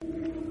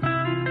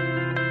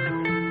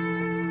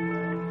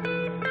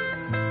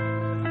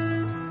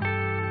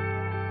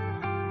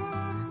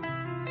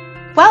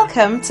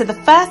Welcome to the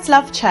First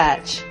Love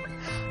Church.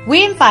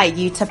 We invite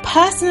you to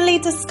personally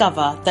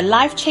discover the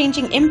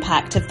life-changing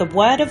impact of the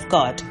Word of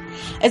God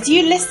as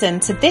you listen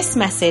to this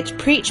message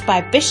preached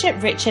by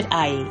Bishop Richard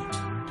Aye.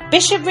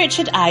 Bishop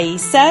Richard Aye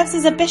serves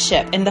as a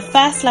bishop in the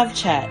First Love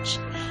Church,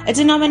 a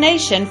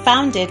denomination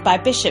founded by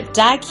Bishop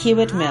Dag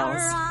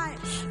Heward-Mills.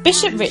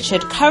 Bishop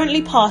Richard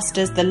currently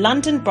pastors the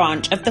London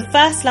branch of the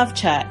First Love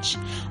Church,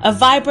 a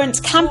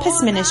vibrant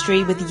campus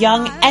ministry with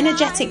young,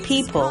 energetic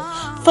people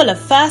full of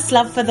first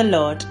love for the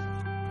Lord.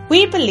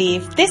 We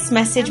believe this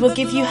message will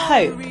give you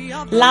hope,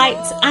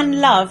 light and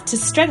love to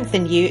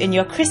strengthen you in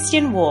your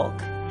Christian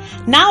walk.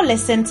 Now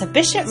listen to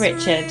Bishop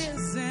Richard.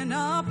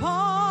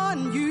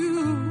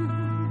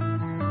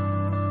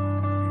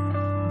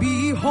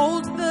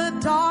 Behold, the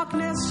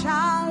darkness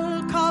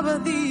shall cover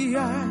the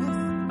earth,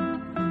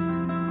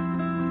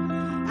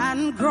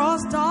 and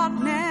gross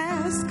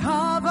darkness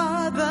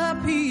cover the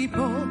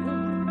people,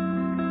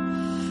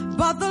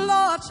 but the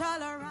Lord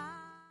shall arise.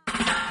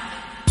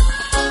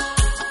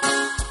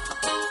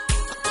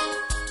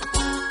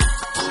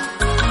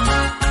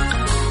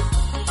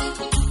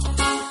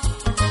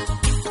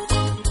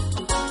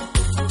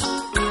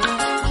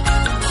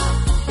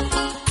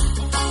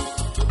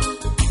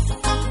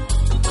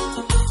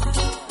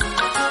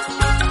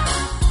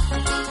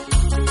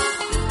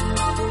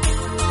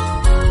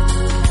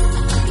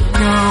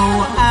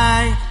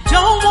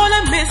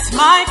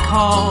 My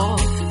call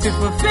to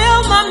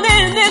fulfill my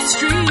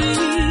ministry.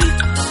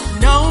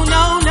 No,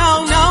 no,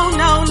 no, no,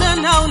 no, no,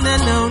 no, no,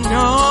 no,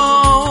 no.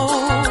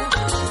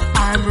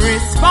 I'm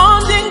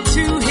responding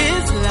to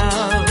His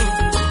love.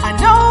 I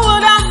know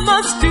what I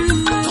must do.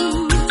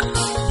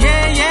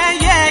 Yeah, yeah,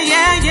 yeah,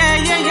 yeah, yeah,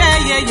 yeah, yeah,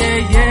 yeah, yeah,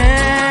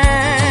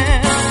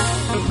 yeah.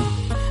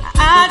 I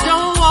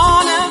don't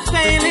wanna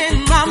fail in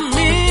my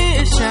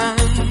mission.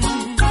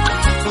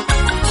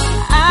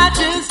 I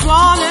just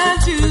wanna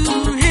do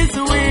His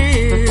will.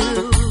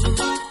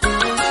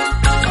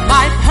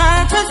 My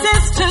purpose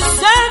is to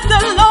serve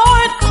the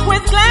Lord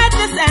with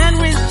gladness and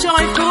with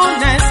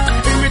joyfulness.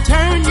 In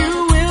return, you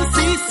will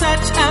see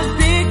such a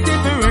big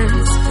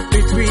difference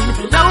between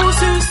those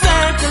who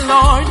serve the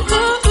Lord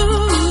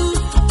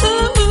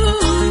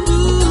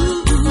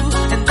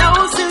and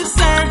those who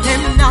serve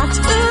Him not.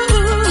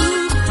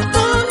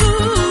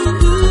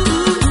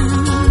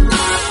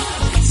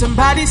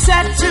 Somebody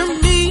said to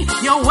me,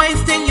 you're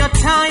wasting your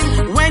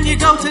time when you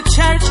go to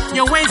church.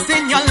 You're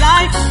wasting your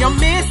life. You're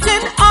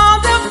missing all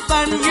the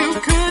fun you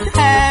could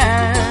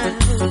have.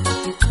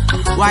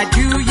 Why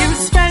do you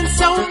spend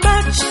so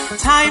much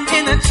time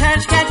in a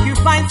church? Can't you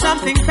find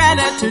something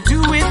better to do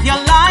with your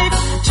life?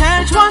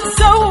 Church once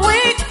a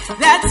week,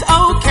 that's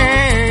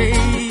okay.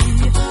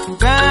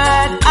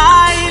 But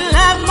I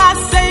love my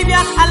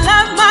Savior. I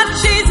love my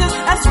Jesus.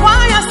 That's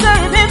why I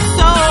serve Him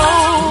so.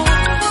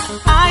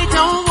 I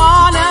don't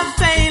wanna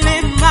fail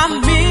in my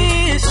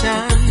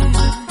mission.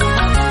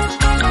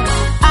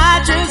 I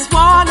just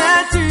wanna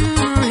do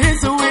His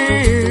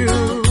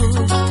will.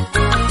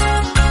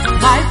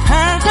 My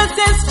purpose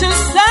is to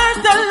serve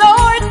the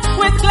Lord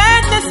with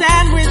gladness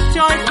and with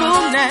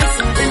joyfulness.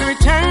 In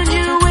return,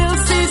 you will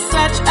see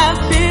such a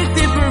big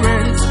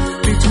difference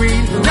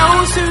between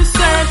those who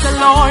serve the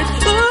Lord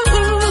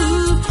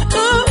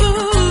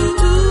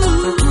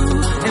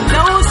and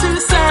those who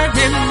serve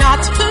Him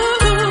not.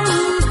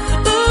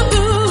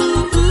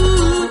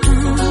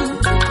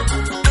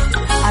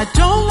 I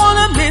don't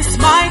wanna miss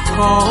my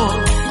call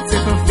to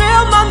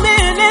fulfill my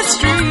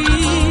ministry.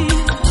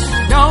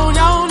 No,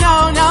 no,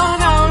 no, no,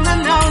 no, no,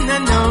 no, no,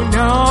 no,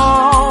 no.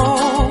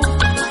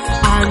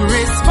 I'm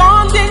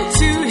responding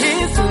to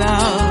His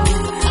love.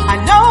 I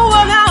know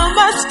what I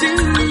must do.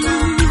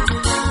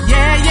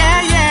 Yeah, yeah,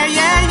 yeah,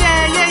 yeah,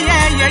 yeah, yeah,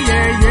 yeah, yeah,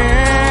 yeah, yeah.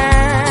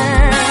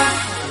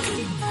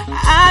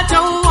 I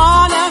don't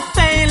wanna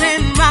fail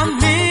in my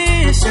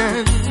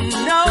mission.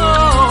 No,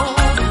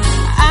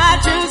 I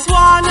just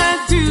wanna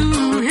do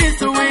His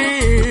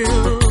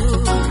will.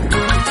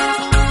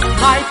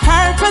 My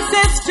purpose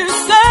is to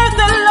serve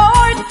the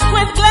Lord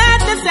with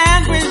gladness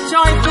and with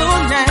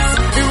joyfulness.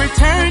 In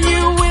return,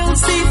 you will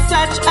see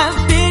such a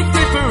big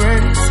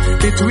difference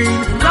between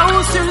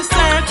those who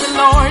serve the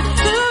Lord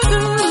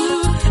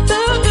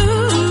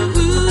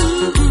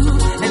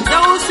and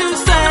those who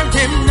serve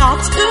Him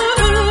not.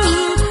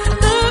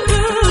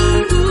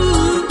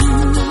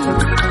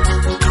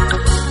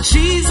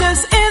 Jesus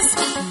is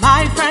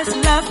my first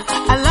love.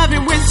 I love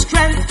Him with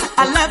strength.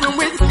 I love Him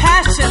with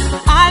passion.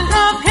 I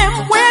love Him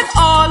with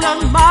all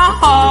of my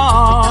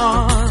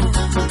heart.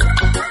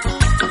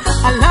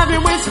 I love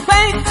Him with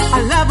faith.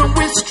 I love Him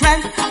with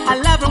strength. I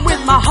love Him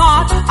with my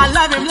heart. I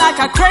love Him like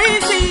a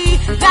crazy.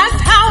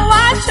 That's how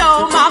I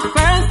show my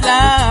first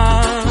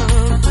love.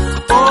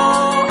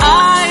 Oh,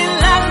 I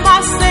love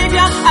my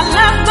Savior. I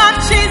love my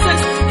Jesus.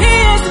 He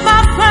is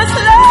my first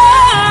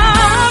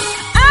love.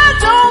 I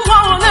don't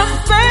wanna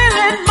fail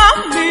in my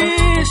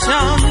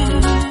mission.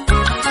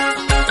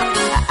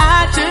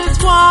 I just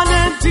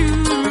wanna do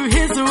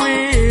His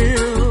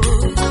will.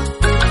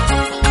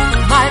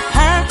 My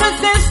purpose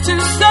is to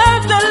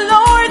serve the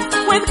Lord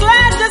with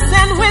gladness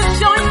and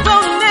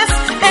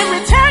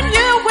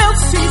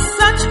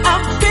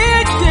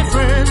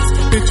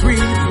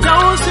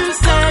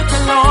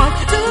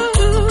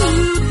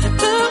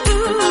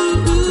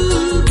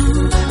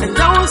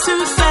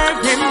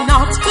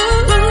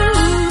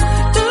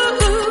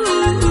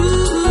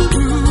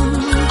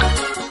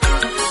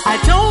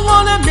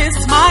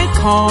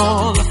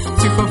call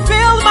to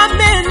fulfill my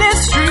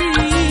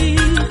ministry.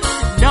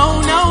 No,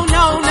 no,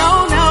 no, no,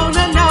 no,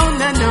 no, no,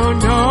 no, no,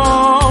 no.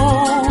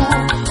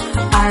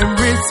 I'm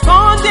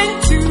responding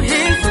to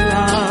His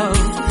love.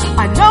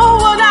 I know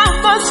what I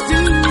must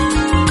do.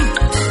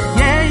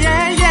 Yeah,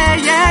 yeah, yeah,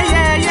 yeah,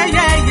 yeah, yeah,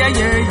 yeah, yeah,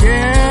 yeah,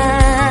 yeah.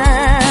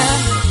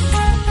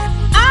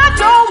 I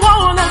don't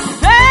wanna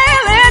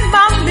fail in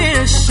my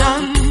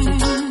mission.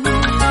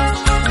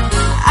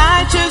 I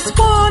just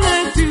wanna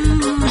do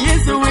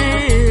His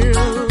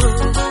will.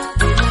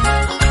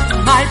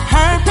 My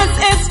purpose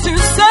is to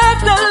serve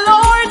the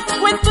Lord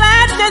with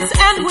gladness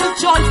and with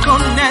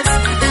joyfulness.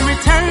 In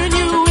return,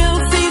 you will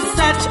see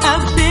such a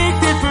big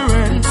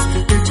difference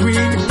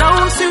between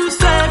those who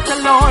serve the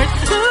Lord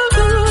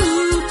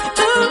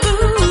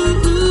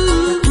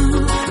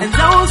and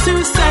those who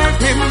serve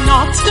Him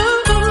not.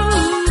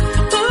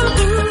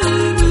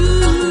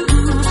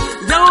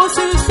 Those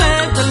who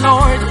serve the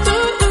Lord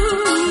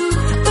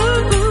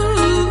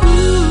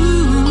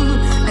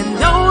and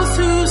those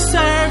who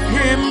serve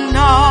Him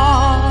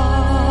not.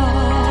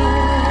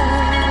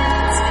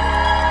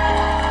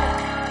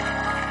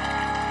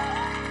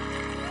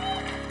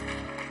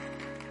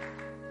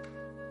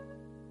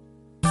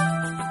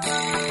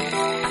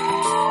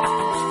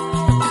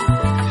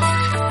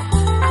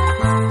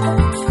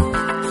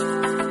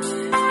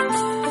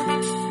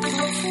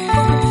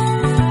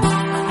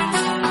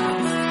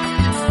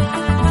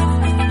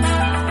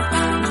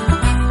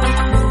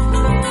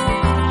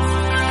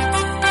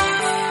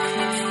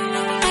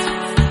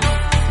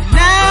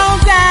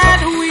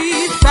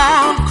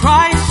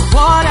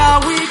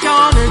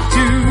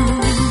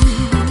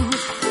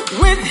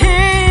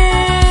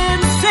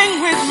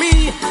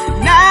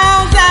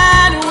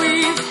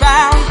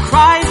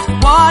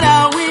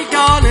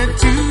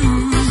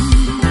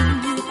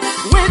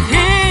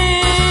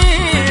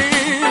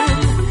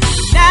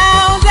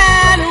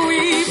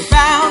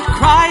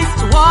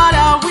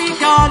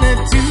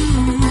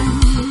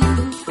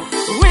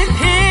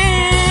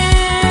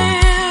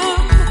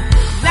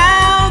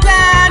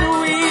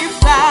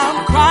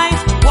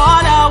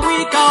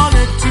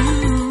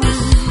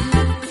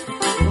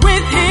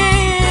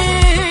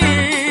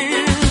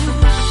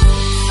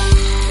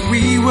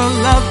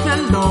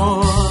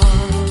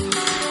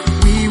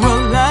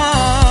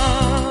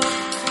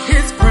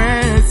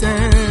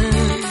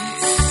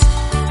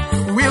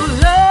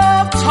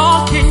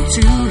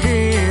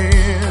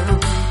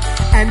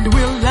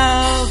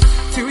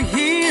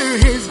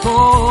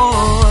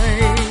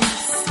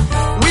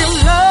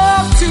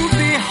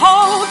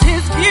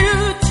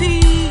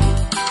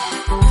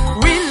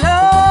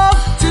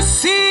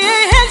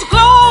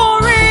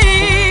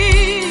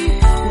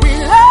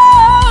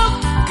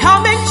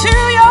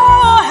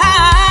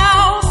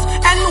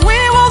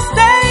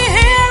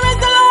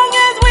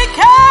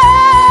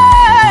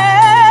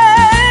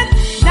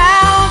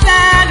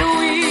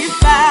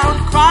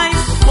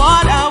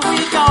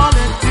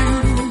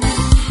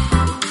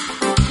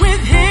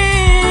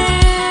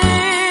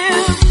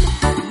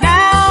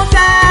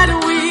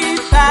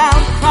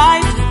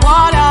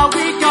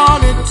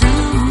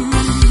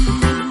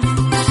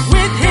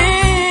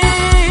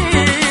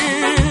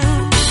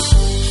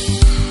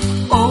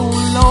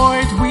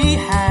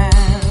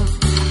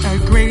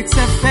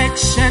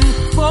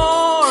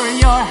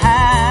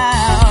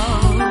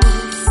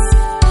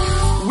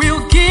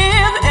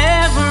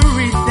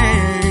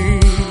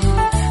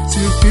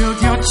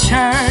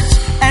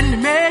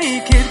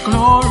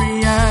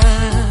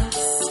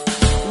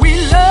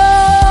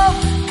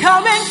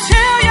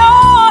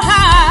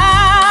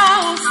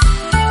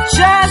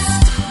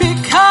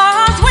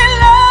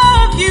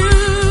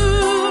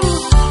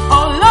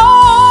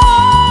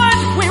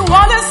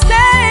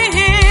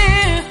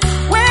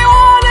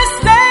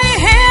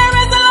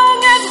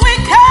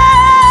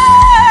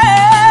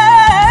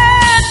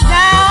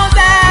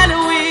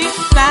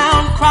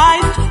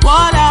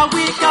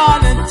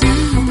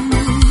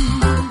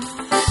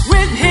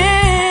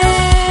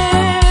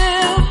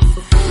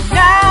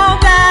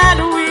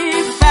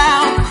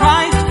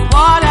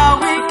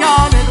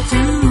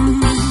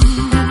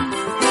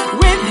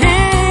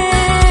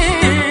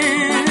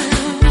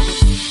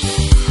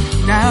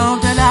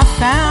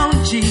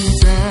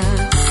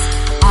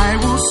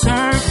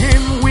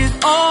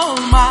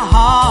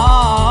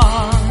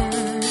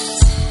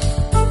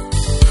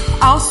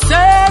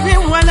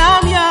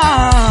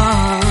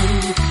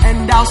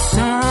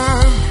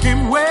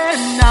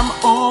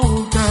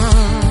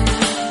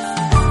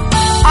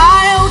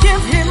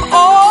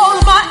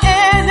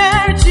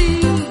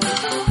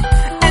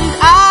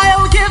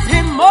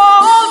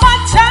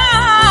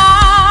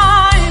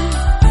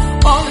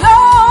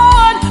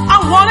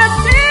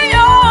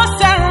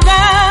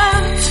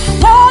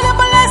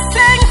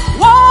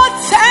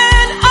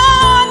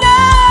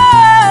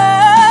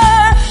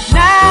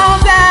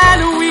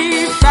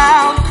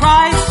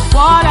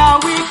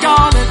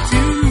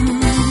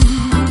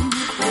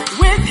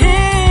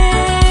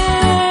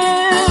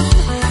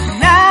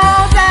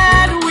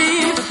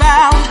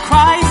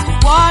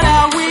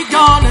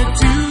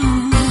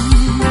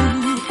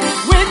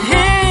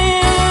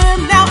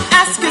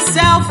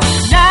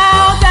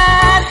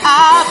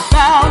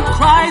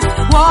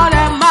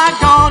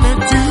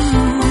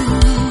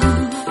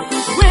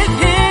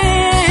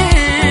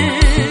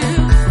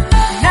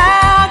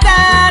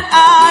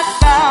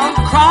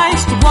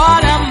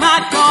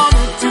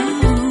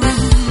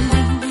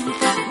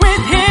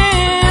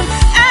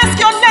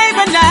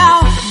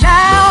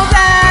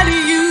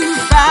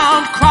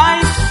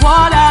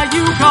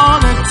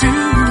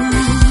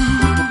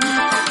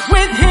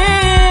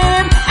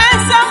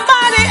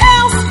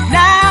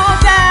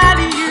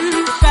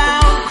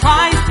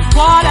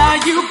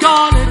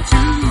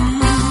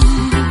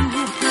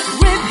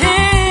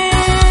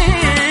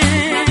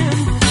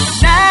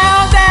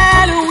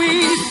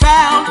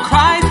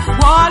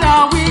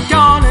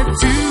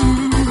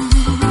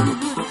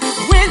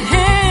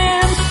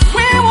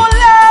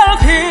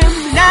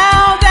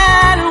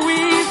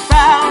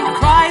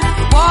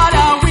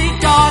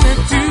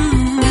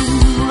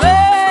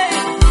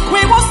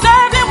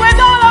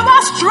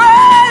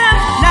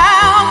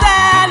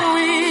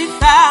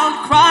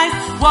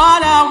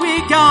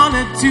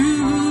 do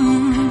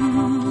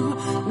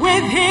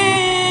with him?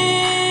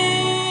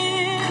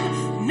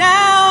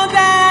 Now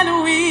that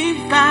we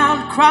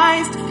found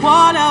Christ,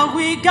 what are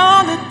we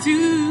gonna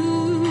do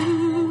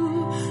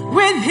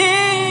with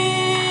him?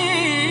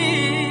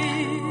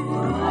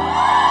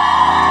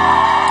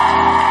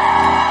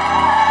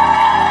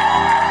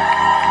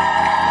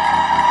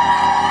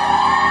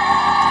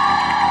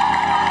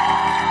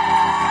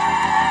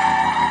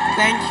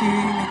 Thank you.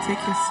 You may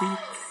take your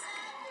seats.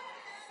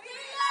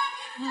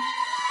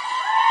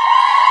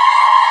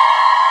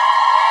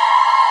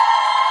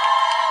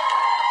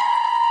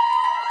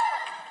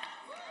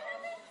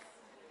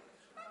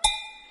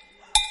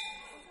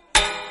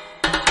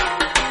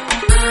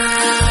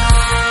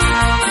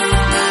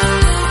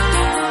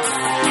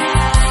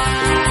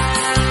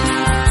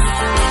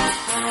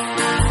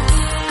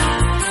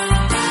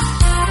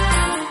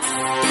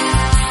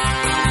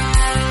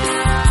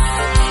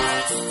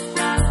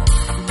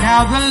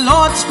 Now the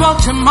Lord spoke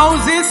to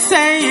Moses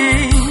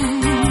saying,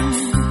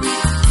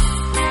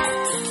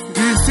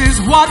 this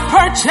is what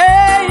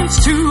pertains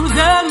to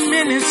the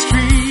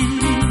ministry.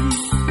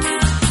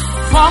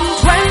 From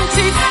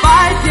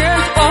 25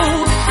 years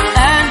old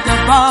and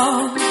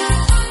above,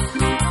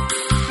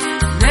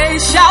 they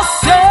shall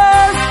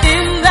serve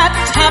in the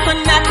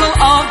tabernacle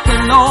of the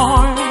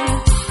Lord.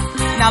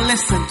 Now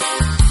listen.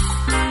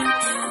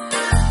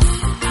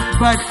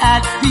 But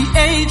at the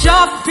age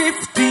of 50,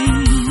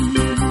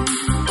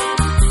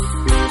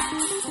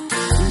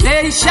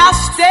 they shall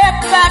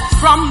step back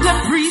from the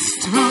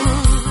priesthood.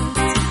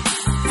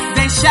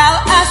 They shall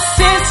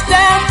assist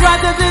their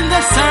brothers in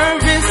the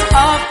service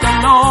of the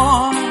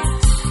Lord.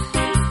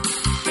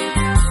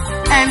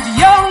 And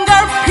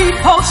younger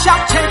people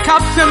shall take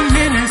up the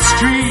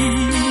ministry.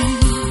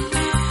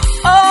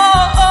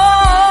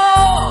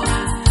 Oh,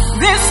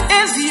 this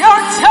is your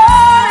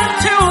time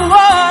to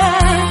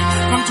work.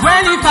 From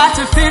 25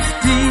 to 50,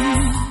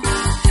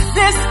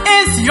 this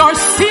is your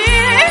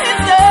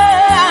season.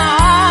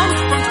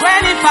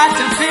 25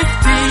 to 50,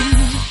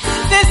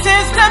 this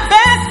is the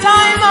best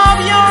time of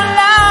your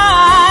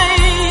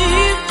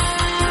life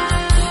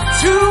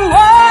to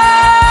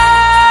work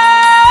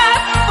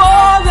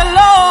for the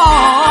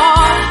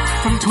Lord.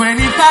 From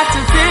 25 to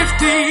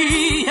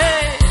 50,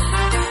 hey,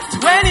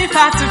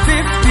 25 to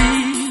 50,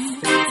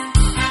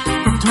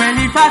 from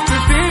 25 to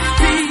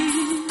 50,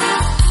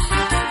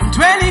 from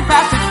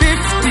 25 to 50,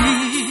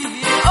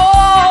 oh,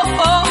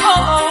 oh, oh,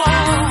 oh.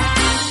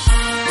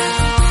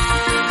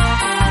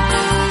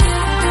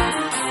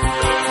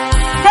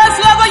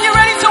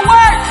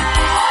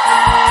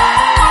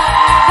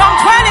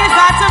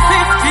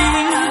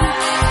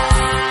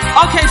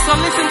 Okay, so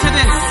listen to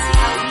this.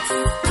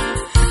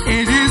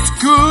 It is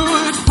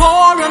good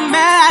for a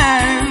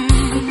man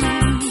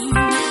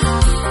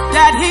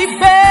that he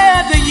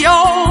bear the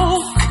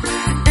yoke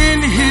in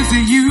his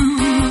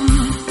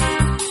youth.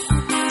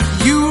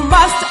 You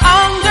must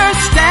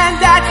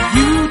understand that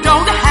you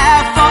don't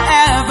have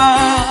forever.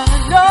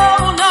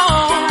 No, no.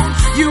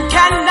 You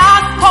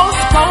cannot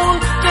postpone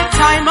the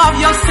time of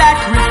your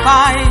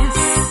sacrifice.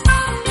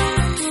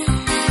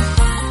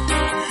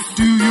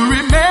 Do you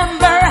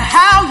remember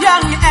how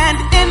young and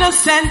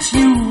innocent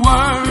you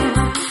were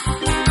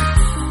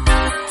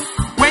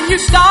when you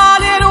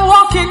started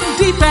walking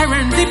deeper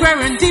and deeper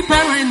and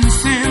deeper in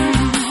sin?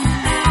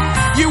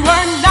 You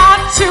were not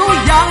too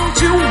young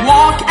to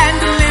walk and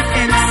live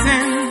in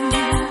sin.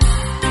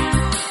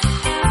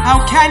 How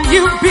can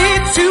you be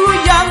too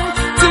young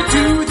to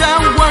do the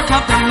work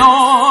of the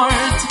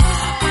Lord?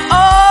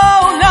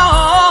 Oh no,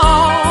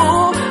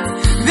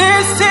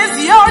 this is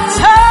your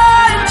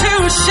time to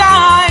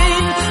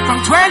shine. From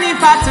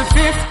 25 to 50,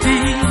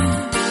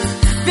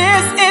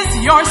 this is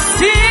your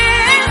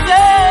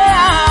season.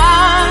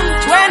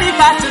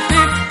 25 to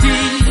 50,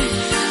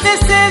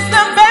 this is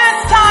the best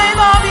time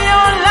of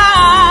your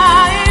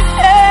life.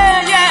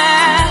 Yeah,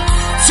 yeah.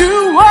 To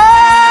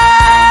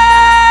work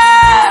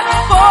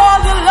for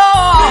the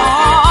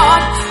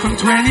Lord. From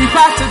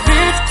 25 to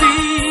 50,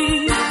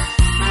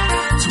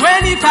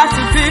 25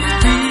 to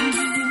 50,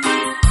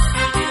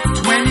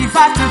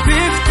 25 to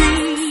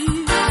 50.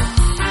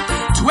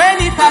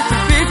 25 to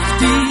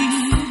 50.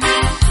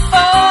 Oh,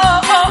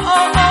 oh,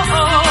 oh, oh,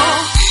 oh.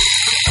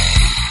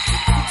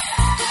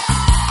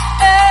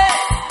 Hey.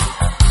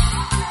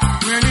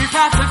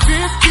 25 to 50,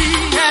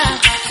 yeah.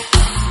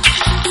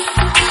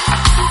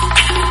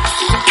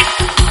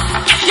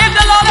 Give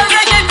the Lord a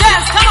reggae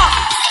dance, come on.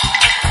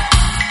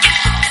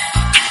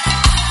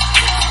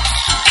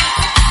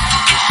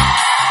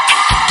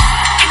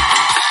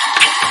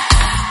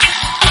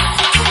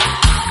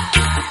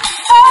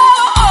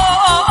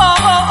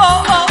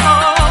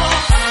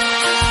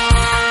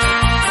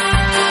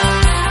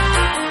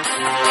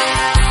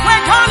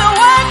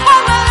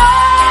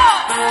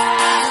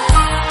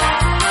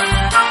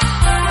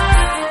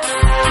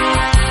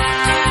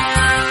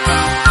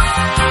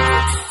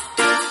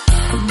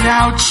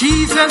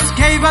 Jesus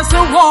gave us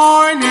a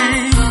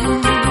warning.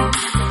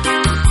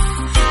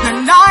 The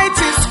night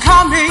is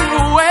coming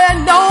where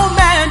no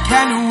man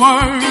can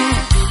work.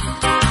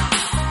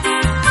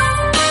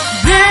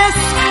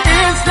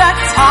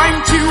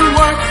 to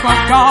work for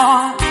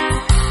God.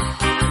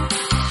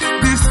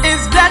 This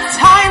is the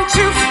time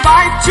to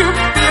fight to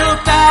build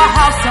the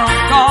house of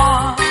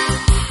God.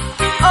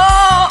 Oh,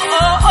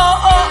 oh,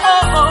 oh, oh,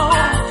 oh, oh.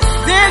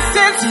 This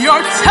is your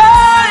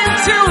time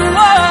to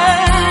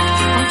work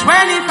from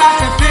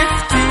 25 to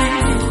 50.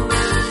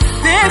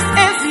 This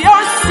is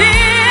your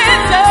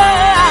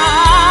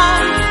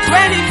season,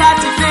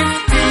 25 to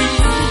 50.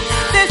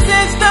 This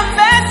is the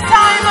best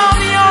time of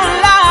your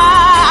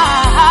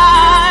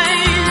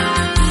life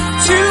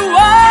to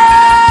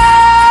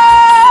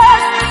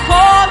work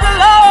for the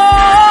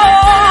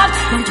Lord.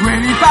 From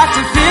 25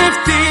 to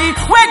 50,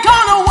 we're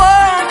gonna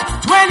work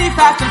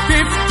 25 to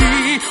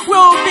 50.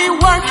 We'll be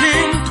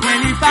working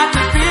 25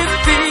 to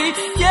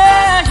 50.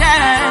 Yeah,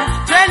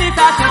 yeah.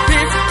 25 to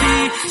 50.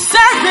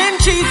 Serving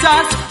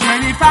Jesus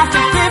 25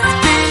 to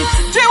 50.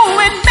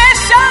 Doing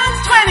missions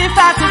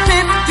 25 to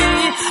 50.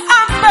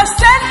 Upper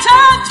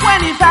Center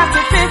 25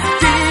 to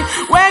 50.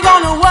 We're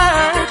gonna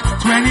work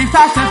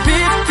 25 to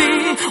 50.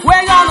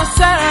 We're gonna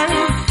serve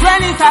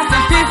 25 to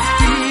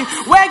 50.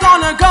 We're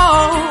gonna go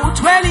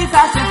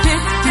 25 to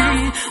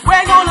 50.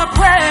 We're gonna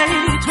pray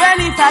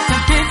 25 to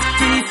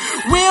 50.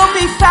 We'll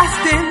be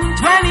fasting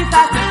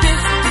 25 to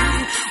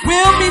 50.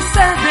 We'll be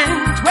serving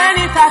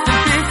 25 to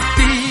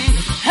 50.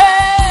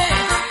 Hey,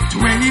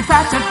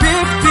 25 to 50,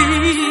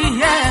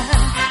 yeah.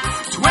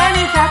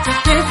 25 to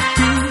 50,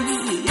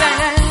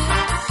 yeah.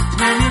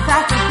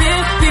 25 to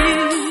 50,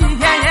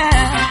 yeah,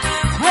 yeah.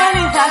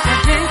 25 to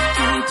 50,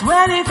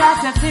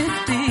 25 to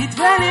 50,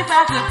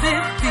 25 to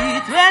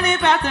 50,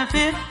 25 to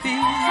 50,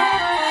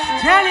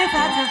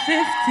 25 to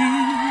 50.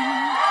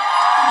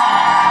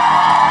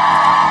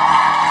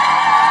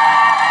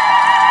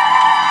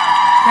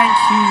 Thank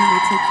you. You may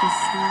take your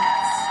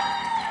seats.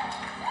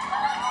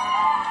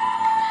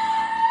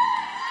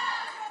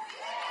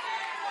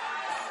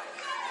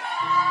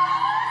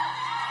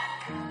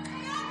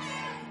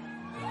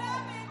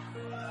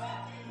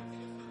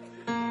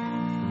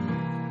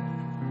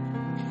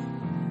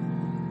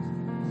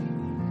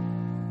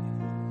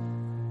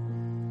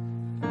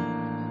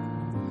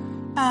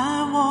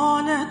 I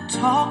wanna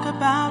talk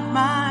about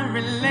my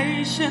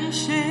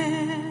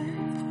relationship.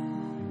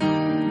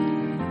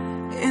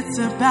 It's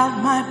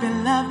about my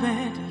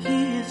beloved,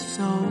 he is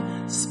so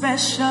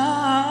special.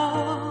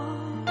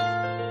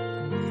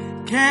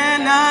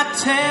 Can I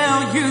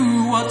tell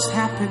you what's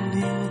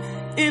happening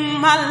in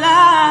my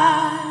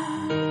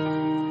life?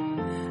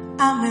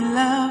 I'm in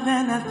love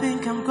and I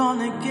think I'm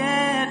gonna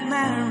get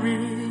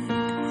married.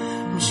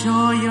 I'm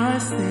sure you're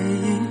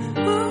saying,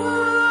 ooh.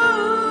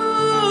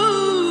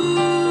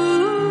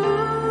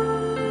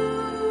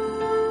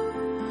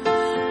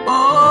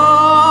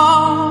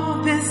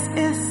 Oh, this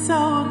is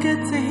so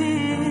good to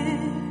hear.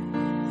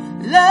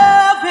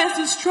 Love is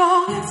as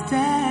strong as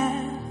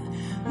death.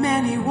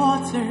 Many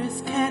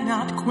waters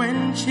cannot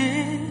quench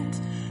it.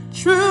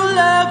 True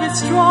love is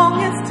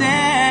strong as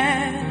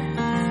death.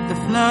 The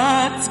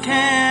floods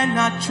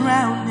cannot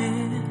drown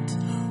it.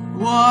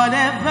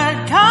 Whatever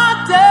God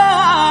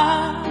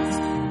does,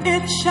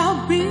 it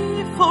shall be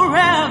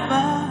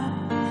forever.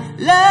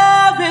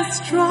 Love is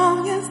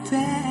strong as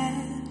death.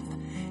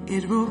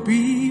 It will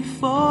be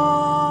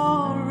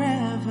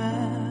forever.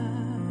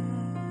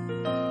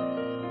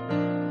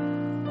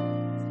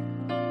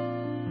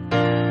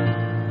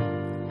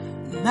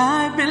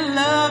 My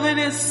beloved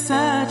is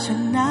such a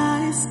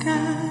nice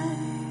guy.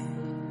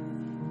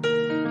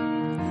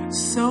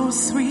 So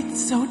sweet,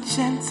 so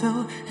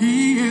gentle,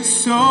 he is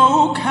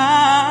so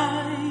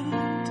kind.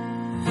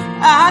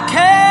 I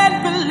can't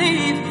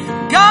believe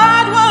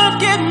God would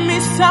give me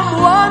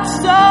someone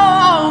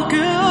so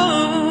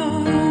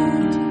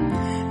good.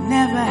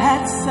 Never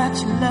had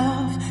such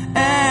love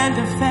and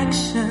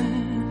affection.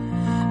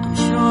 I'm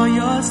sure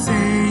you're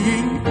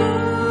saying,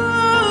 ooh.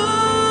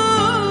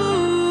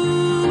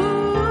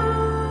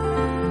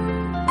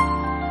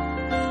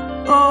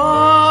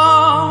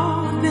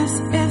 Oh, this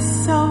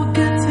is so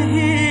good to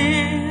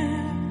hear.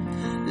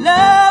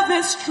 Love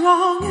is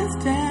strong as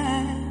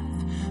death.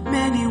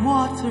 Many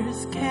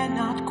waters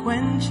cannot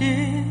quench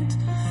it.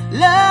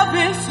 Love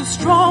is as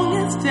strong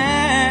as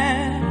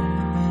death.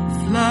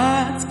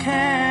 Floods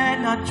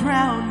cannot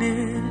drown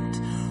it.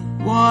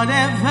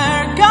 Whatever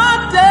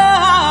God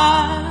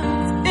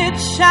does, it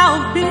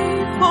shall be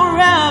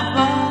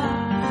forever.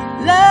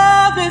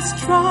 Love is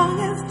strong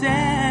as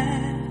death.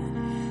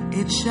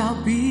 It shall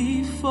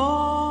be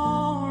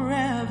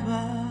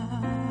forever.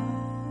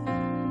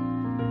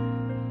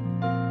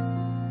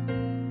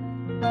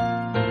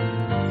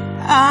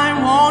 I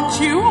want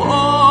you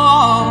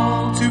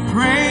all to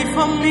pray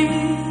for me.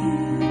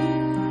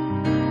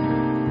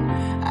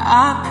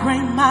 I pray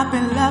my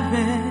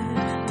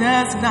beloved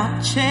does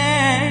not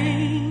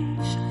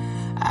change.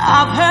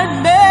 I've heard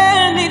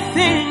many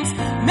things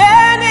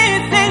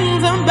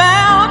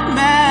about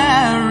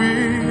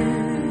marriage.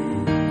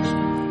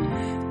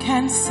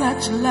 Can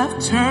such love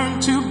turn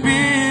to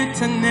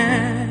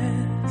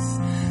bitterness?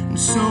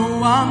 So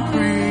I'm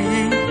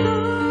praying,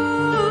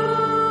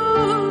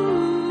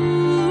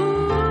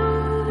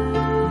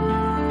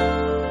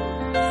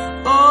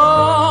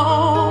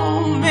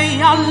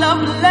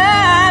 love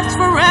lasts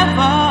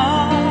forever.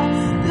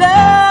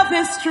 Love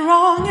is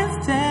strong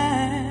as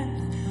death.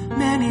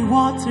 Many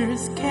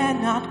waters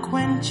cannot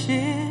quench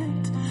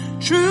it.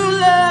 True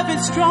love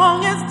is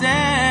strong as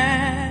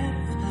death.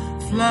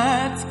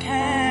 Floods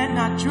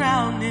cannot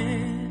drown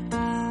it.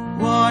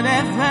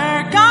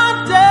 Whatever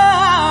God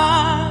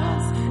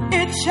does,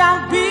 it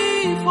shall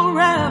be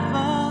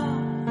forever.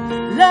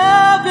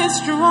 Love is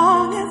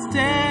strong as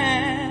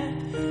death.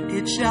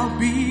 It shall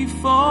be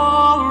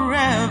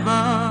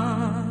forever.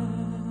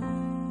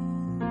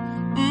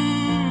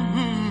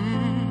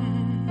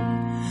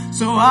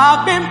 So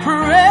I've been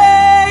praying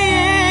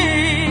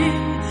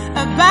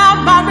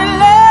about my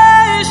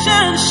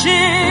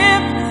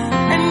relationship,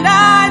 and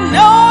I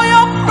know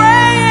you're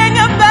praying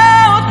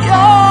about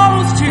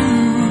yours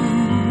too.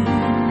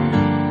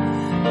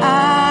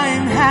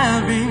 I'm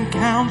having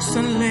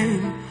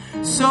counseling,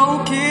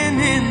 soaking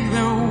in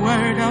the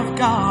Word of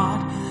God,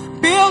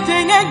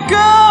 building a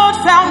good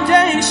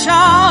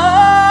foundation.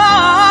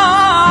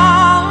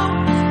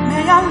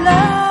 May our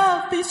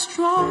love be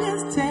strong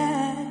as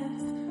death.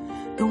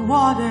 The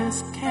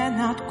waters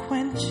cannot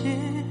quench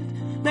it.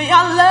 May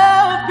our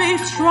love be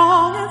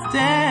strong as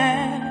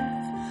death.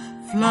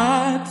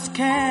 Floods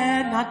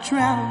cannot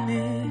drown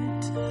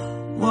it.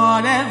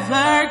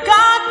 Whatever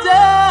God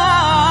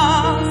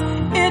does,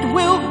 it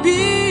will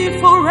be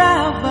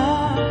forever.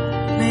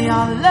 May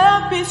our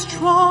love be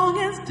strong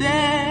as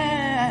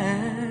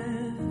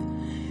death.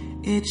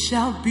 It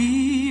shall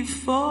be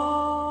forever.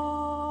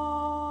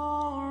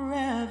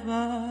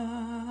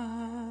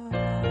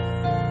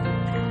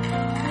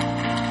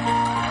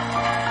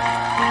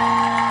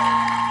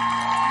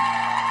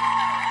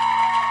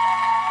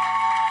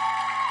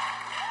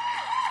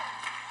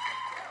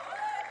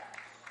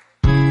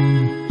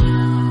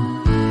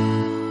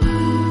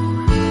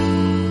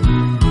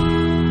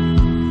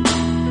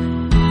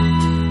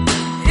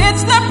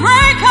 It's the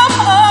breakup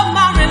of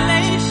my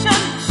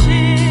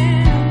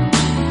relationship.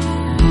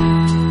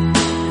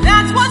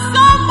 That's what's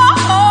on my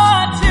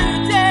heart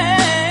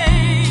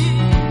today.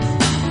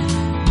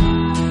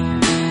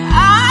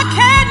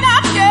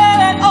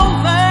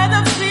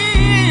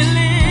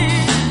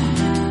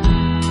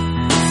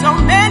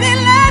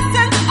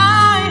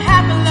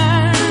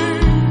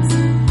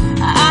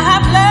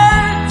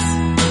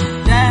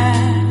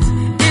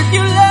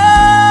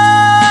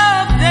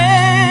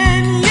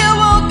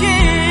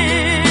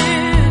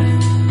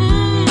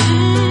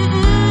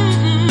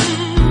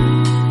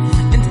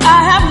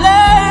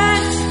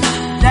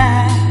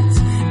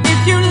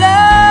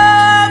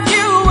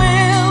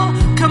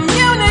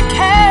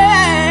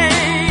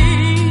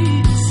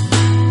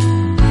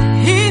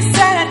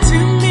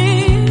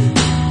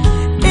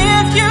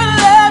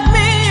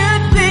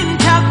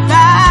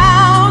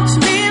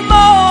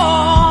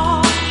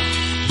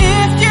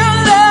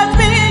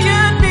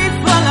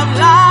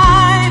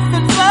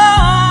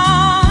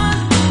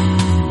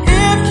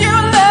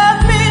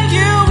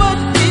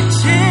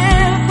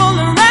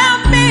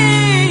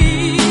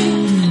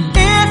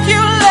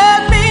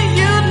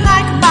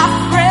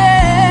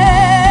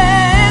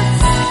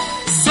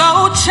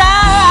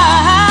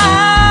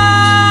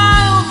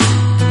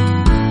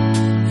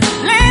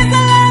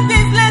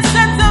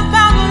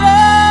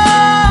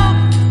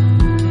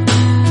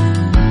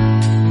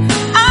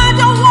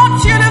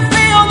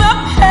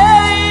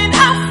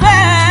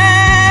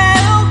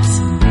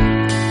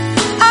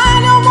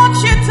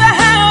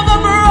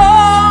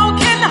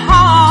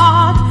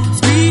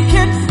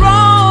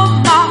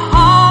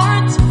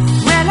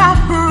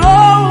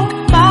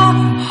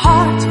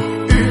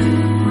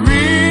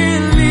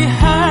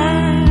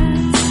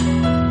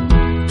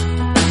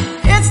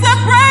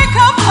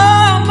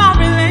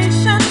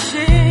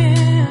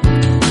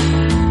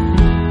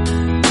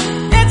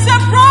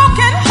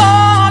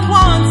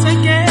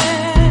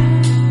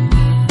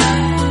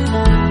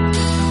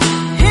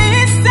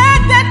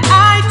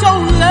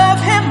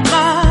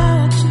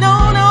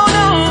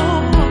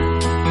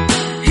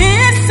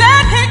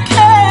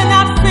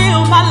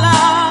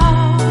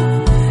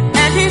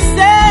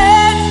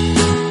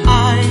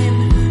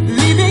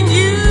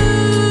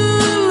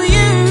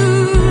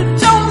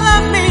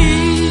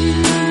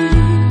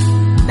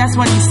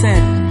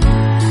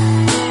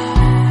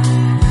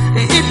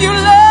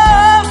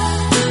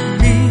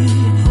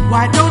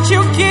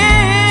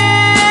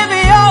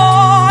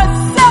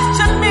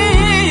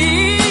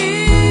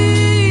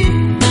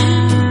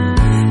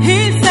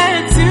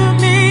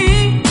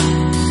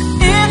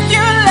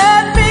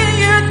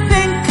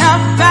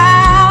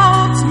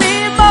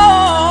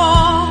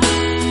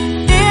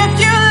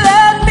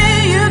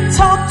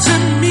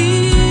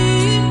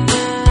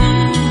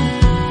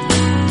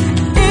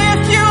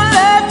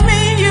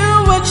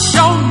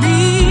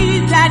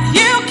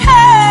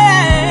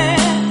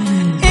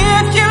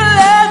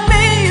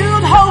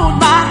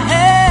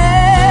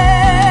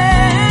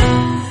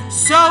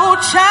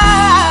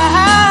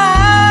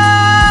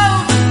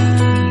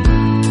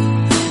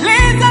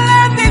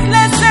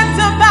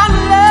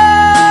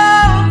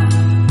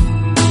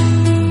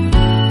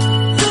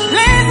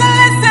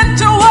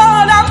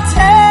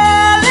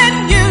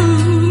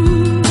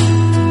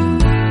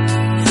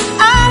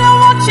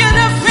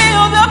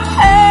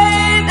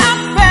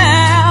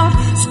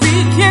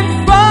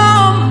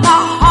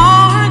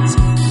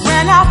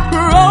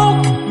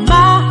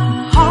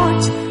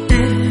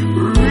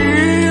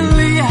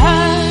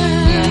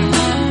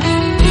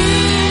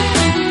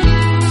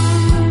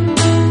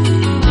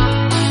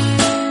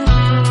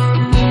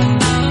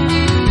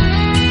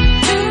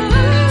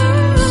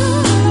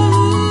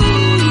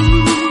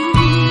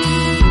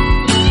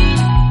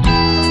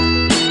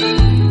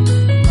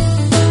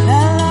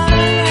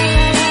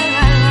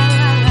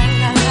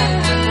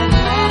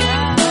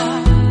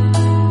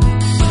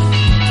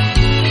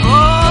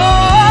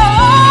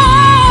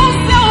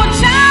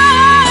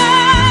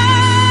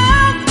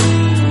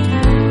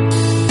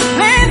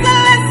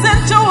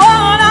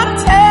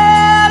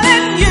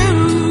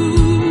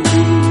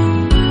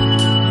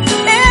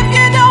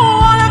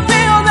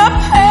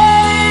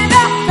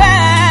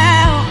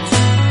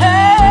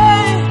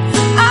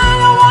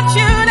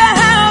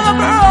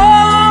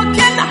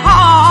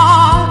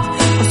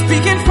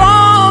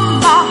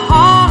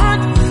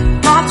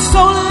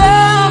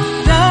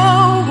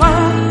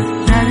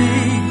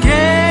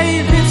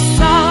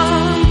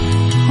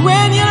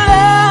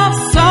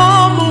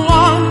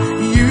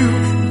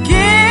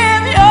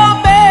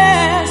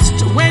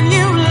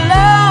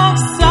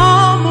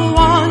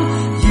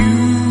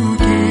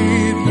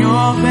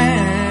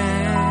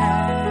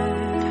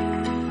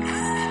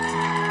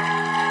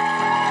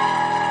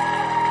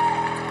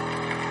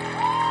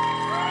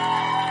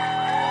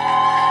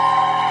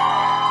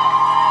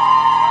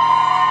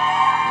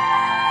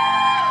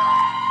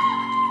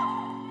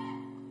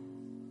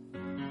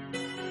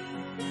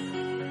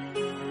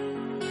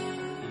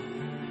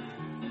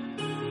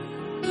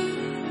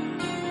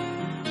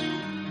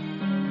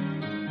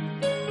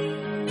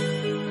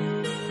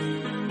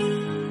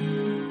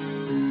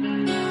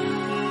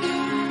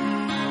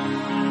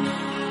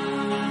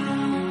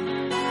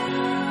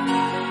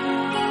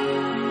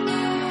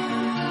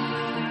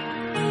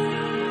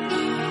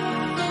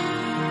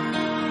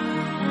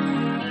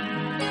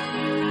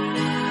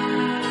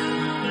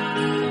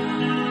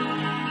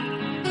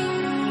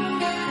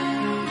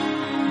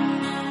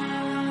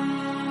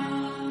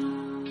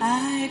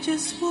 I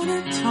just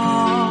wanna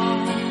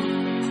talk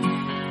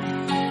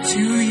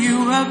to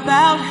you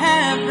about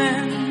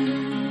heaven.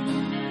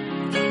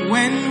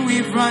 When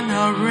we've run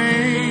our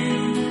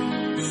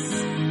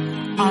race,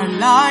 our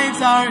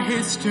lives are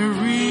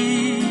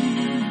history.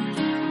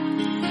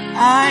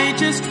 I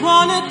just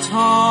wanna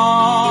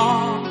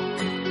talk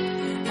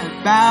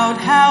about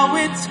how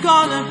it's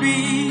gonna be.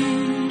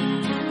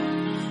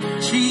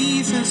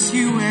 Jesus,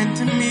 you and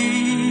me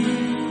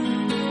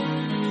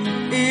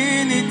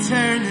in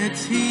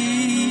eternity.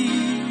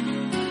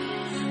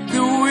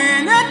 The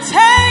winner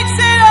takes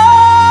it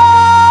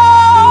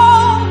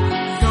all.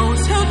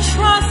 Those who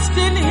trust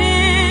in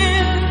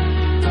Him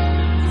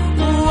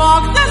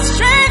walk the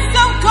streets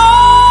of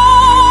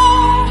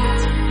gold.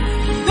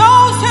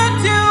 Those who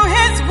do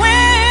His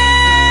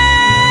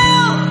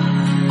will.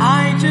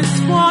 I just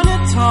wanna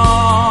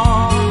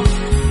talk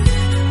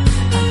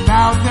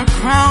about the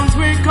crowns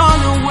we're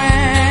gonna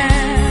wear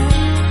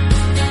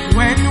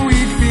when we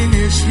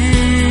finish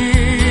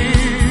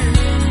here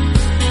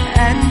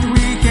and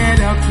we get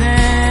up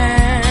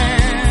there.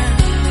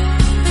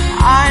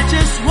 I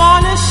just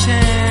wanna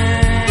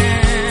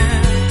share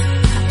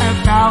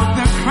about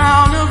the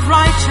crown of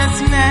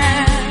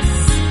righteousness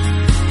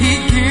He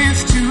gives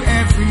to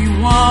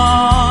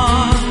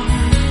everyone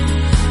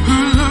who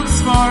looks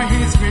for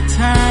His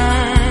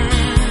return.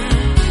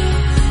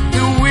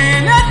 The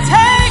winner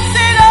takes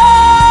it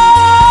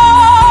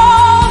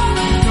all.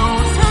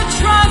 Those who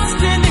trust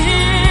in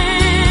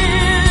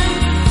Him,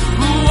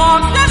 who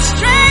walk the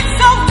streets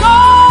of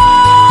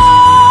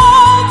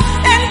gold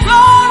in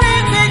glory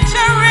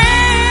victory.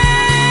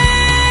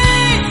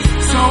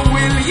 So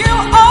will you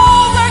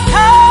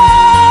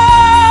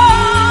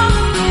overcome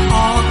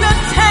all the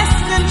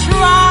tests and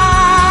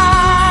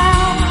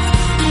trials?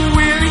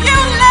 Will you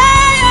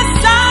lay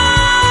aside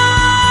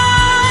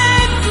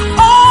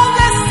all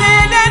the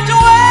sin and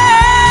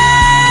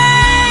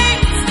weight?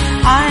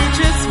 I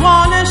just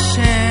wanna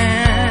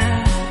share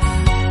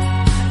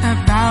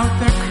about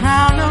the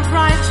crown of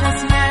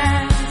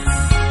righteousness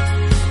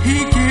He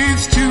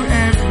gives to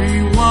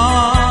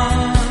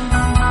everyone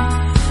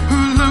who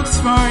looks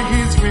for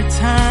His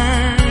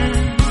return.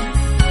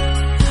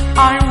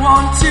 I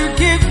want to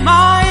give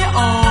my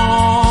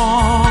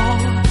all,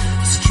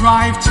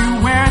 strive to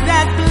wear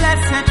that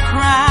blessed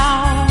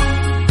crown.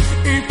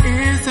 It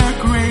is a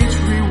great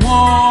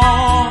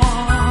reward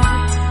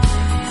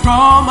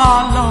from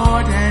our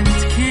Lord and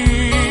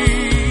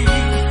King.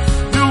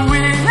 The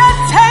winner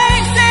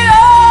takes it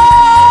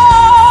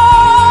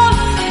all.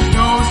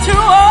 Those who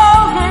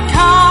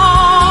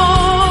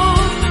overcome,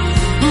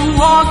 who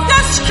walk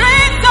the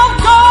streets of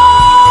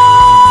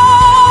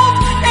gold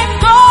in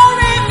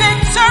glory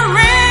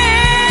victory.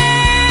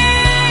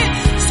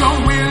 So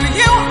will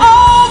you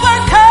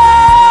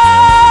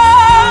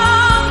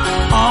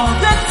overcome all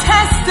the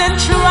tests and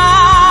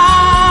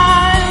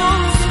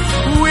trials?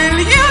 Will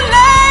you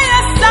lay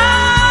aside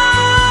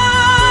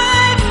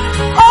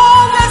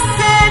all the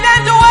sin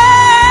and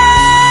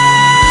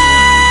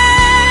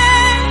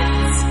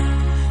weight?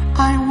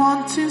 I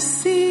want to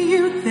see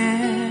you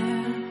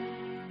there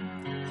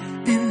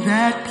in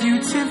that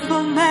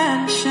beautiful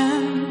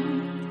mansion,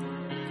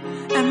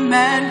 a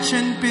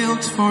mansion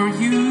built for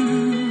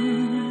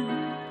you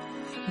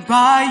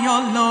by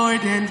your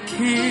Lord and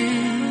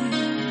King.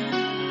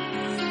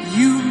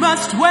 You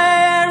must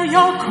wear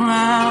your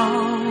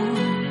crown,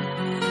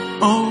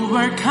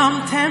 overcome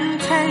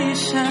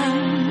temptation,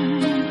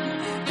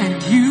 and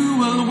you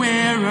will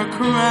wear a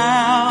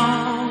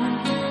crown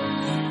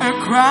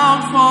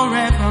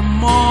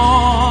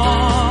forevermore.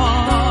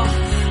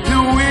 The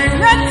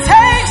winner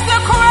takes the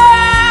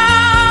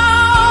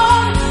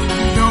crown.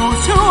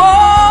 Those who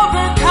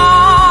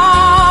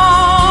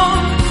overcome,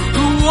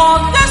 who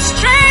walk the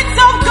streets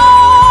of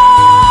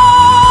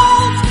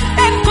gold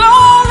in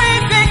glory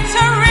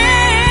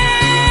victory.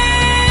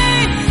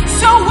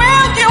 So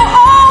will you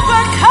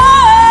overcome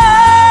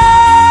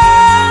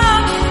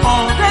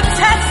all the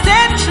tests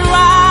and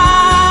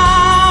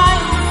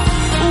trials?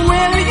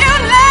 Will you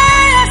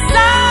lay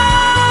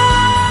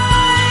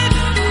aside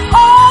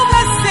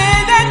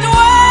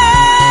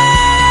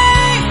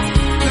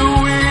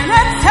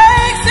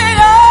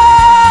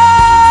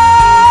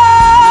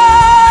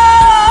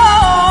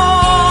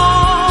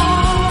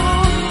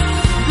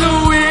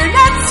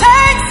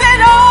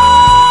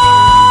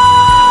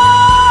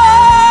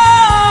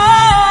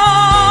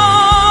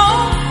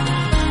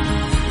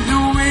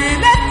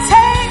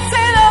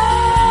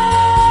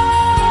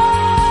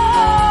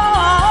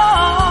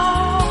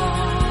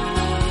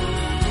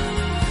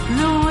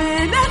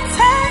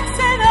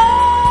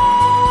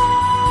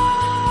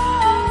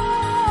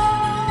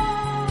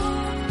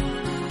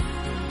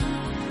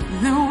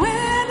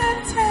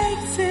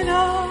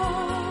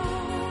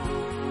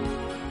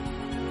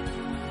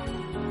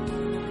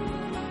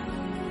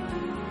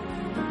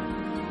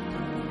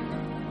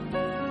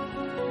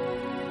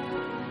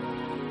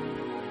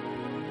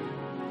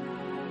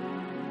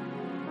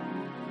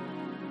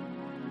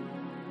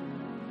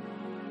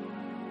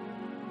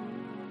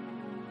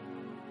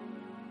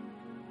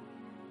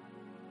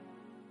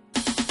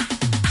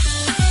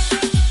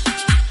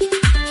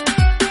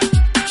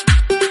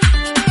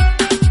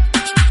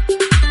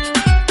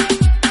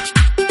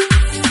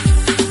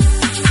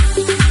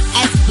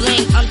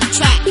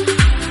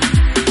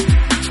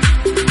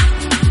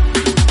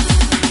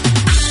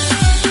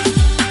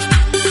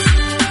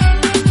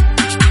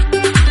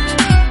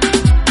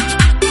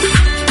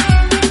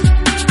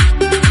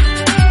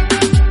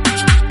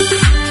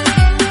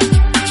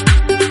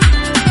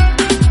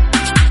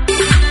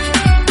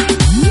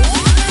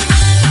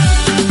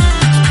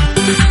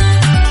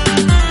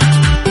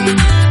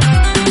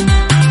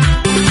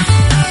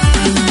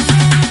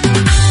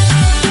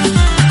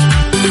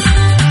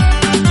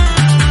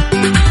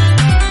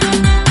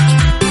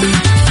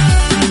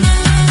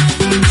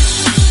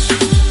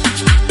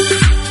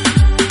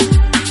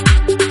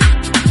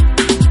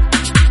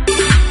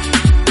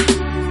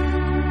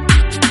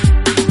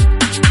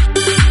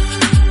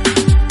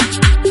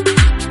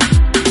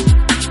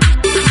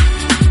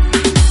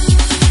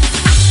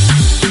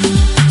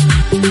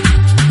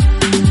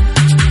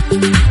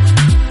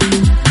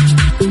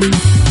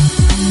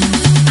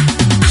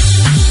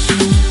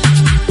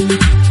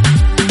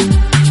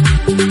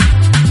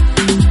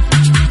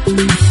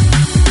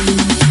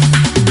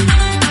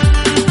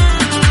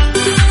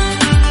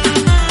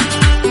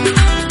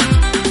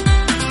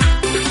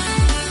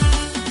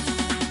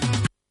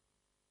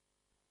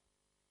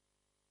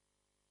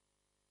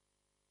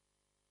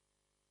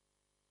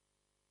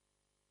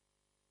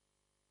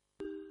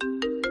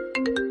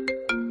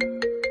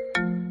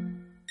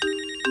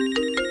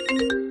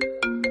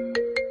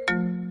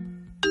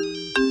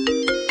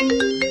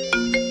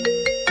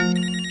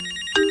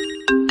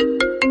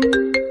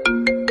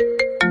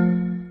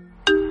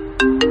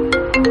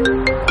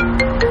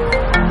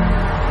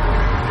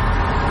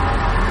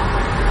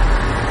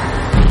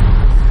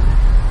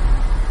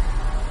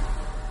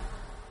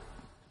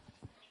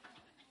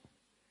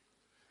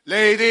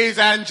Ladies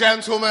and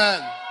gentlemen,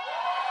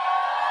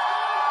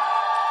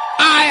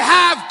 I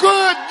have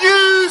good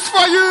news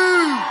for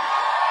you.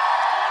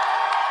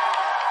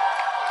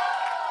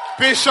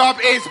 Bishop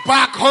is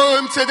back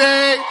home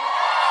today.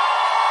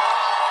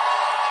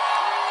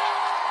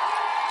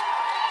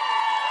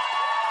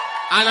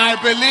 And I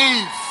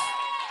believe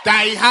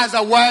that he has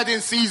a word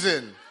in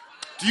season.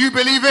 Do you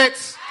believe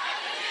it?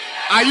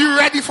 Are you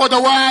ready for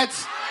the word?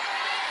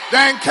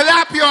 Then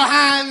clap your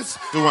hands,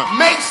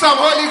 make some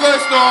Holy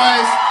Ghost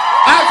noise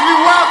as we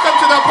welcome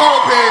to the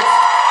pulpit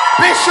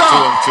Bishop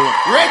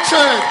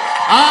Richard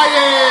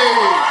Aye.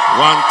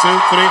 1, 2,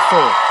 3,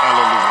 4.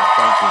 Hallelujah.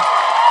 Thank you.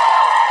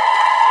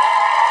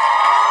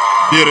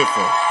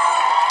 Beautiful.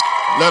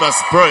 Let us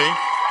pray.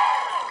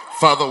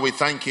 Father, we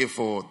thank you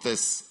for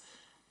this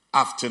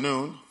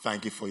afternoon.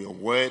 Thank you for your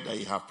word that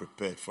you have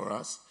prepared for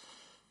us.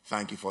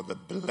 Thank you for the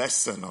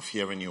blessing of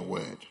hearing your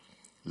word.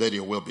 Let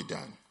your will be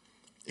done.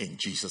 In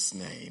Jesus'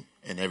 name.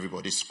 And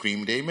everybody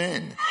screamed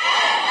amen.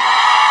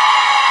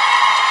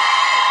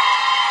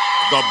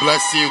 God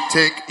bless you.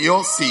 Take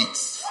your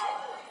seats.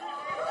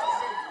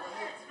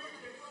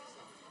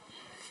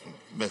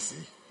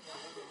 Mercy.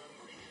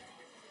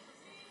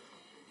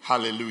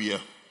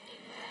 Hallelujah.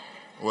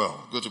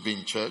 Well, good to be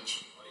in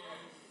church.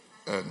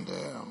 And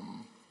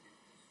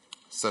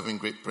 7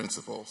 great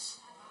principles.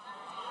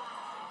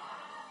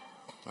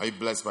 Are you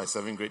blessed by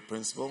 7 great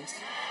principles?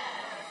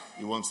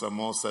 You want some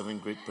more 7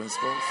 great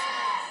principles?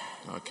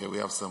 Okay, we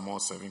have some more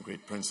 7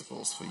 great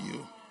principles for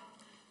you.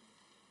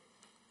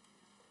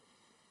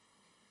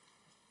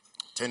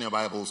 Turn your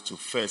Bibles to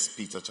 1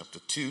 Peter chapter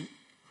 2.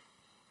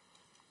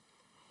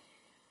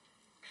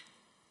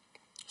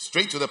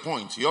 Straight to the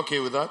point. You okay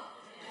with that?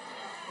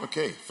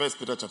 Okay, 1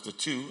 Peter chapter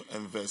 2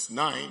 and verse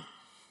 9.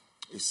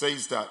 It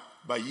says that,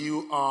 but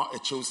you are a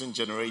chosen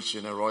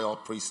generation, a royal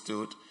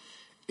priesthood,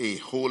 a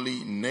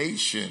holy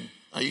nation.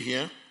 Are you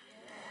here?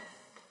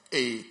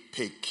 A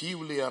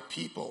peculiar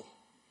people,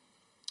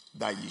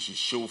 that you should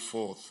show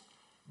forth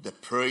the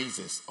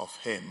praises of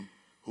him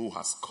who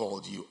has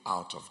called you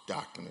out of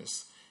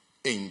darkness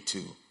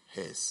into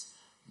his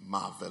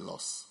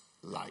marvelous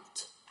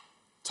light.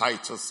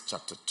 Titus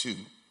chapter 2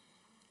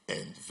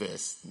 and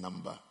verse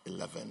number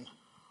 11.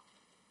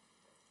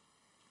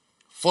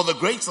 For the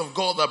grace of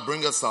God that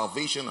bringeth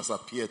salvation has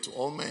appeared to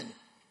all men,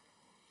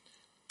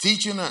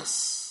 teaching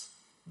us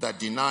that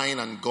denying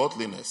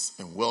ungodliness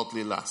and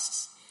worldly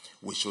lusts,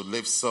 we should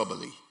live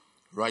soberly,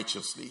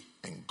 righteously,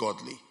 and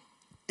godly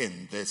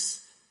in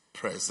this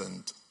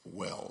present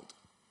world,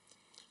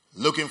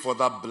 looking for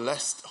that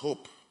blessed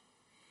hope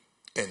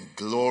and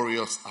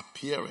glorious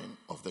appearing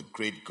of the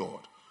great God,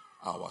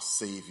 our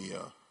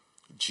Savior,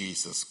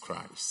 Jesus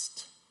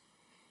Christ,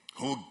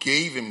 who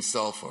gave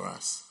himself for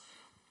us,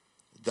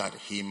 that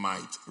he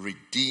might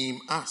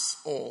redeem us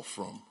all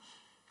from,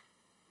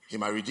 he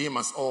might redeem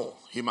us all,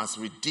 he must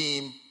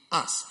redeem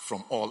us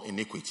from all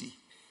iniquity,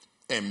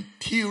 and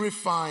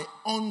purify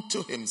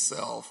unto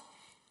himself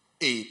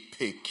a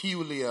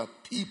peculiar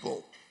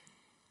people,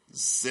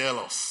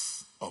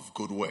 zealous of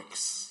good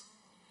works.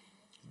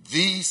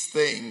 These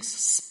things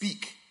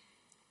speak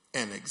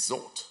and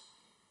exhort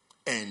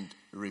and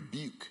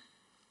rebuke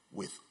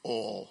with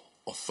all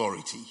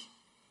authority.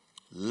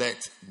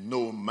 Let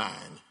no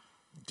man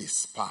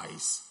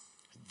despise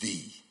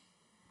thee.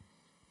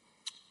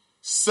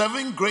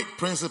 7 great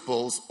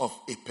principles of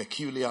a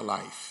peculiar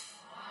life.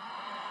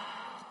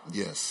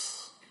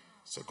 Yes.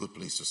 It's a good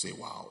place to say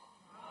wow.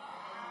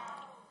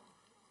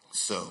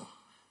 So,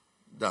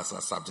 that's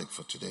our subject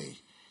for today.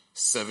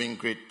 7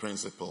 great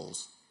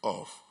principles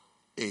of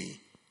a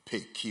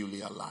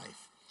peculiar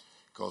life.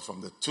 Because from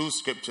the 2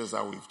 scriptures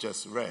that we've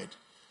just read,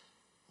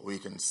 we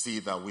can see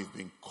that we've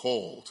been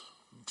called,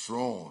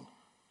 drawn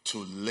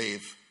to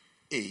live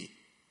a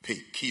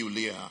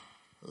peculiar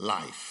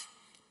life.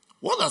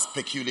 What does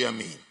peculiar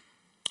mean?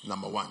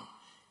 Number 1,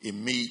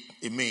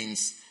 it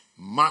means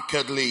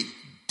markedly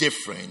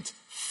different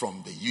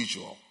from the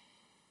usual.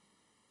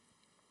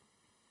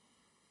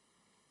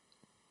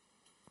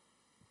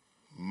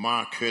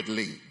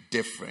 Markedly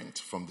different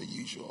from the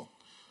usual.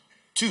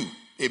 2,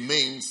 it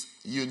means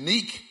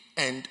unique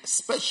and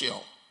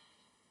special.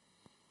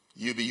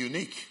 You'll be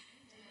unique.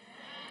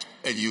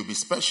 And you'll be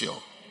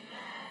special.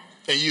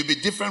 And you'll be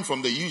different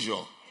from the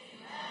usual.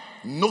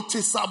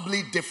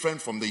 Noticeably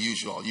different from the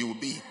usual. You will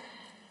be.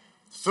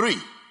 3,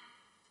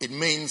 it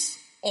means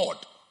odd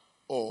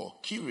or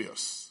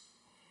curious.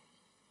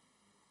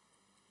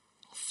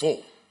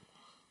 4,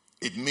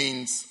 it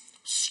means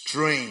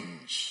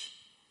strange.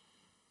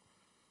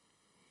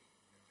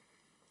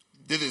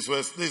 This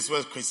is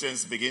where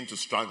Christians begin to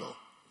struggle.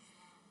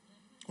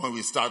 When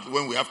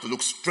we have to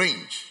look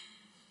strange,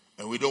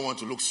 and we don't want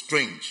to look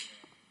strange.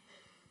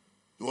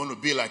 We want to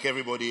be like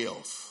everybody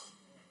else.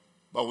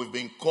 But we've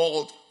been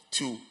called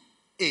to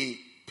a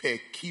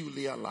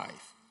peculiar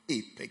life.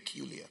 A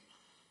peculiar,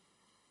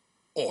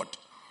 odd,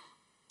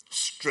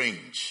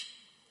 strange,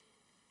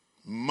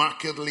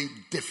 markedly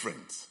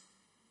different,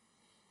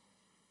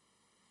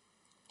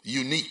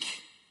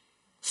 unique,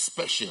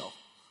 special.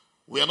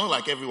 We are not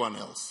like everyone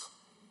else.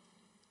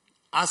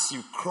 as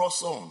you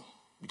cross on,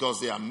 because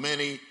there are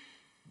many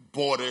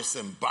borders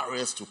and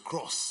barriers to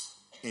cross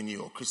in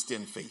your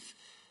Christian faith,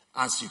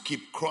 as you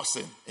keep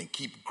crossing and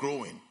keep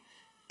growing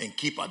and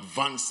keep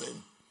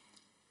advancing,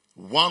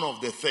 one of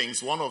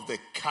the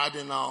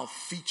cardinal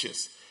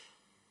features,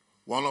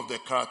 one of the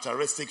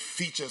characteristic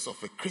features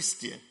of a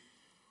Christian,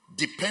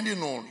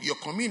 depending on your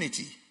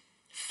community,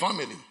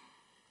 family,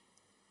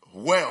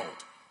 world,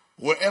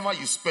 wherever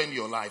you spend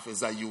your life, is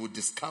that you will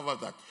discover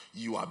that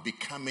you are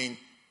becoming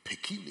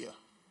peculiar.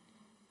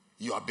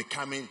 You are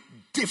becoming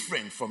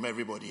different from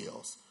everybody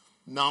else.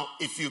 Now,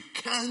 if you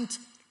can't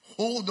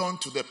hold on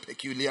to the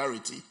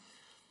peculiarity,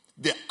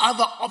 the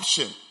other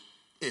option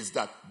is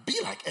that be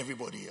like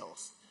everybody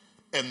else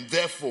and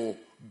therefore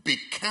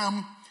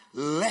become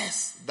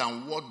less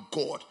than what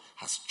God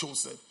has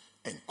chosen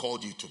and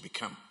called you to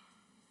become.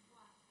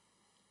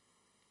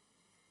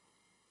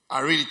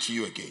 I read it to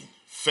you again.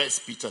 1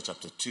 Peter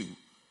chapter 2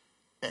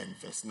 and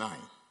verse 9.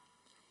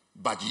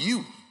 But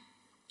you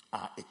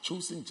are a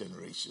chosen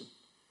generation,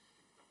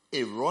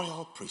 a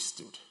royal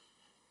priesthood,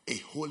 a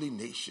holy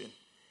nation,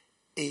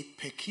 a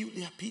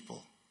peculiar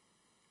people,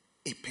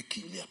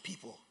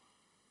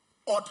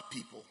 odd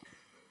people,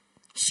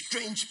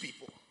 strange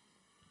people,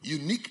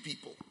 unique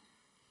people,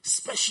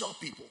 special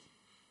people,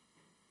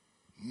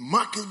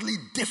 markedly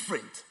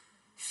different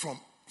from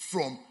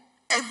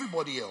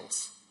everybody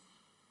else.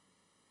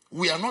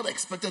 We are not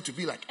expected to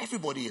be like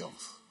everybody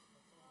else.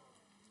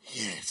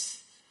 Yes.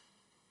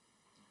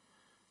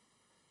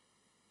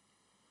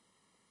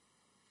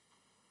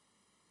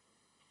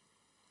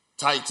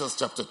 Titus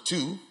chapter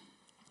 2,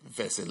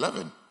 verse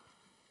 11.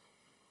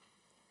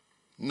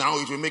 Now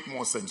it will make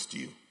more sense to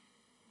you.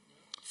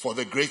 For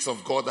the grace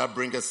of God that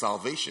bringeth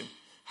salvation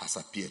has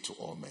appeared to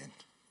all men,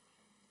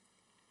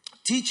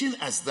 teaching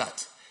us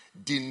that,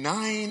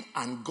 denying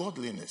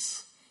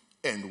ungodliness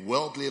and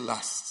worldly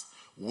lusts,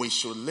 we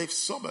should live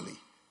soberly,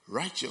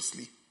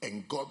 righteously,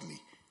 and godly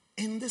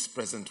in this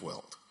present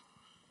world,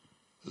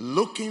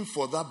 looking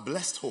for that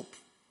blessed hope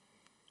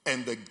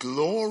and the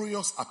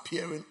glorious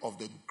appearing of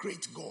the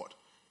great God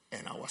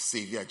and our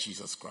Savior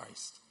Jesus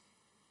Christ,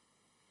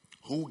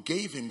 who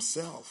gave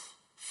himself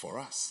for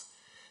us,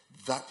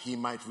 that he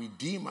might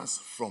redeem us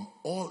from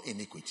all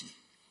iniquity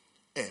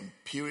and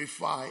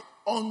purify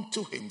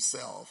unto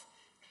himself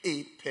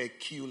a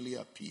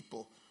peculiar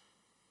people.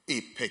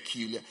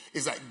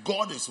 It's like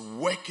God is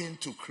working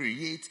to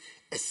create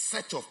a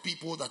set of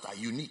people that are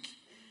unique.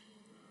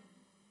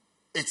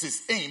 It's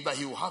his aim that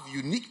he will have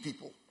unique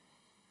people.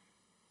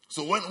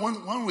 So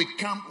when we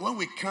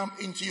come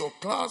into your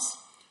class,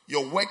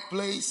 your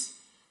workplace,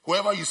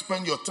 wherever you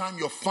spend your time,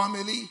 your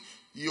family,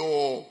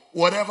 your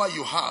whatever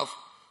you have,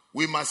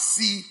 we must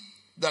see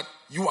that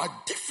you are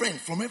different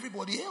from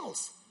everybody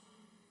else.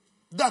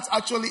 That's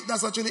actually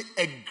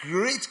a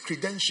great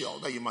credential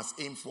that you must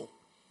aim for.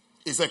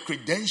 It's a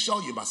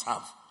credential you must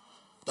have,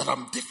 that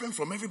I'm different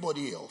from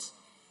everybody else.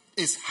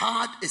 It's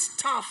hard, it's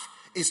tough,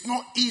 it's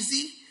not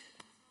easy,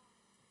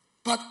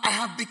 but I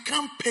have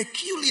become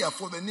peculiar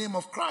for the name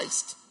of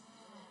Christ.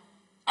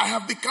 I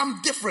have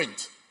become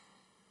different,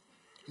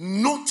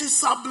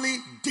 noticeably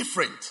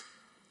different,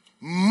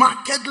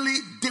 markedly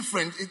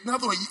different. In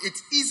other words,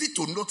 it's easy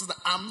to notice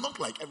that I'm not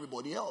like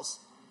everybody else.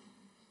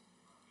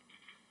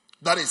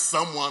 That is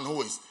someone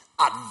who is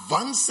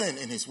advancing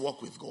in his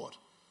walk with God.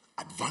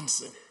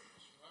 Advancing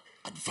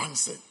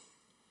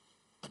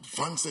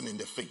in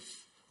the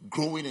faith,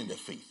 growing in the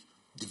faith,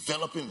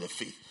 developing the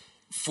faith,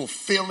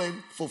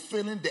 fulfilling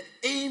the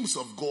aims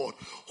of God,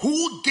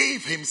 who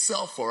gave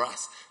himself for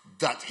us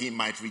that he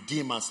might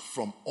redeem us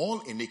from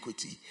all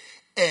iniquity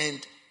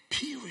and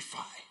purify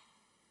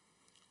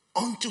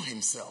unto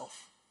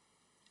himself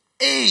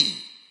a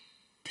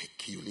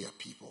peculiar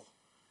people,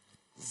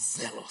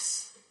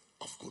 zealous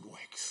of good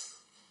works.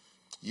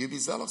 You be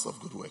zealous of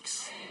good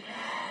works. Amen.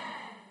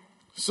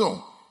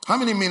 So, how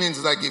many meanings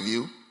did I give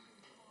you?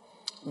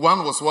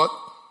 One was what?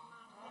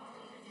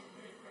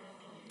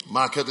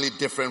 Markedly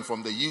different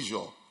from the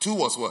usual. Two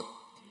was what?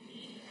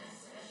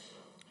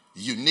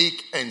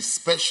 Unique and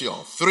special.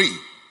 Three,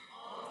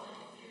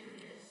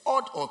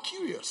 odd or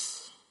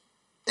curious.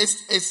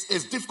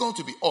 It's difficult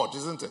to be odd,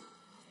 isn't it?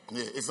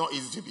 Yeah, it's not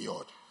easy to be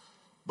odd.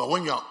 But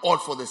when you are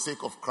odd for the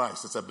sake of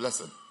Christ, it's a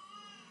blessing.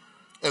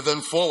 And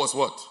then four was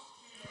what?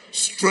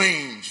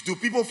 Strange. Do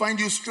people find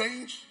you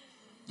strange?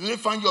 Do they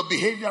find your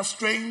behavior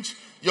strange?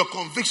 Your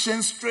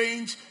convictions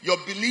strange? Your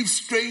beliefs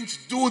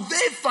strange? Do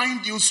they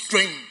find you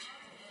strange?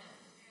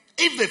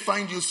 If they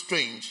find you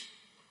strange,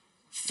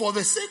 for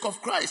the sake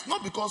of Christ,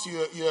 not because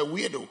you're a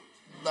weirdo,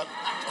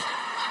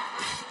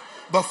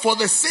 but for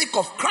the sake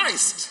of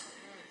Christ.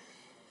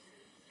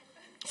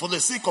 For the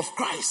sake of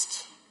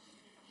Christ.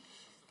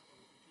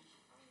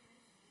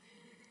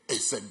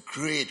 It's a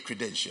great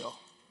credential.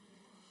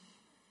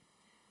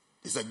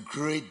 It's a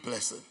great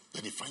blessing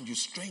that they find you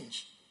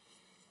strange.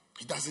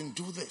 He doesn't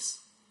do this.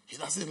 He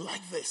doesn't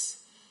like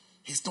this.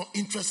 He's not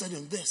interested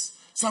in this.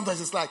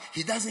 Sometimes it's like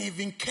he doesn't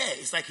even care.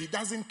 It's like he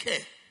doesn't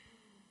care.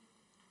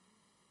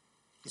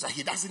 It's like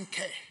he doesn't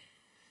care.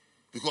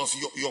 Because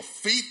your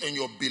faith and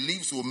your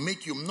beliefs will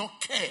make you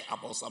not care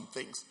about some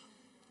things.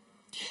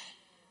 Yeah.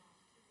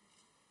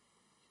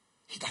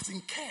 He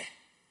doesn't care.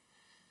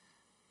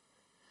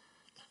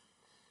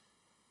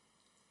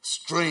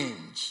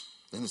 Strange.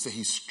 Then they say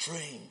he's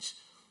strange.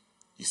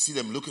 You see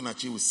them looking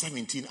at you with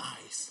 17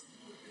 eyes.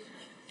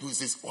 Who is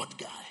this odd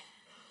guy?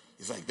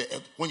 It's like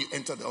when you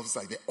enter the office,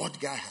 like the odd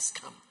guy has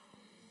come.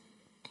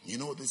 You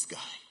know this guy.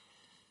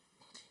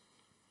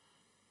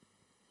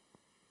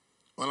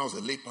 When I was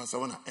a late pastor,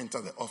 when I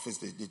entered the office,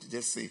 they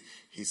just say,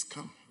 he's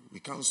come. We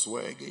can't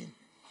swear again.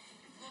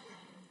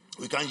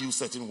 We can't use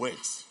certain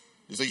words.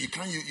 They say, you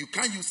can't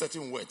use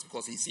certain words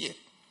because he's here.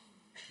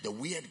 The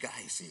weird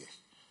guy is here.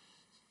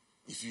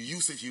 If you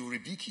use it, he will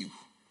rebuke you.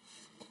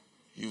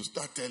 He will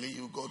start telling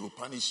you God will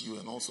punish you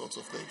and all sorts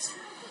of things.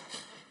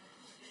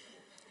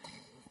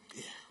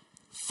 Yeah.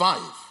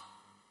 5.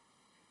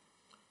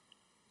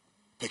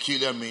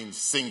 Peculiar means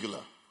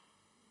singular.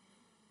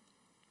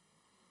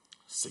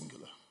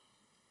 Singular.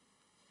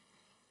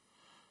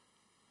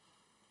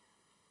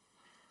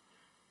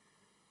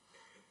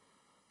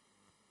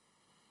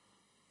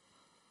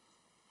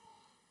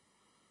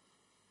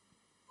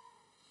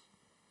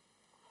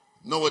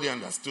 Nobody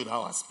understood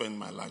how I spend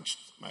my lunch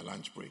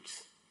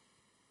breaks.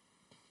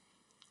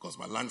 Because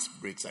my lunch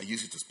breaks, I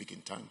use it to speak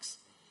in tongues.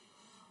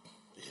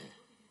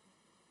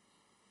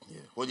 Yeah.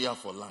 What do you have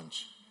for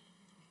lunch?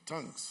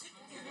 Tongues.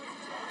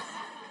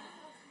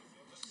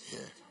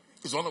 Yeah.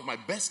 It's one of my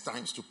best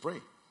times to pray.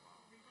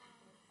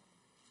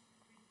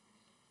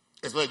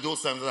 Especially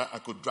those times that I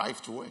could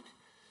drive to work.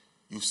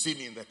 You see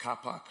me in the car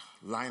park,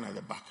 lying at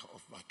the back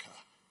of my car,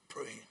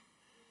 praying.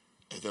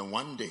 And then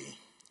one day,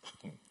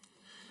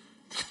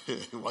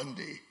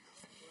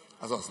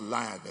 as I was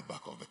lying at the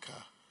back of the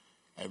car,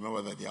 I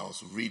remember that day I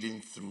was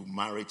reading through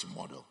model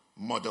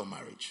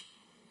marriage.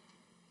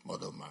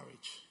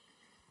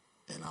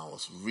 And I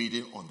was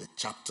reading on the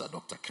chapter,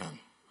 Dr. Khan,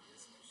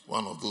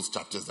 one of those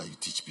chapters that you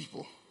teach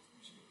people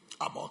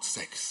about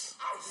sex.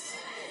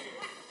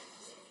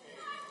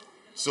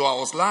 So I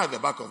was lying at the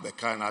back of the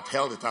car and I'd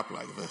held it up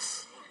like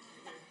this.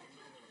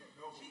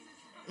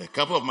 A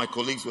couple of my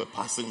colleagues were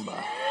passing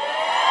by.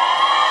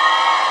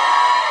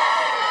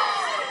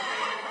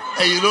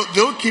 And they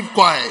don't keep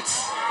quiet.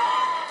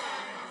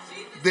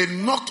 They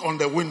knocked on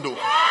the window.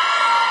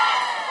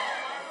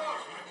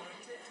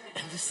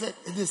 And they said,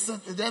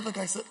 the other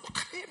guy said, look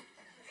at him.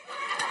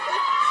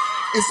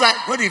 It's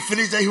like when he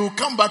finished, he will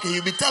come back and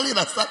he'll be telling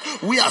us that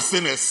we are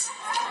sinners.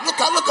 Look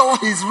at what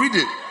he's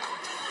reading.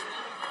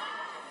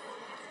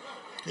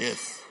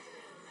 Yes.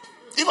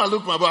 If I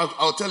look at my book,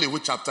 I'll tell you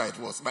which chapter it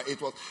was. But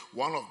it was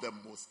one of the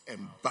most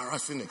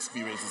embarrassing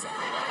experiences I've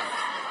ever had.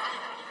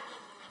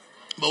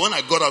 But when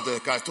I got out of the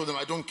car, I told them,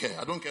 I don't care.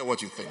 I don't care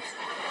what you think.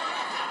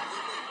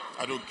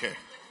 I don't care.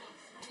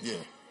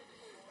 Yeah.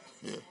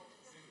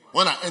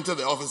 When I entered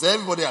the office,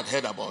 everybody had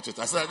heard about it.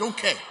 I said, I don't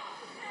care.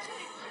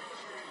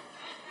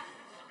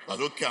 I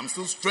don't care. I'm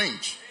still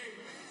strange.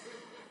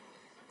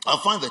 I'll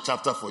find the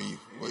chapter for you.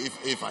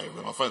 If I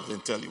remember, I'll find it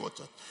and tell you what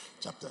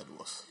chapter it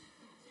was.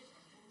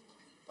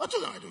 I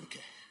told them I don't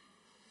care.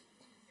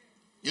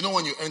 You know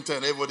when you enter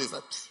and everybody's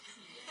like,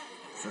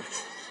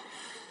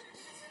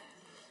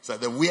 so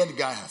the weird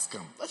guy has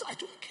come. I said, I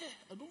don't care.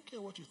 I don't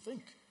care what you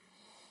think.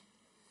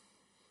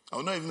 I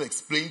will not even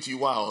explain to you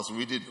why I was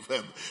reading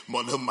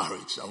model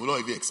marriage. I will not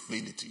even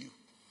explain it to you.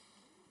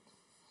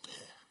 Yeah.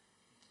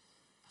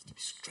 You have to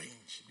be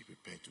strange. Be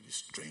prepared to be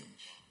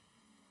strange.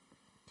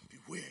 Be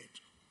weird.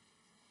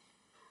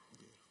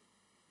 Yeah.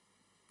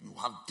 You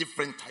have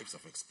different types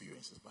of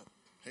experiences, but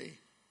hey,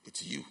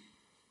 it's you.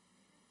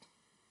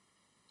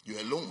 You're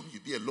alone. You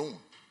be alone.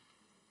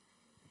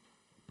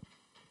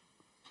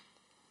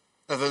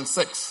 And then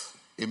 6,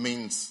 it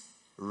means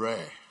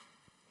rare.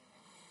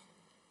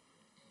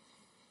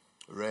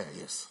 Rare,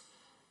 yes.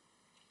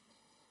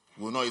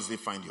 You will not easily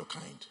find your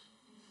kind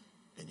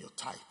and your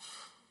type.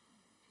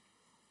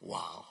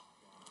 Wow.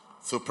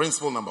 So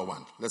principle number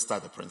 1. Let's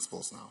start the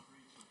principles now.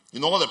 You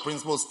know all the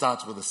principles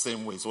start with the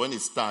same way. So when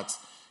it starts,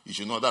 you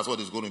should know that's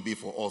what it's going to be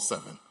for all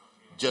 7.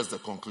 Just the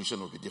conclusion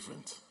will be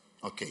different.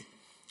 Okay.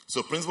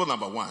 So principle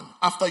number 1.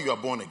 After you are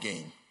born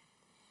again,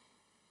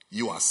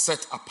 you are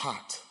set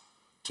apart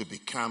to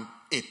become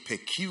a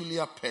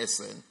peculiar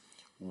person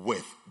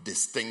with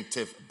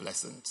distinctive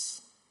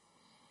blessings.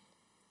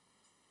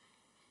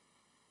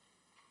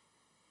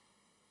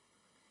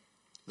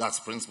 That's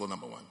principle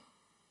number 1.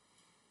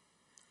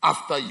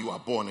 After you are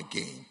born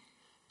again,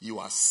 you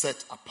are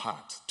set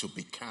apart to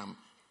become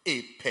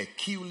a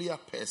peculiar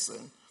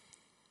person,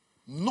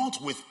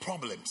 not with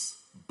problems,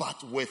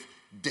 but with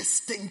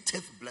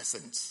distinctive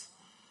blessings.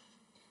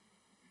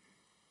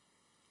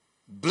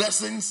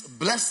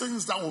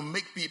 Blessings that will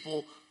make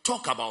people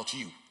talk about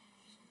you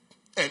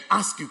and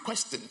ask you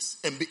questions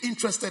and be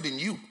interested in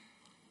you.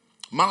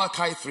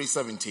 Malachi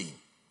 3:17.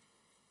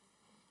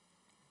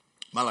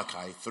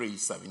 Malachi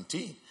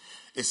 3:17.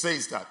 It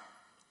says that,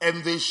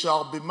 and they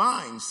shall be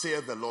mine,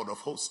 saith the Lord of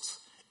hosts,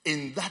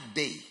 in that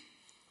day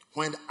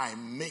when I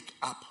make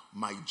up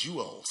my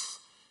jewels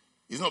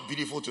It's not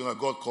beautiful to know that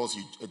God calls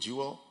you a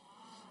jewel.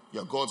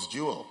 You're God's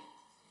jewel.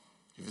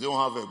 If you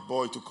don't have a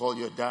boy to call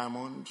you a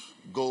diamond,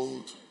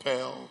 gold,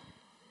 pearl,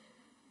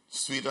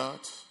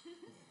 sweetheart,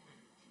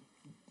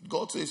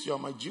 God says you are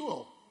my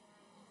jewel.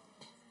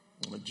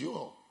 I'm a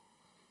jewel.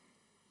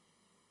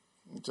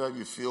 Anytime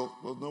you feel,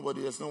 well,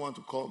 there's no one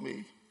to call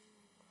me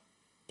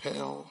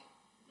pearl,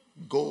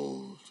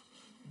 gold,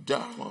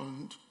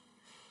 diamond,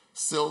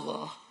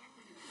 silver,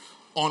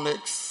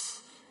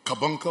 onyx,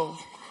 carbuncle.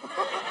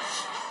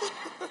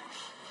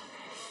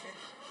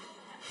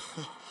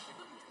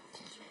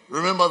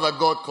 Remember that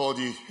God called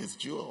you his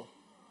jewel.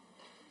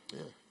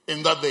 Yeah.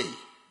 In that day,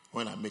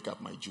 when I make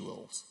up my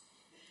jewels,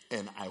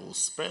 and I will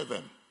spare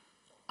them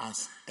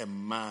as a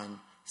man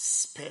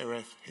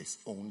spareth his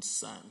own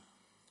son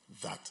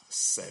that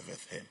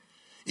serveth him.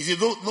 You see,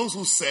 those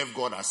who serve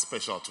God are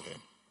special to him.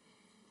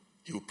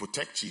 He will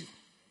protect you.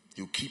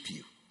 He will keep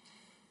you.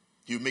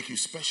 He will make you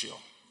special.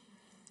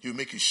 He will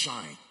make you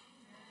shine.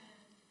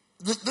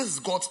 This is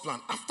God's plan.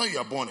 After you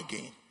are born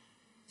again,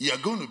 you are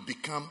going to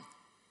become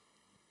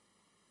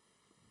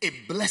a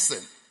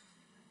blessing.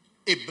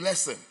 A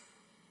blessing.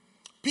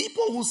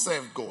 People who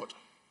serve God.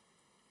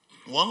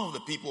 One of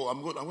the people,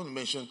 I'm going to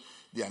mention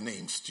their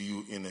names to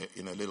you in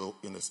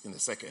a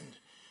second.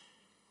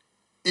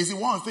 Is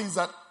one of the things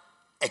that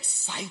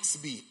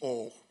excites me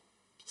or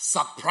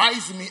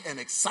surprised me and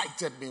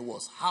excited me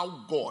was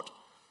how God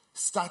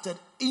started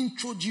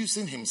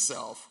introducing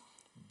himself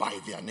by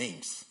their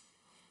names.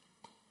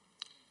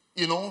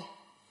 You know,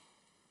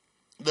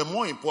 the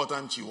more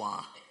important you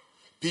are,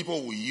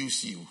 people will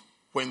use you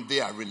when they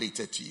are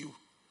related to you.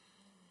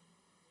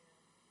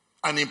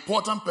 An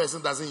important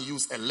person doesn't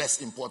use a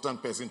less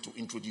important person to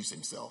introduce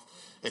himself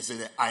and say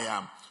that I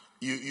am.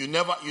 You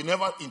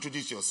never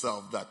introduce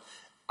yourself that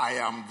I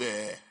am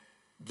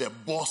the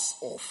boss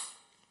of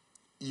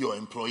your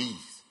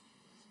employees.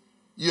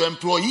 Your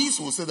employees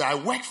will say that I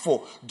work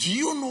for. Do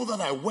you know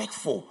that I work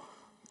for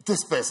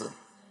this person?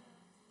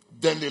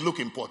 Then they look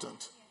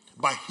important.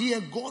 But here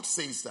God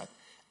says that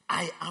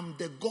I am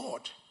the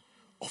God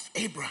of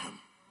Abraham,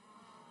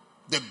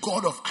 the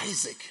God of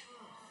Isaac,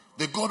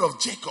 the God of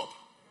Jacob.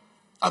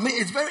 I mean,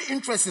 it's very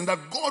interesting that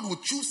God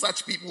would choose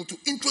such people to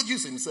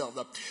introduce himself.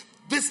 That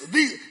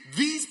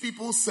these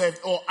people said,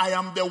 "Oh, I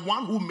am the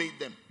one who made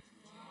them."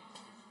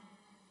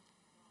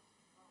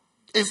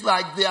 It's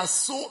like they are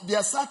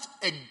such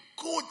a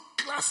good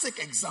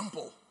classic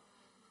example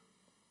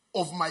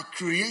of my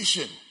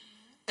creation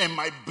and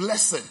my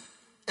blessing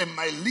and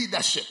my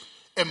leadership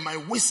and my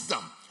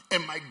wisdom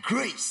and my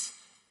grace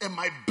and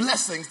my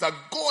blessings that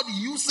God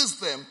uses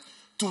them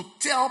to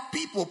tell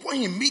people when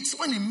he meets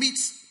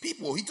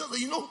people. He tells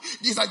them,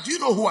 he's like, do you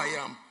know who I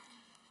am?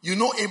 You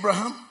know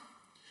Abraham?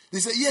 They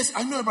say, yes,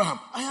 I know Abraham.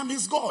 I am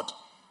his God.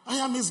 I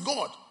am his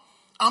God.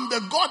 I'm the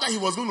God that he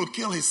was going to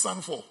kill his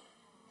son for.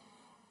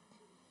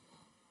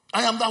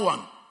 I am that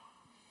one.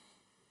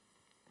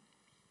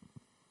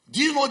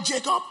 Do you know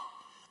Jacob?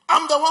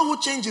 I'm the one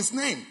who changed his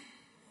name.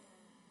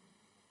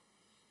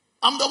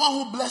 I'm the one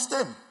who blessed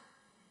him.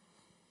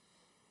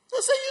 They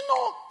say,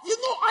 you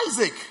know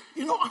Isaac.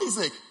 You know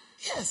Isaac.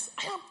 Yes,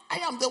 I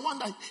am the one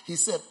that he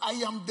said, I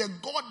am the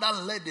God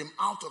that led him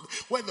out of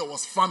where there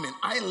was famine.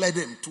 I led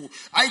him to,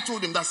 I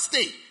told him that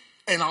stay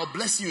and I'll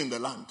bless you in the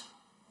land.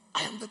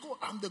 I am the God.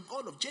 I'm the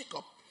God of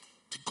Jacob,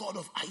 the God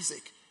of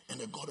Isaac,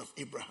 and the God of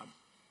Abraham.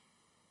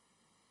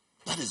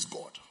 That is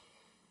God.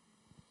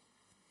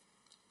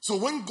 So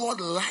when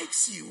God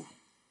likes you,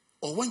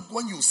 or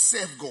when you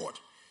serve God,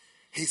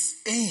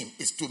 his aim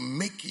is to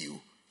make you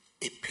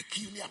a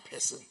peculiar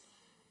person,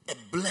 a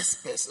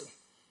blessed person.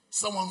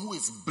 Someone who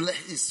is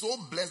blessed, is so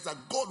blessed that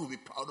God will be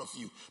proud of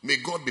you. May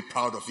God be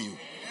proud of you. Amen.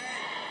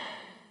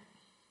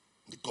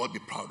 May God be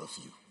proud of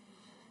you.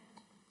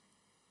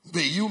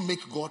 May you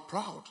make God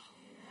proud.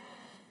 Amen.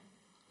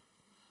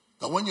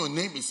 That when your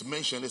name is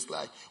mentioned, it's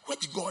like,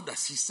 which God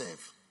does he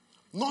serve?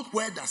 Not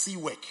where does he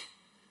work?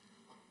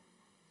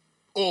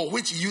 Or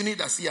which unit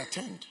does he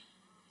attend?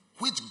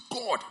 Which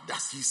God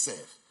does he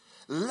serve?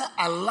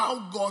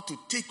 Allow God to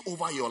take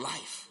over your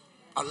life.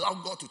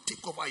 Allow God to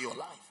take over your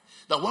life.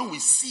 That when we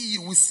see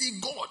you, we see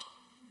God.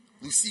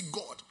 We see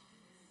God.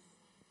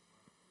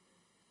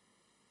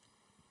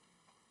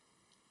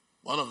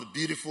 One of the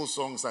beautiful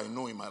songs I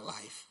know in my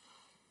life.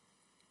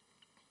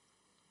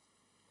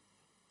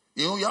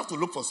 You have to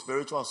look for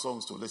spiritual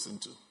songs to listen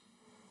to.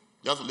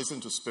 You have to listen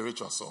to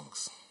spiritual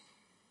songs.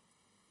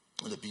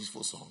 And the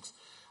beautiful songs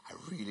I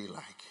really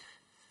like.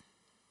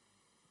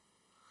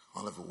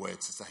 One of the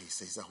words is that he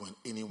says that when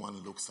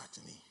anyone looks at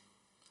me,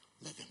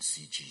 let them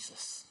see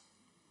Jesus.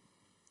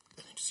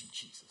 Let them see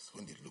Jesus.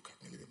 When they look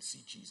at me, let them see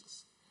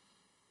Jesus.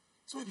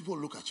 So when people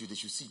look at you, they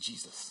should see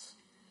Jesus.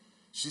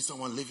 See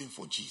someone living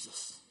for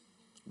Jesus,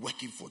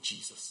 working for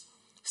Jesus,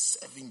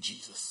 serving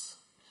Jesus.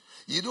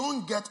 You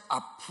don't get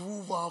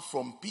approval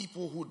from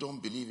people who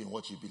don't believe in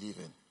what you believe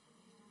in.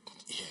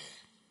 Yeah.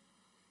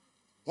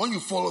 When you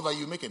follow that,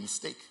 you make a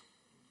mistake.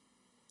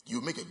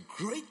 You make a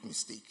great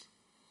mistake.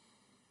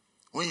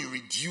 When you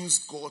reduce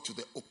God to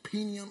the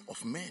opinion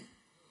of men.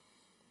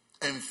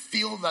 and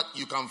feel that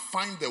you can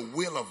find the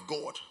will of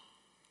God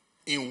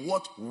in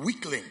what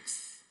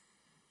weaklings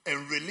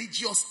and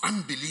religious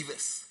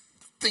unbelievers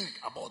think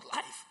about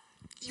life,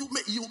 you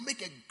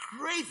make a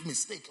grave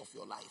mistake of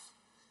your life.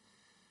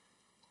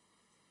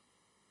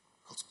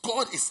 Because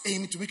God is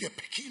aiming to make a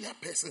peculiar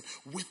person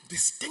with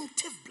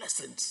distinctive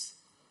blessings.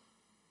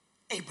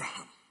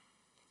 Abraham,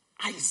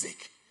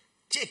 Isaac,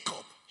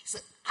 Jacob. He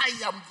said, I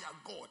am their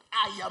God.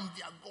 I am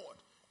their God.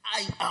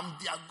 I am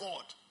their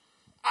God.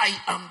 I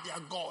am their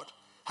God.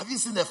 Have you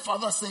seen the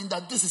father saying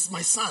that this is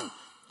my son?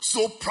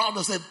 So proud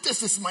of saying,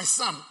 this is my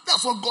son.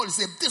 That's what God is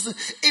saying. This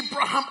is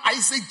Abraham,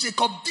 Isaac,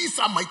 Jacob. These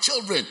are my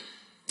children.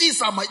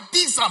 These are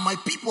my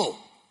people.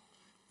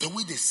 The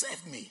way they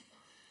serve me.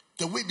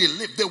 The way they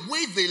live. The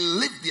way they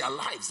live their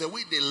lives. The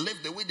way they live.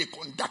 The way they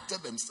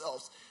conducted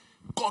themselves.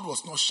 God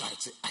was not shy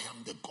to say, I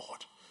am the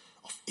God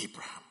of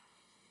Abraham.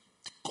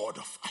 The God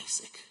of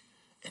Isaac.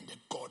 And the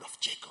God of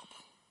Jacob.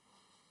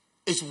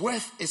 It's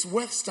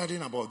worth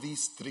studying about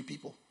these three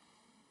people.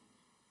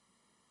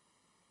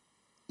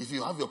 If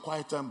you have your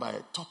quiet time by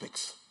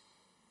topics.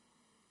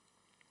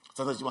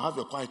 Sometimes you will have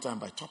your quiet time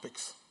by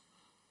topics.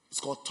 It's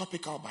called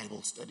topical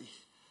Bible study.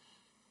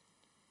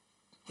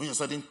 When you're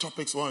studying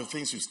topics, one of the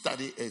things you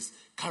study is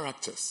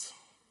characters.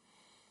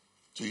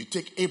 So you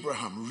take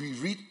Abraham,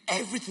 reread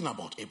everything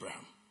about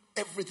Abraham.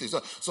 Everything.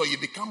 So you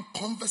become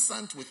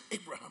conversant with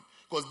Abraham.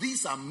 Because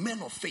these are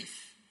men of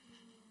faith.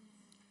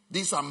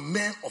 These are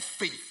men of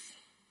faith.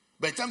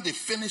 By the time they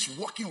finish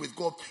working with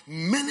God,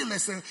 many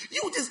lessons,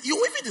 you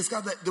even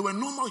discover that they were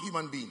normal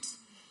human beings.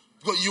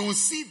 Because you will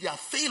see their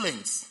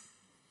failings.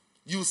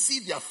 You will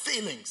see their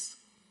failings.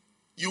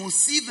 You will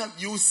see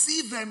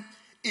them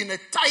in a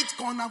tight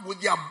corner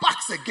with their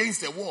backs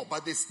against the wall,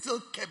 but they still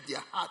kept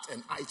their heart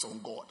and eyes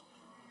on God.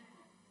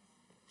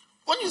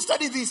 When you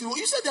study these people,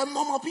 you said they're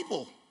normal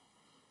people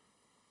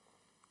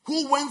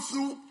who went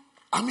through,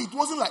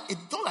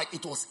 it's not like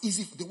it was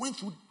easy. They went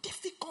through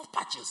difficult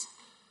patches.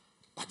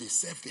 But they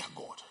serve their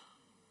God.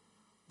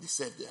 They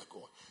serve their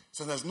God.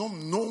 So there's no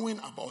knowing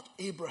about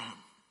Abraham,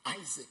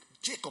 Isaac,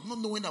 Jacob, not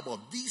knowing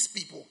about these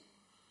people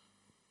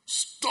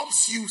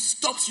stops you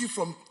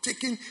from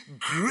taking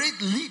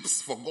great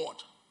leaps for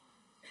God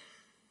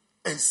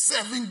and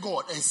serving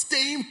God and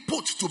staying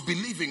put to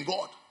believe in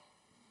God.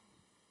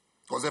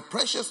 Because the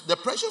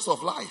precious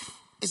of life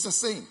is the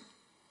same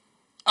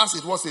as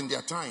it was in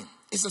their time.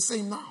 It's the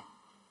same now.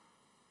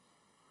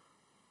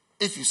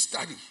 If you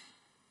study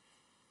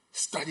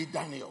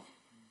Daniel,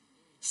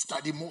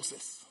 study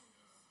Moses,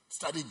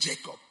 study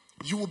Jacob,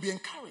 you will be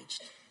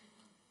encouraged.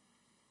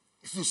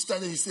 If you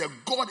study, you say,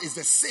 God is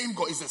the same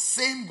God. It's the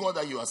same God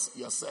that you are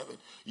serving.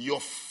 Your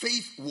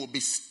faith will be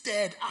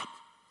stirred up.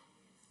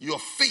 Your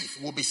faith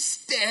will be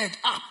stirred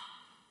up.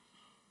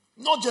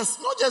 Not just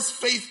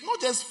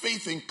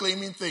faith in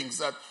claiming things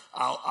that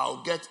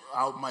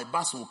my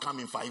bus will come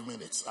in 5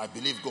 minutes. I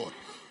believe God.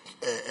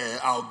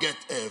 I'll get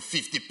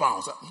 50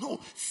 pounds. No,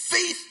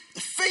 faith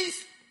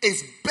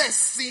is best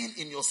seen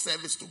in your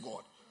service to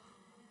God.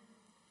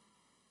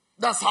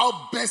 That's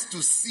how best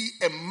to see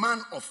a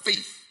man of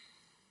faith.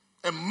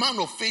 A man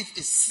of faith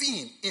is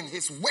seen in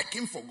his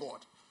working for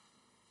God.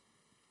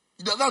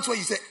 That's why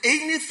you say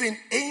anything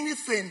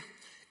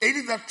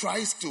that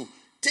tries to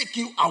take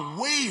you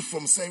away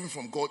from serving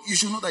from God, you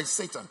should know that it's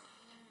Satan.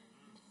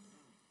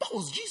 That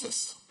was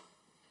Jesus.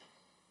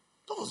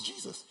 That was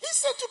Jesus. He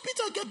said to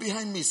Peter, get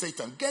behind me,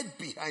 Satan. Get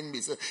behind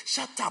me. Satan.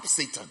 Shut up,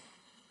 Satan.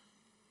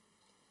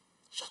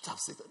 Shut up,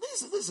 Satan.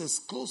 This is his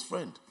close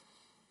friend.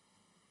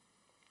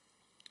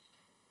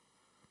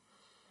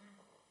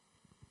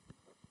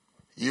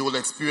 You will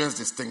experience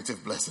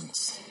distinctive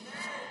blessings.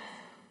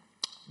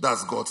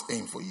 That's God's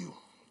aim for you.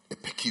 A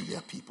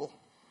peculiar people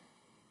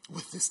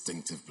with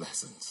distinctive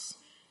blessings.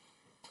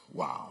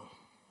 Wow.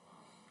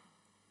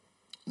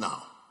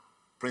 Now,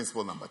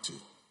 principle number 2.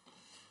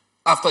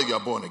 After you are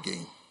born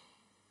again,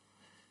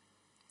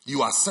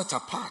 you are set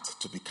apart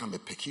to become a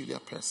peculiar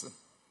person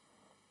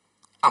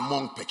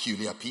among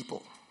peculiar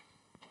people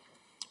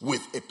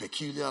with a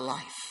peculiar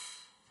life.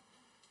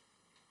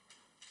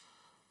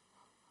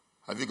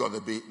 Have you got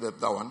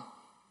that one?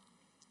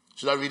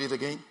 Should I read it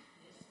again?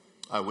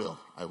 I will.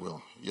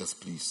 Yes,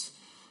 please.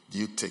 Do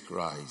you take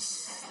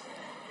rise?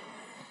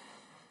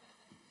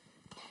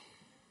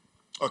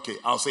 Okay,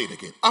 I'll say it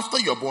again. After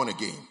you're born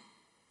again,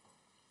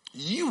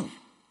 you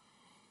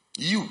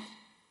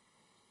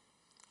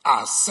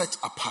are set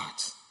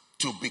apart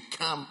to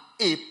become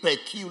a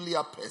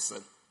peculiar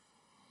person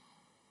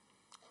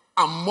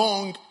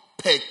among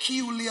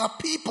peculiar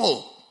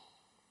people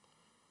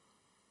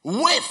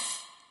with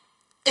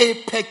a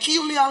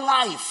peculiar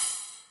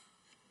life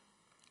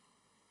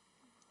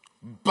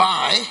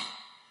by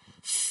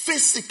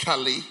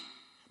physical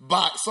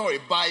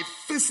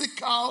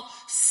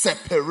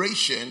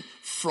separation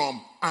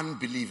from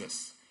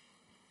unbelievers.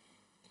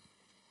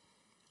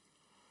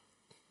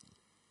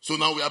 So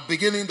now we are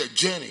beginning the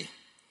journey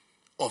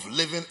of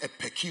living a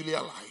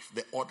peculiar life,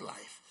 the odd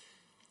life.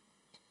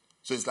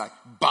 So it's like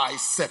by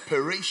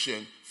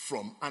separation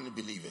from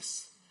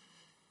unbelievers.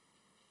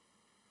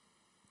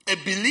 A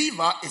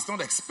believer is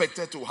not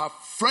expected to have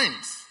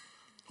friends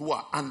who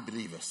are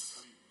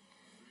unbelievers.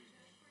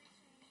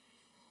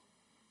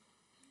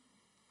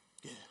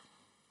 Yeah.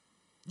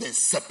 There's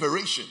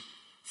separation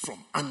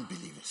from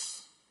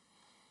unbelievers.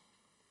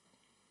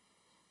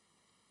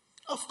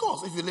 Of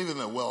course, if you live in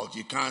the world,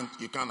 you can't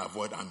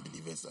avoid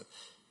unbelievers. That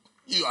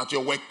you at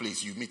your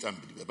workplace you meet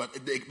unbelievers, but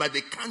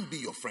they can't be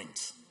your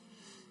friends.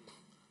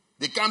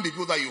 They can't be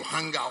people that you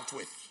hang out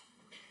with.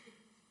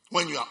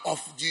 When you are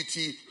off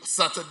duty,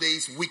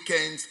 Saturdays,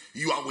 weekends,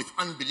 you are with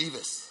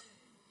unbelievers.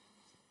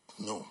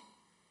 No.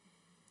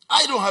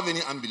 I don't have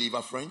any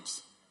unbeliever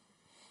friends.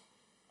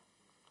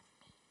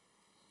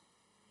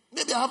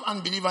 Maybe I have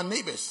unbeliever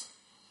neighbors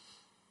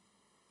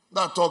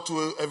that I talk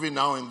to every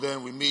now and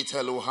then. We meet,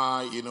 hello,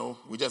 hi,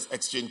 we just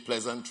exchange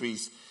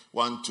pleasantries.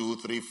 1, 2,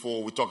 3,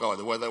 4. We talk about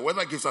the weather.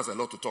 Weather gives us a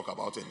lot to talk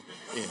about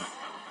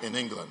in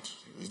England.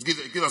 It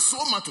gives us so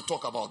much to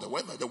talk about the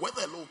weather. The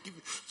weather alone gives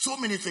so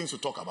many things to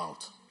talk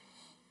about.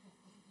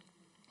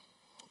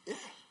 Yeah.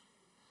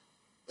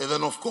 And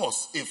then, of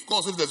course, if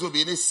there's going to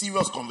be any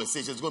serious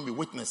conversation, it's going to be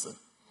witnessing.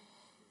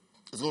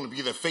 It's going to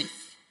be the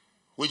faith,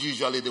 which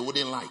usually they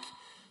wouldn't like.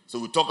 So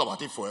we talk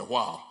about it for a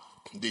while.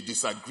 They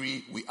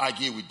disagree, we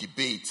argue, we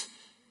debate,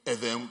 and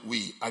then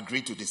we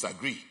agree to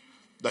disagree.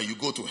 That you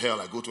go to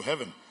hell, I go to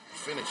heaven.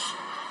 Finish.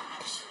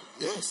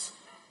 Yes.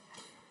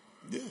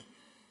 Yeah.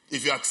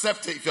 If you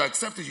accept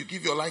it, you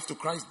give your life to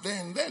Christ,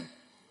 then.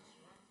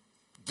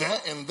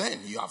 There and then,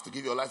 you have to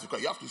give your life to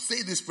Christ. You have to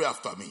say this prayer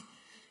after me.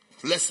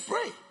 Let's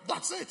pray.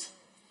 That's it.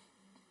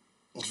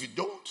 If you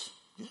don't,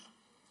 yeah.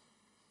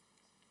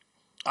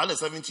 I had a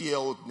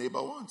 70-year-old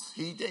neighbor once.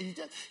 He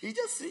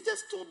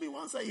just told me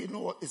once that,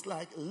 what, it's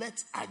like,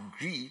 let's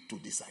agree to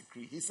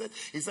disagree. He said,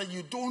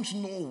 you don't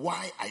know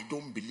why I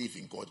don't believe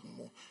in God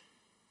anymore.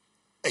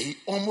 And he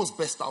almost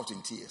burst out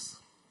in tears.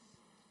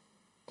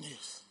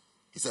 Yes.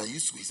 He said,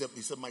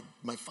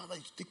 my father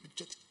used to take me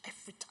to church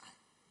every time.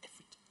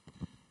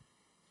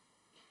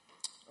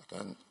 I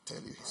can't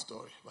tell you his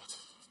story, but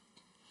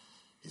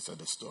he said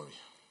the story.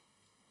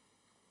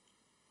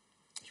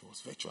 He was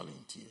virtually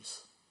in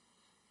tears.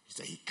 He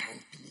said he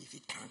can't believe.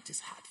 It's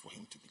hard for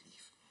him to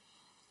believe.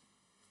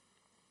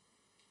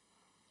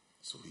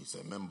 So he's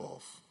a member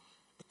of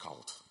a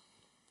cult.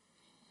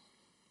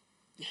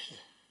 Yeah.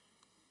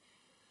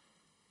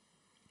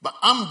 But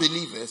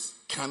unbelievers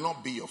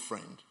cannot be your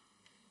friend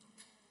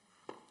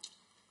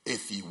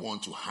if you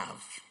want to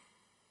have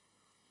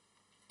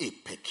a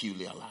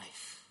peculiar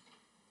life.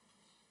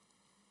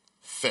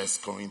 1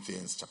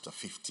 Corinthians chapter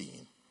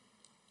 15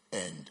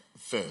 and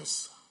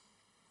verse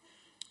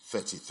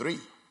 33.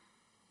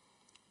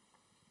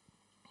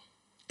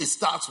 It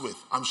starts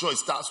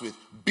with,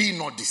 be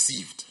not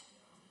deceived.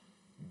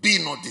 Be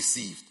not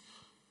deceived.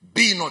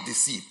 Be not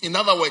deceived. In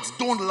other words,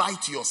 don't lie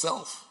to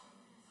yourself.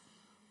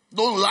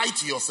 Don't lie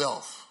to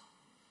yourself.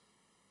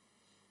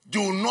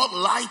 Do not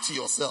lie to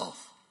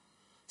yourself.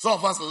 Some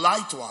of us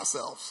lie to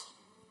ourselves.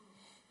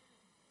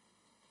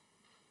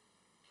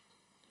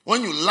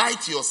 When you lie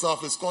to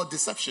yourself, it's called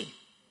deception.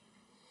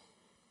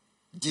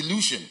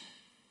 Delusion.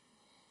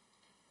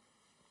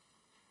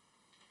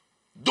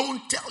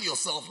 Don't tell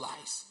yourself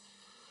lies.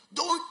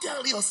 Don't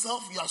tell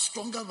yourself you are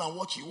stronger than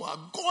what you are.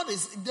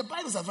 The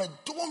Bible says,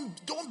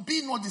 don't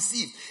be not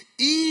deceived.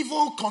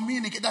 Evil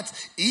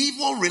that's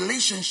evil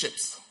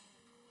relationships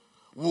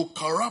will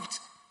corrupt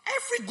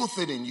every good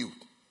thing in you.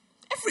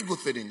 Every good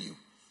thing in you.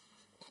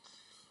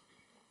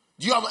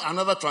 Do you have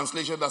another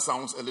translation that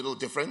sounds a little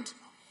different?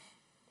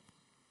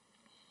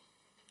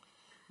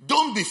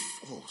 I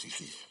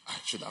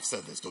should have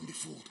said this. Don't be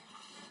fooled.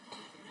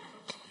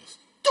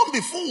 Don't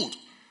be fooled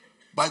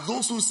by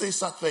those who say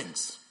such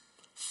things.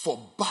 For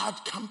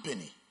bad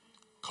company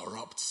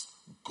corrupts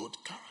good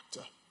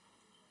character.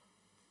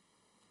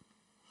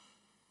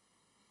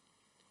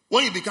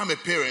 When you become a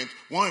parent,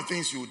 one of the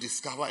things you will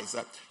discover is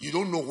that you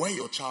don't know where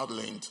your child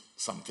learned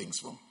some things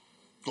from.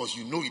 Because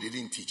you know you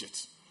didn't teach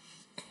it.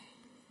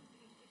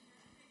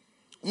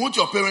 Won't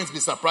your parents be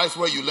surprised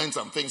where you learned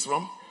some things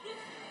from?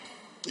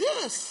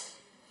 Yes.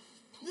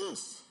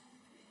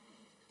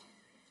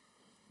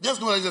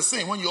 Just know that it's the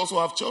same when you also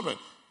have children.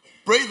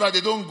 Pray that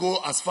they don't go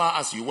as far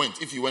as you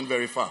went, if you went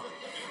very far.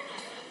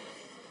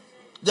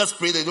 Just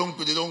pray they don't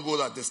go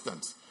that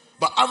distance.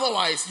 But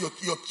otherwise,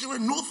 your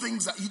children know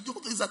things that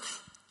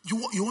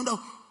you wonder,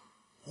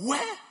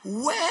 where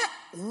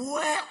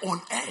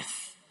on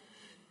earth?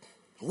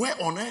 Where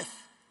on earth?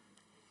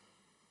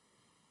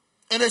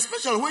 And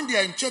especially when they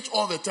are in church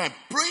all the time,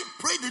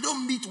 pray they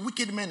don't meet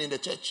wicked men in the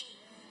church.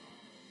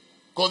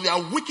 Because there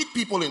are wicked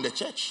people in the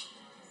church.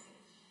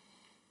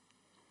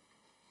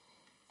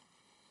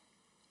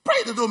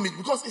 Pray they don't meet,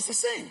 because it's the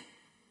same.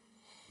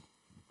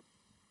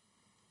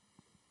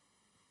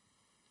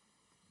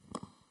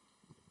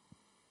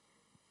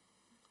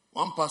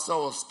 One pastor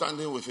was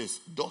standing with his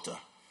daughter.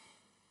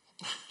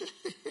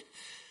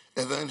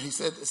 And then he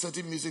said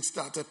certain music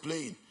started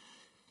playing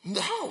in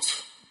the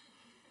house.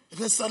 And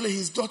then suddenly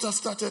his daughter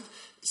started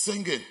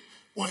singing,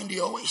 "Wind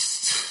Your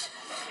Waist."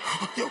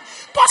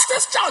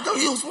 Pastor's child,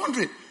 he was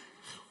wondering.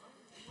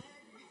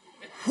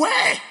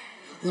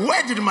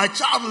 Where did my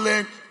child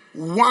learn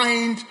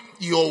wind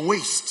your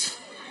waist?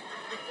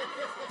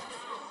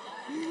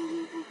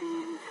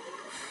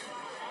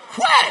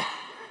 Where?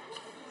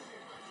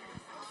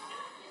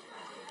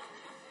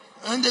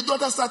 And the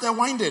daughter started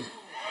winding.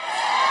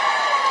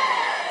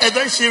 And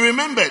then she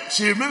remembered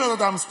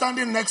that I'm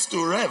standing next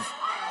to Rev.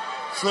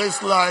 So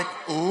it's like,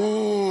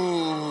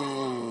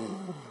 oh,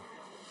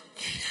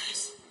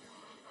 yes.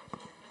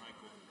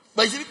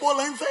 But you see, people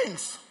learn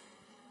things.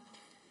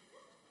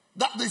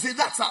 They say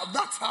that's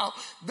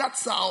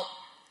how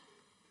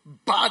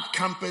bad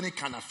company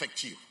can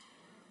affect you.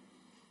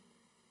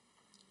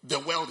 The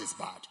world is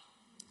bad.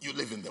 You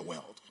live in the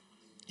world.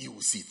 You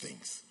will see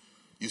things.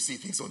 You see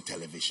things on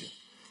television.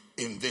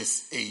 In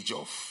this age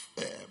of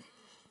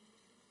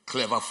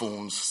clever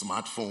phones,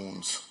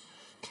 smartphones,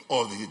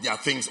 there are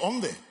things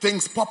on there.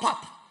 Things pop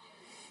up.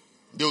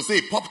 They'll say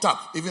it popped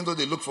up, even though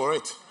they look for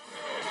it.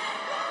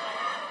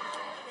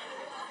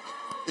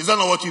 Is that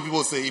not what you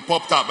people say? It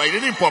popped up, but it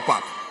didn't pop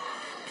up.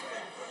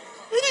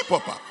 It didn't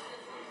pop up.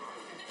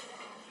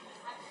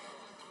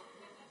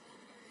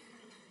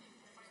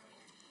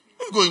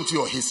 Let's go into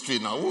your history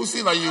now. We'll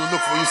see that you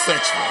look for, you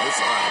search for it.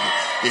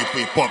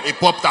 It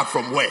popped up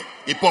from where?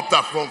 It popped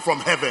up from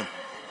heaven.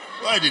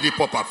 Where did it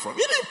pop up from? It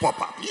didn't pop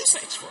up. You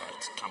search for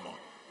it. Come on.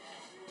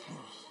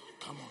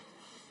 Come on.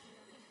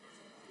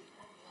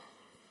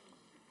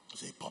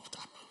 So it popped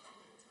up.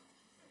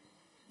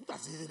 It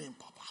didn't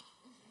pop up.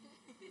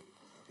 It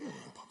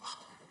didn't pop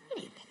up.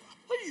 It didn't pop up.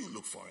 Where do you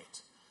look for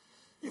it?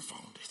 You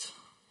found it.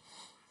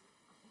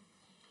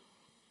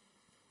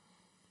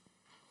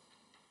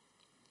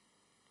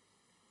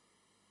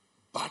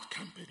 Bad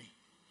company.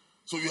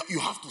 So you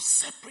have to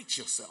separate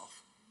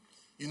yourself.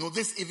 You know,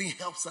 this even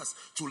helps us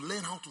to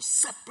learn how to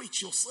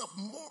separate yourself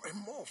more and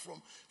more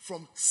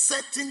from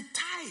certain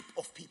type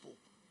of people.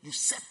 You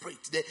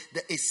separate.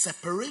 There is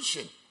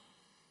separation.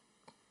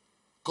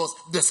 Because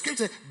the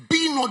scripture,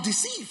 be not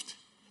deceived.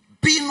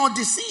 Be not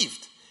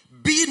deceived.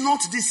 Be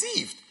not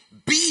deceived.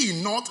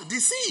 Be not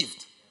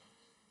deceived.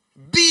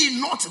 Be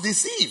not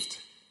deceived.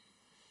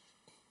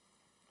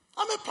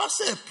 I'm a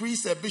pastor, a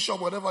priest, a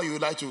bishop, whatever you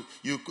like to,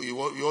 you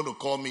want to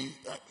call me.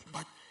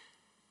 But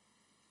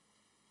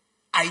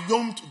I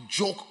don't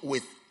joke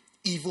with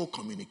evil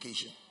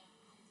communication.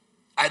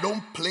 I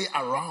don't play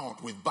around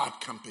with bad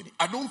company.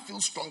 I don't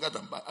feel stronger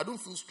than bad. I don't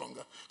feel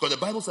stronger. Because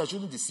the Bible says I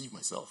shouldn't deceive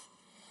myself.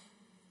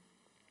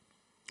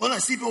 When I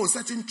see people with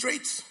certain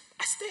traits,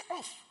 I stay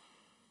off.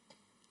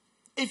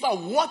 If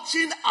I'm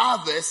watching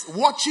others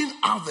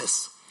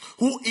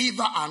who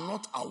either are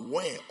not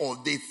aware or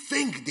they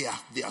think they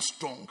are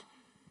strong,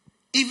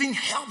 even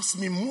helps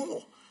me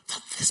more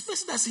that this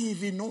person doesn't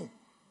even know.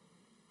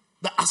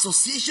 The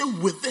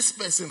association with this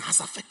person has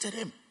affected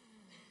him.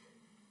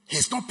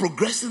 He's not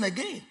progressing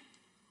again.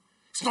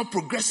 He's not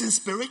progressing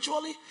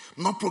spiritually,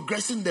 not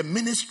progressing the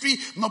ministry,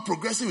 not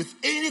progressing with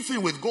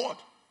anything with God.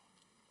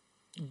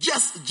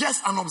 Just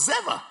an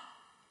observer.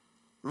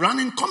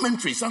 Running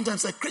commentary,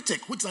 sometimes a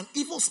critic, which is an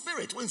evil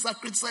spirit. When you start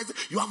criticizing,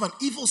 you have an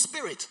evil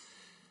spirit.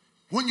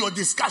 When your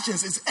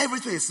discussions is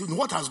everything is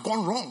what has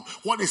gone wrong,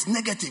 what is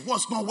negative,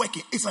 what's not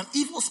working. It's an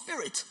evil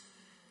spirit.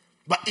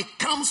 But it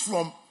comes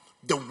from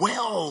the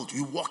world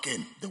you walk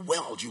in, the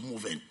world you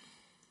move in.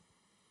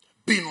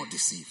 Be not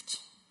deceived.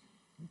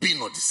 Be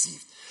not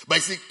deceived. But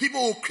you see, people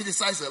who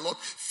criticize a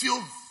lot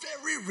feel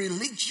very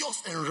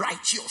religious and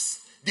righteous.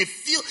 They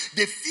feel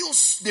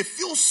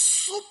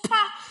super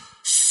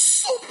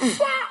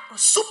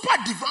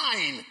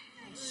divine.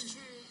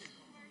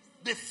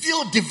 They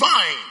feel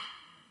divine.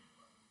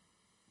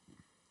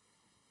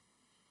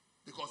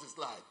 Because it's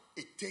like,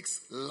 it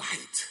takes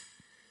light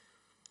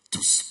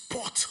to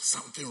spot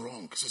something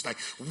wrong. So it's like,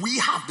 we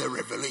have the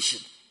revelation.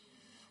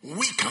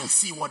 We can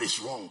see what is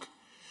wrong.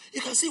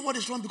 You can see what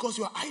is wrong because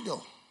you are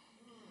idle.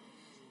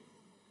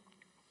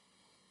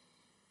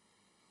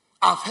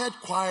 I've heard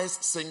choirs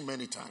sing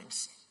many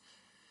times.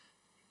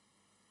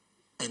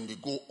 And they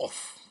go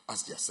off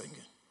as they're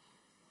singing.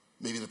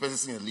 Maybe the person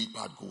singing the lead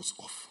part goes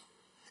off.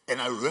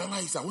 And I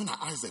realized that when I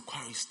asked the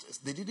choristers,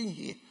 they didn't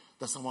hear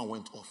that someone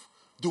went off.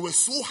 They were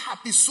so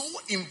happy, so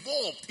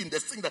involved in the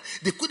singing that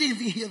they couldn't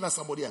even hear that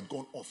somebody had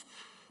gone off.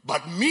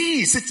 But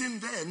me sitting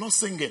there, not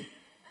singing,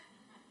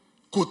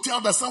 could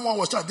tell that someone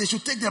was shouting. They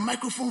should take the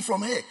microphone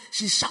from her.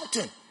 She's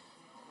shouting.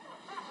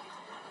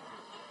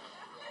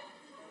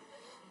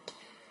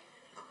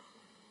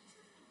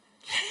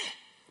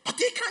 But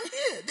they can't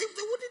hear. They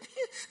wouldn't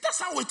hear.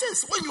 That's how it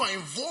is. When you are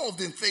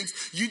involved in things,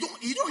 you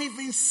don't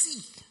even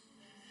see.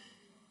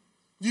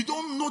 You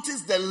don't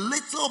notice the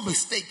little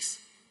mistakes.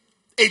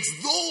 It's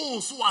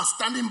those who are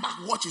standing back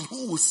watching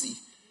who will see.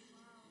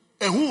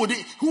 And who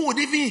would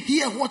even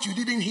hear what you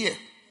didn't hear.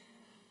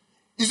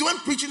 You see, when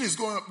preaching is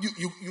going up,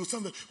 you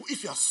something.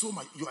 If you are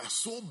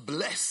so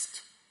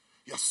blessed.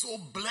 You are so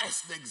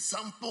blessed. The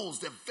examples,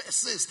 the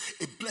verses,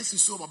 it blesses you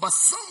so much. But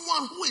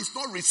someone who is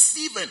not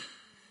receiving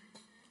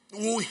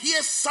will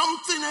hear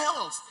something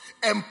else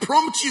and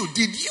prompt you.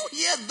 Did you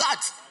hear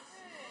that?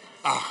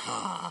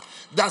 Aha.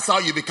 That's how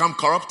you become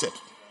corrupted.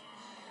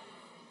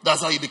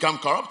 That's how you become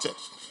corrupted.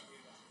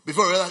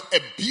 Before you realize, a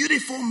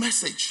beautiful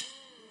message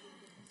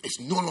is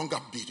no longer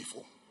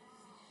beautiful.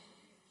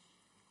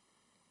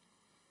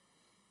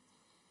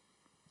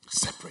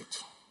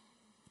 Separate.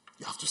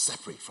 You have to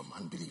separate from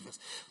unbelievers.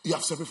 You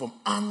have to separate from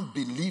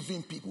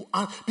unbelieving people.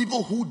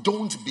 People who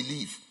don't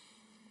believe.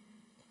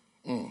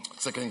 2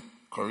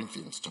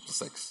 Corinthians chapter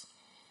 6.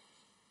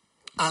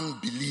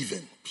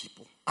 Unbelieving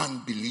people.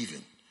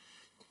 Unbelieving.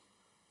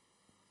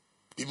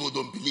 People who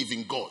don't believe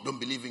in God, don't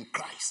believe in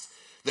Christ.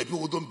 The people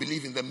who don't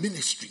believe in the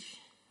ministry.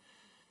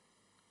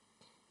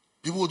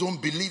 People who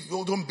don't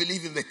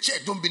believe in the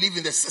church, don't believe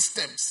in the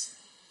systems.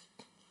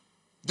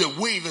 The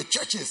way the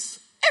church is.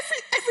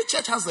 Every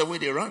church has the way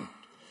they run.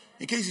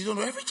 In case you don't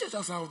know, every church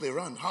has how they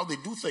run, how they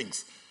do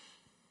things.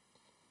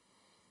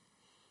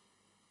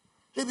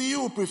 Maybe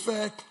you would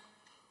prefer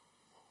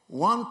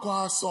one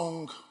choir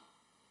song,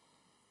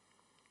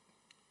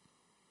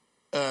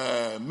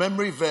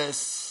 memory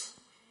verse,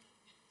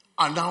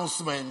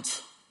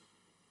 announcement,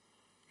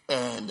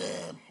 and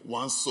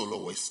one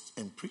soloist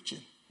and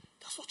preaching.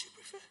 That's what you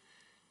prefer.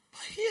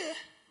 But here,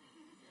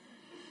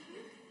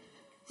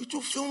 we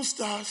do film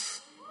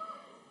stars,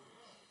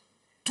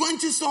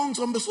 20 songs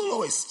on the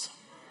soloist.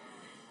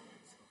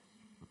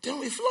 Then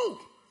we flow.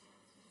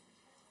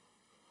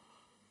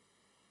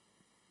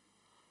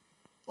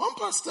 One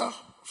pastor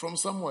from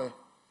somewhere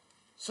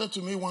said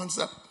to me once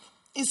that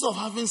instead of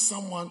having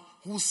someone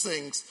who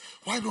sings,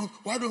 why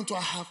don't I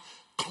have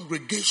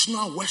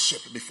congregational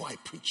worship before I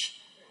preach?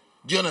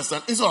 Do you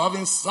understand? Instead of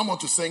having someone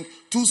to sing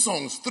 2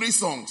 songs, 3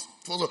 songs,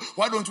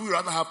 why don't we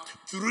rather have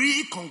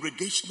 3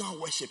 congregational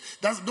worship?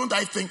 Don't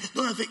I think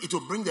it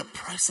will bring the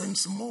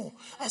presence more?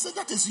 I said,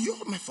 that is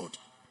your method.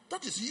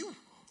 That is you.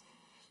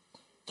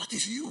 That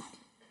is you.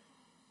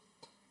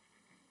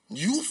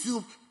 You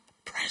feel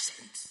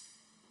present.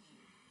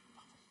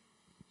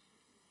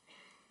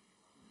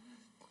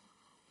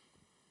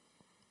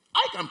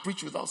 I can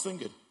preach without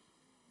singing.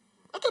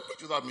 I can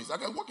preach without music. I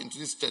can walk into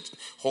this church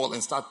hall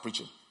and start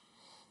preaching.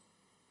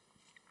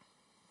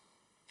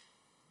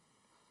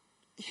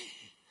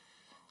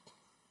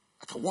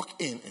 I can walk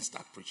in and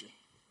start preaching.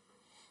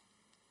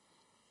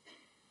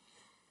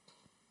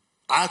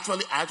 I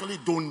actually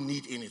don't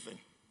need anything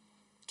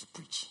to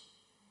preach.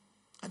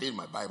 I need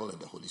my Bible and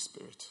the Holy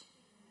Spirit.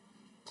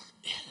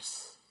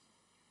 Yes.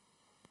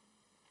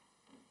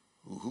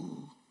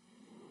 Woohoo.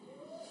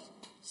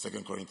 2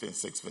 Corinthians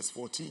 6 verse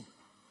 14.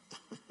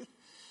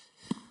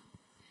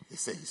 It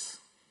says,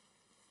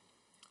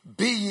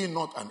 be ye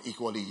not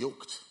unequally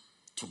yoked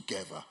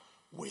together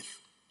with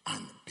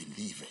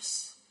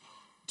unbelievers.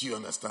 Do you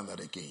understand that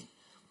again?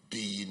 Be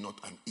ye not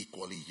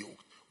unequally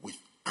yoked with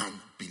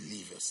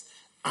unbelievers.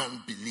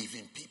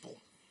 Unbelieving people.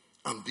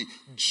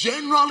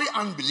 Generally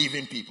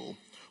unbelieving people.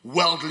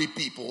 Worldly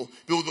people.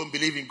 People don't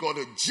believe in God.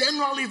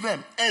 Generally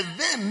them. And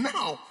then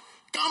now,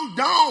 calm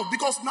down.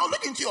 Because now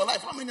look into your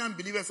life. How many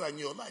unbelievers are in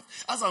your life?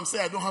 As I'm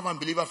saying, I don't have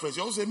unbeliever friends.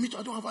 You also say, Mitch,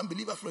 I don't have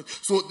unbeliever friends.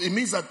 So it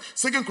means that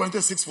 2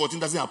 Corinthians 6:14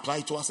 doesn't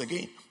apply to us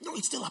again. No,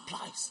 it still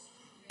applies.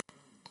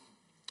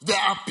 There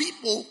are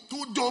people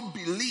who don't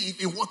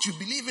believe in what you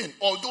believe in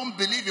or don't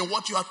believe in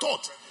what you are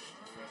taught.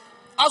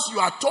 As you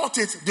are taught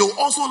it, they will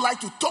also like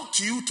to talk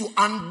to you to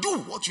undo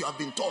what you have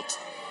been taught.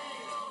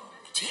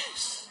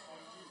 Yes.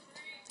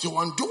 To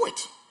undo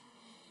it.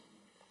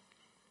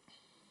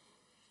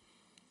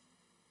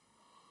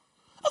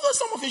 I thought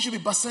some of you should be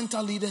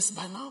bacenta leaders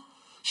by now.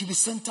 Should be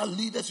center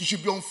leaders. You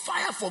should be on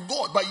fire for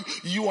God. But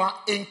you are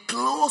in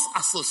close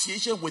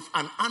association with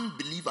an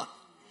unbeliever.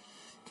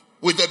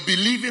 With a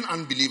believing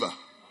unbeliever.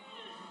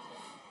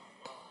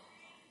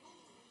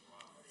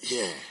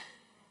 Yeah.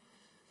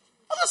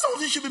 I thought some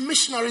of you should be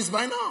missionaries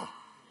by now.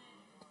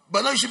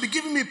 But now you should be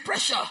giving me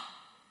pressure.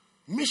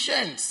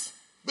 Missions.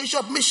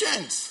 Bishop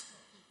missions.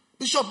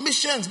 Bishop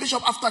missions.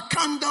 Bishop after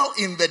candle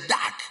in the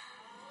dark.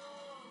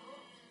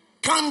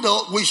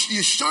 Candle, which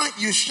you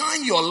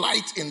shine your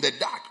light in the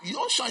dark. You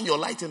don't shine your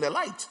light in the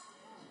light.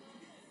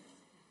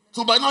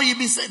 So by now you'll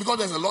be saying, because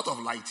there's a lot of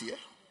light here.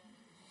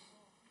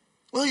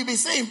 Well, you'll be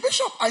saying,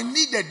 Bishop, I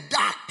need a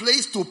dark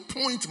place to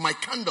point my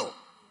candle.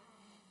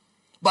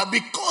 But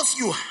because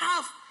you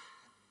have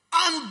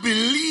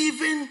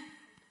unbelieving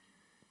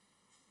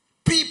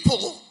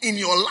people in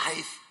your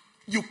life,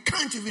 you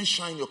can't even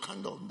shine your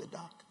candle in the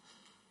dark.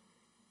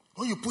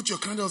 When you put your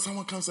candle,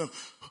 someone comes and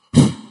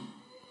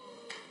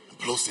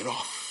blows it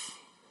off.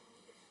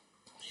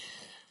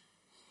 Yeah.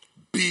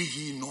 Be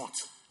ye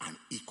not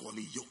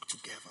unequally yoked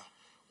together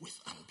with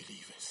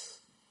unbelievers.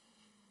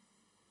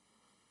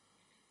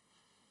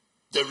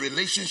 The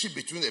relationship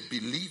between a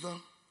believer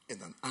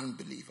and an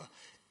unbeliever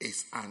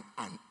is an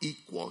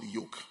unequal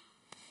yoke.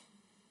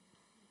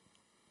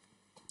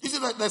 You see,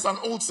 there's an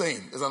old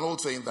saying. There's an old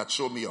saying that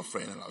show me your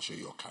friend and I'll show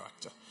you your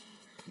character.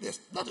 Yes,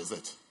 that is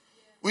it.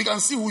 We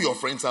can see who your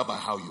friends are by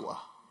how you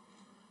are.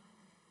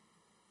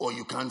 Or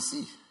you can't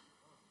see.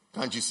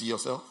 Can't you see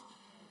yourself?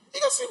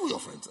 You can see who your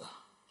friends are.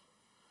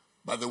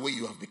 By the way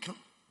you have become.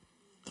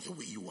 By the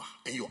way you are.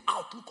 And your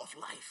outlook of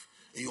life.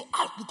 And your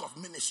outlook of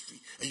ministry.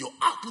 And your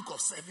outlook of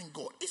serving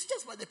God. It's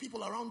just by the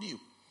people around you.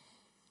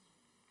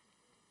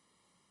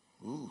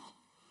 Ooh.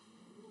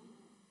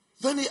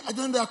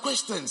 Then there are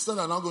questions that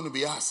are not going to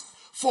be asked.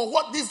 For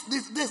what this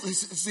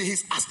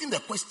he's asking the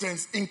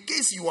questions in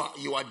case you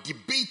are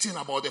debating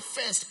about the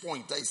first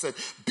point that he said,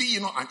 be you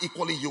not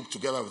unequally yoked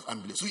together with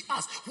unbelief. So he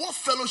asked, what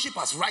fellowship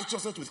has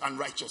righteousness with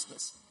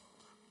unrighteousness?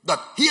 That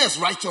here's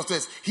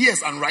righteousness,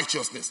 here's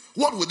unrighteousness.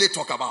 What would they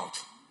talk about?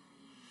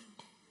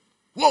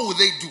 What would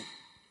they do?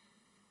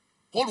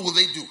 What will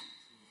they do?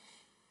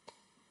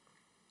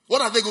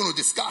 What are they going to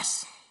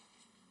discuss?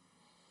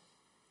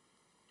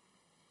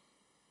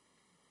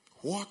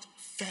 What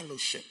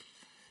fellowship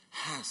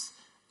has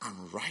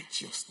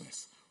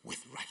unrighteousness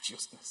with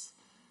righteousness?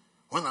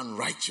 When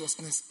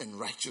unrighteousness and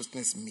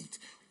righteousness meet,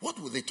 what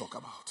will they talk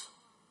about?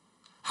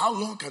 How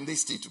long can they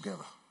stay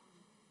together?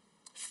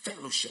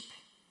 Fellowship.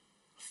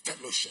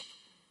 Fellowship.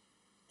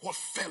 What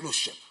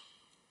fellowship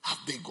have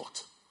they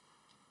got?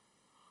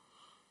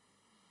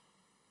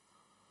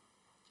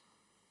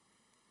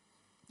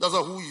 That's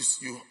who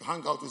you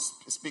hang out with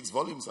speaks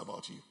volumes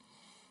about you.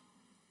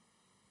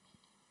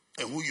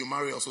 And who you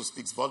marry also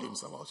speaks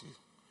volumes about you.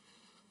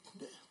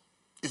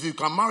 If you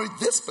can marry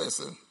this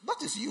person,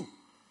 that is you.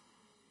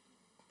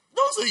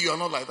 Don't say you are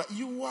not like that.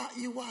 You are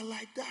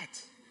like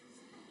that.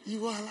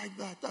 You are like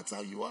that. That's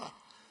how you are.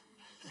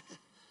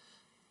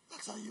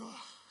 That's how you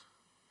are.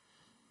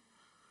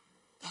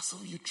 That's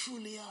how you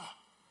truly are.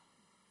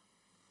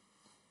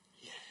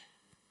 Yeah.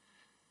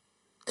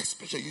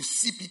 Especially you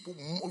see people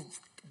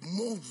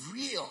more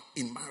real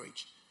in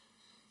marriage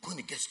when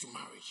it gets to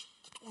marriage.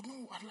 Oh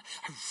no, I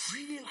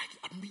really like it.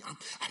 I'm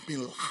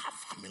in love.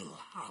 I'm in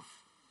love. I'm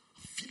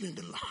feeling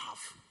the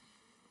love.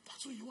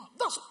 That's who you are.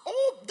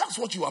 That's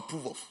what you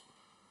approve of.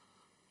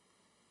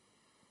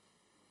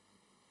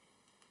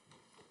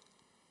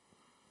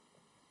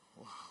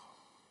 Wow.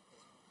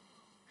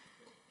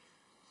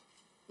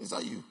 Is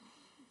that you?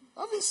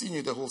 I haven't seen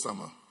you the whole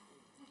summer.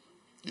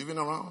 You've been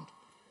around.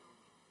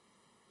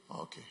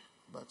 Okay,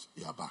 but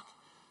you're back.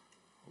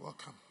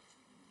 Welcome.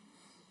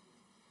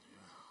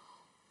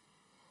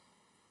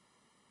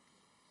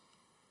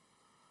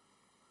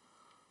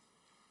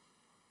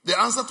 The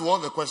answer to all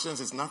the questions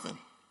is nothing.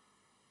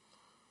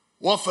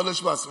 What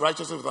fellowship has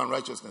righteousness with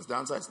unrighteousness? The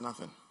answer is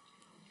nothing.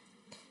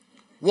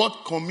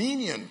 What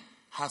communion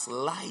has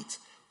light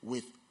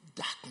with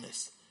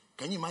darkness?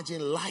 Can you imagine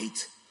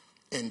light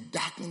and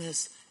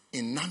darkness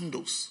in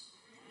Nando's?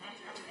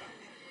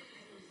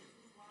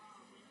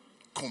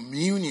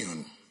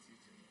 Communion.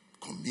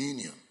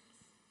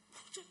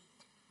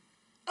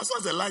 As soon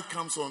as the light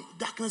comes on,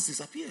 darkness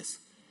disappears.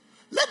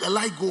 Let the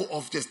light go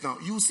off just now.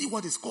 You see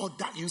what is called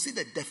dark. You see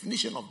the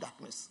definition of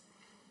darkness.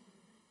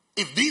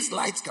 If these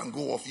lights can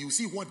go off, you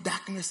see what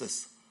darkness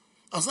is.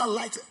 As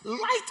light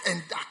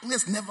and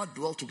darkness never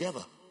dwell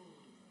together.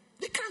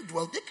 They can't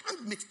dwell. They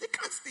can't mix. They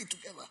can't stay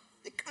together.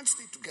 They can't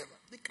stay together.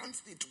 They can't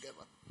stay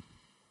together.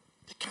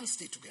 They can't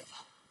stay together.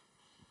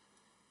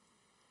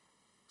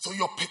 So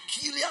your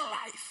peculiar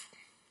life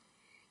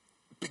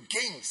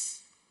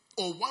begins,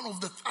 or one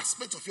of the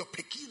aspects of your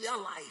peculiar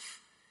life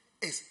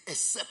is a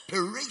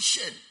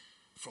separation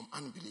from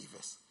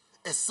unbelievers.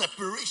 A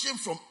separation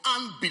from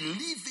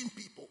unbelieving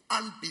people.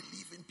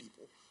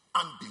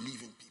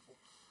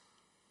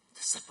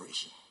 The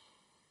separation.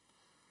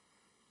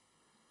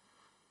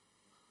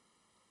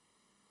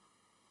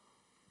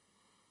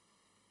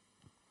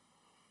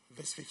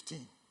 Verse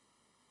 15.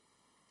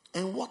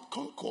 And what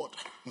concord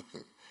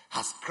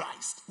has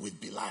Christ with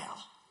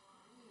Belial?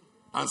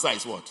 Answer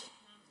is what?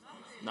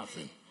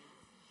 Nothing.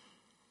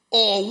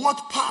 Or what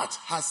part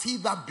has he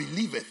that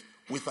believeth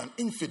with an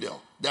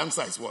infidel? The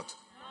answer is what?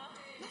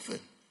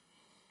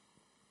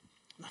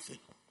 Nothing.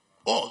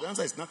 Oh, the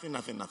answer is nothing.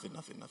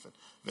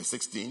 Verse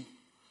 16.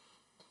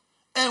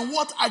 And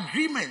what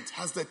agreement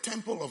has the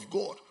temple of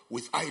God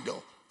with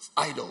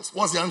idols?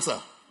 What's the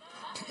answer?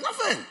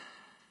 Nothing.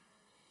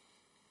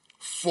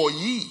 For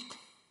ye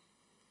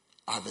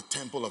are the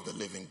temple of the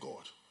living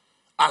God.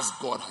 As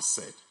God has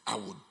said, I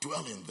will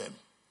dwell in them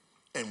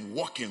and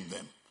walk in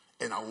them,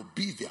 and I will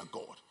be their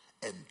God,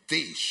 and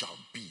they shall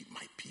be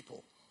my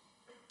people.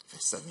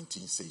 Verse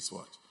 17 says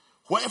what?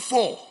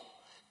 Wherefore,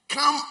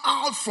 come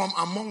out from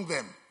among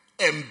them,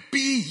 and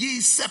be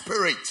ye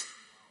separate,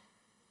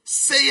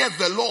 saith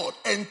the Lord,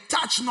 and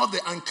touch not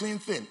the unclean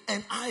thing,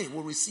 and I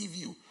will receive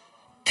you.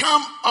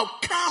 Come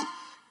out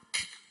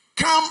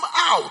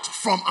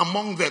from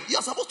among them.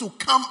 You're supposed to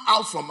come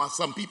out from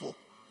some people.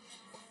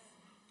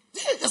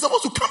 You're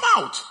supposed to come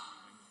out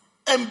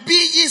and be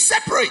ye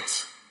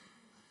separate.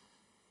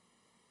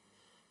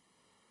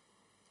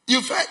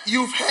 You've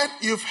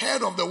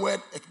heard of the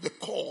word, the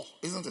call,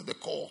 isn't it? The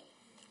call.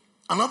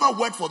 Another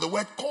word for the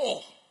word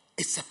call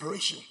is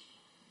separation.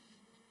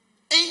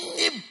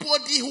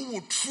 Anybody who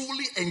will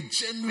truly and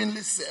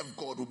genuinely serve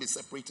God will be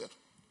separated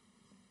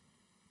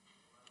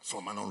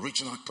from an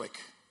original clique.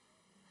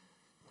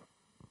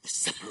 It's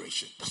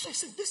separation. That's why I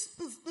said this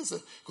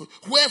is good.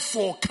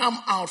 Wherefore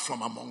come out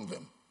from among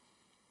them.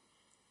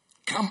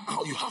 Come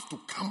out. You have to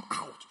come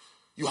out.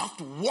 You have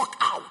to walk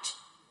out.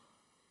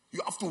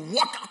 You have to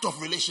walk out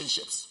of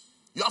relationships.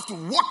 You have to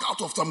walk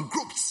out of some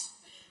groups.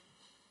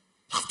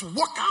 You have to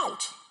walk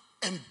out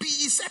and be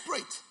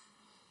separate.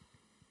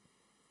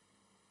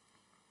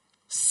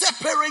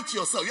 Separate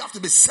yourself. You have to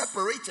be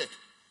separated.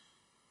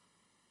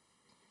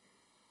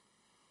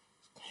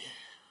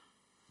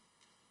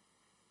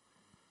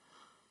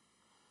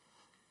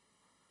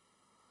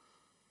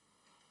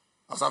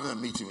 I was having a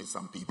meeting with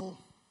some people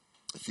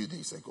a few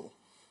days ago.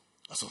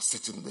 As I was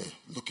sitting there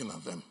looking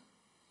at them,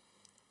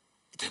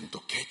 it then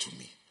occurred to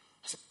me.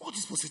 I said, all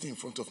these people sitting in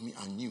front of me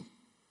are new.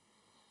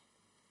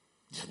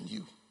 They are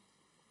new.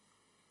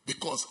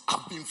 Because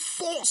I've been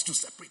forced to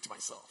separate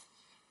myself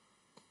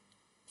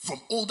from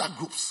older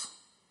groups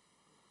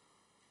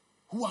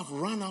who have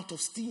run out of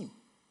steam.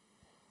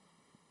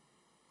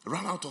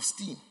 Run out of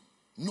steam.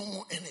 No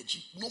more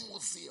energy. No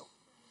more zeal.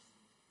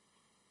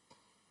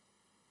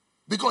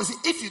 Because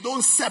if you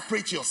don't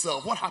separate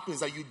yourself, what happens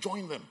is that you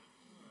join them.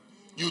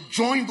 You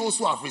join those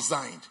who have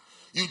resigned.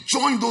 You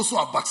join those who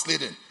have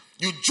backslidden.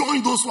 You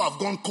join those who have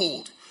gone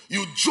cold.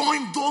 You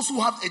join those who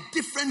have a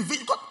different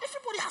vision. God,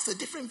 everybody has a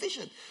different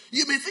vision.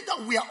 You may think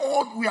that we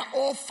are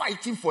all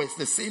fighting for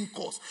the same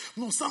cause.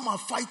 No, some are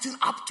fighting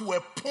up to a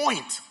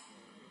point.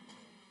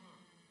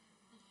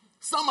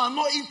 Some are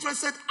not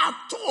interested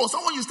at all.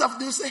 Someone you start,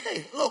 they'll say,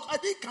 hey, look, I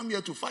didn't come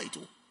here to fight.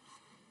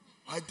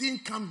 I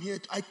didn't come here.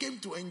 I came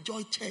to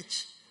enjoy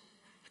church.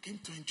 I came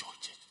to enjoy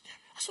church.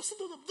 So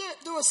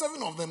there were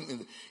 7 of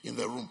them in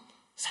the room.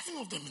 7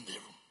 of them in the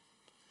room.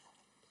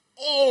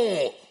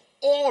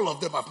 All of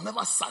them. I've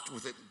never sat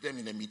with them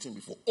in a meeting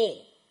before.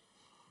 All.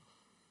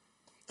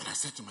 And I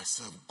said to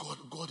myself,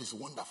 God is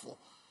wonderful.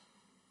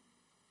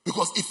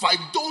 Because if I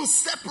don't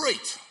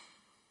separate,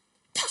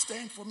 that's the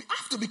end for me. I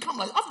have to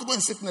go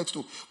and sit next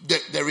to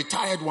the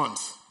retired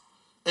ones.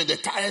 And the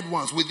tired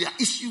ones with their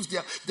issues,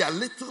 their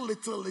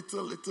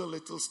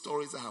little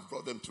stories that have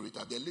brought them to it.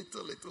 They're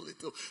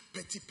little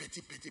petty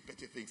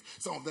things.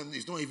 Some of them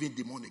is not even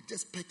demonic,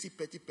 just petty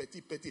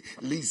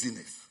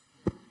laziness.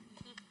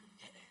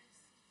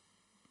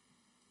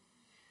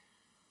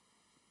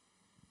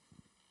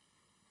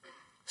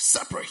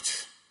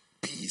 Separate.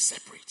 Be ye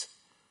separate.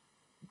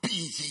 Be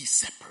ye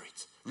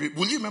separate.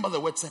 Will you remember the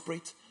word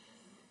separate?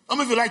 How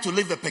many of you like to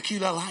live a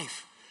peculiar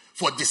life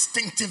for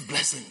distinctive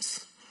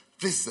blessings?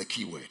 This is the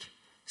key word.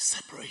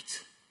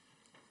 Separate.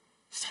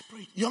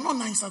 Separate. You're not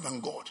nicer than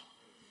God.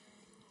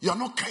 You're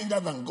not kinder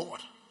than God.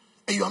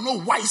 And you're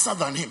not wiser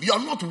than him. You're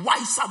not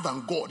wiser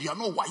than God. You're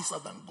not wiser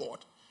than God.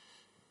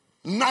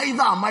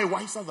 Neither am I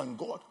wiser than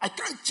God. I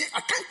can't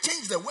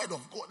change the word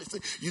of God. They say,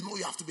 you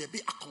have to be a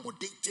bit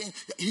accommodating.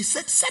 He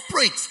said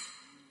separate.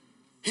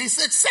 He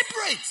said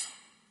separate.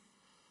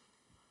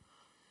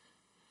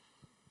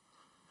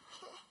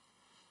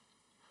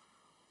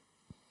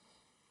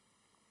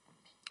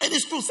 It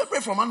is true,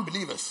 separate from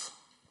unbelievers.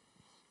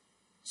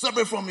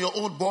 Separate from your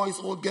old boys,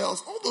 old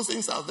girls. All those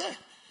things are there.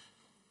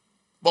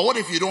 But what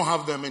if you don't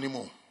have them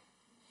anymore?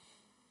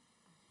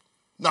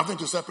 Nothing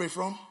to separate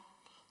from?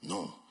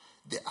 No.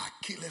 They are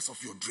killers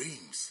of your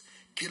dreams,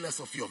 killers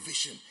of your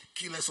vision,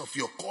 killers of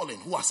your calling,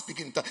 who are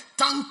speaking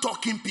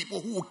tongue-talking people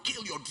who will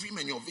kill your dream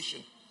and your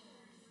vision.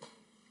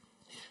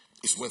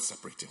 It's worth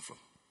separating from.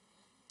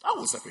 I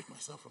will separate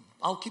myself from them.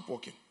 I'll keep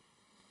walking.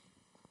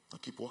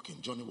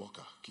 Johnny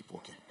Walker, keep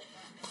walking.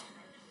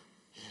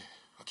 Yeah,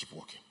 I'll keep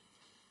walking.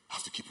 I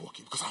have to keep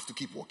walking because I have to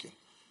keep walking.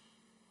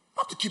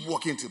 I have to keep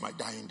walking till my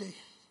dying day.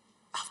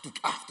 I have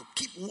to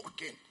keep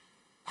walking.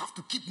 I have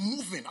to keep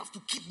moving. I have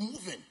to keep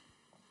moving.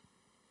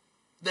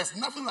 There's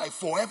nothing like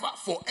forever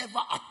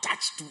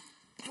attached to.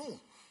 No.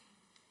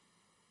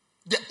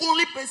 The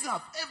only person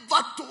I've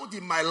ever told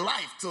in my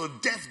life till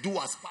death do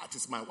us part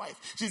is my wife.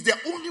 She's the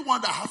only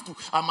one that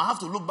I might have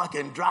to look back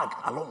and drag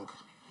along.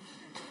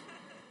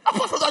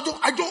 Apart from that,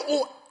 I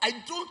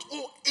don't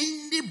owe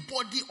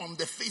anybody on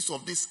the face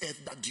of this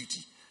earth that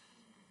duty.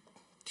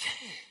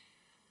 Yeah.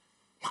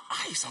 My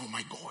eyes are on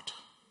my God.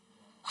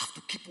 I have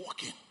to keep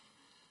walking.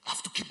 I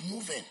have to keep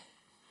moving.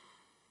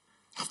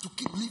 I have to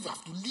keep living. I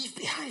have to leave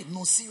behind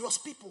non-serious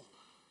people.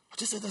 I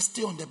just said,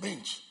 stay on the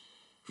bench.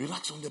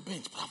 Relax on the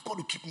bench. But I've got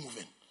to keep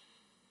moving.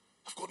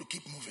 I've got to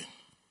keep moving.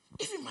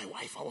 Even my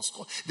wife, I was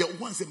called. The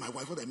one said, my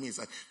wife, what that means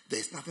is that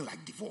there's nothing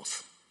like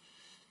divorce.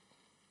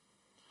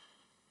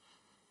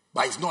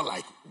 But it's not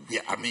like,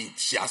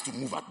 she has to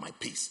move at my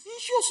pace.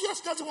 She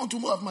just doesn't want to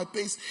move at my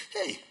pace.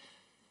 Hey,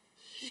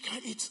 you can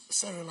eat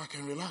Cerelac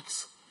and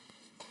relax.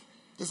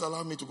 Just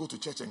allow me to go to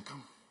church and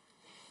come.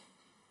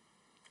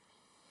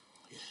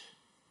 Yeah.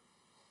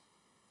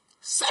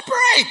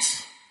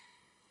 Separate.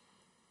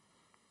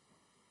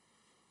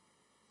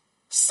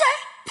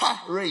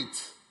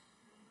 Separate.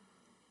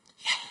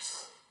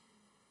 Yes.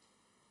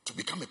 To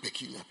become a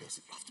peculiar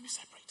person, you have to be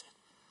separated.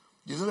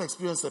 You've never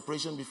experienced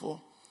separation before?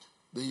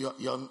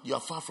 You're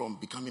far from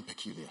becoming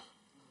peculiar.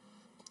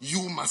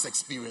 You must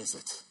experience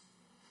it.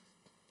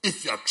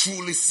 If you're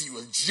truly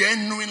serious,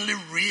 genuinely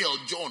real,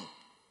 John.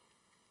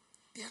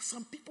 There are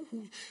some people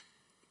who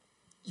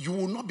you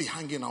will not be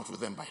hanging out with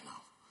them by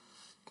now.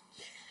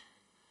 Yeah.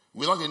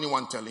 Without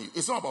anyone telling you.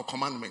 It's not about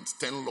commandments,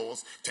 10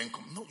 laws, 10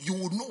 commandments. No, you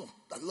will know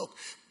that, look,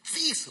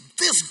 this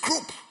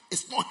group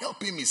is not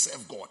helping me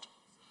serve God.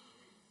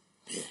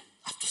 Yeah,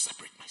 I have to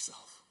separate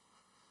myself.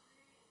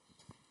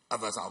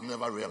 Otherwise, I'll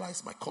never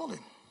realize my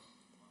calling.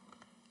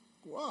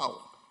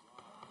 Wow.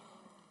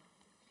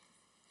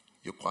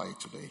 You're quiet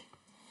today.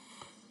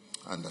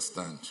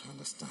 Understand.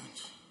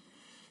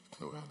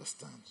 No, I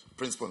understand.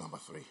 Principle number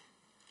 3.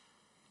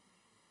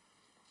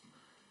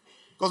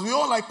 Because we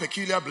all like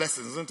peculiar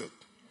blessings, isn't it?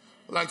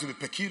 We like to be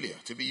peculiar,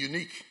 to be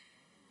unique.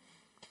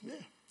 Yeah.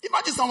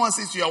 Imagine someone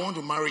says to you, I want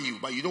to marry you,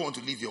 but you don't want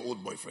to leave your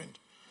old boyfriend.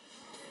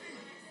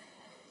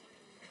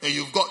 And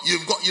you've got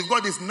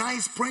this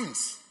nice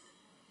prince.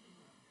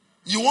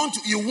 You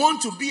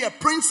want to be a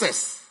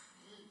princess.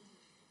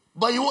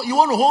 But you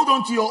want to hold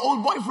on to your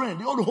old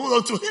boyfriend. You want to hold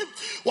on to him.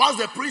 Once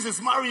the prince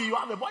is married, you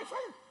have a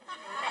boyfriend.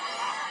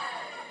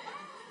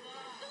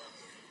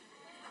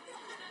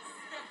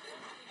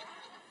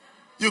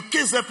 You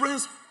kiss the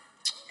prince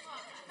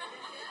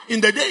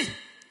in the day.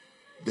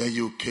 Then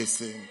you kiss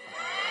him.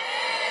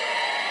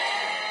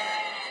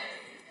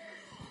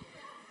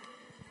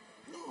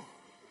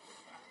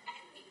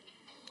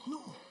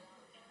 No.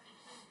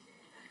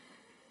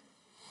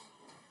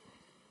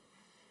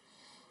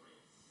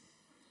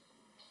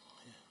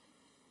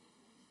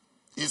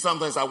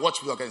 Sometimes I watch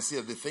people, I can see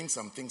that they think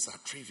some things are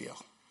trivial.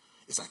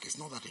 It's like it's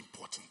not that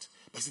important.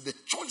 But see, the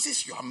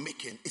choices you are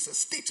making is a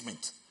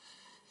statement.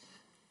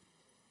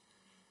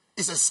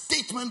 It's a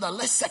statement that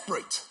let's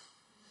separate.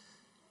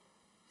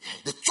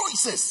 The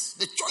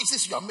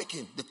choices you are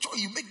making.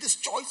 You make this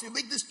choice, you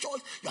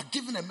are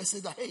giving a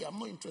message that, hey, I'm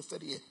not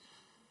interested here.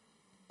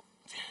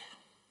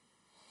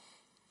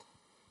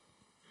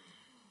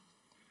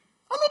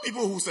 I know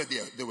people who said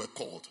they were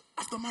called.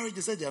 After marriage,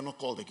 they said they are not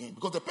called again.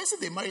 Because the person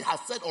they married has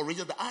said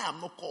already that I am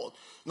not called.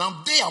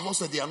 Now they have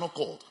also said they are not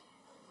called.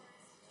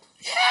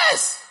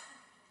 Yes!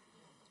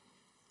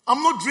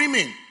 I'm not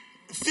dreaming.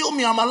 Feel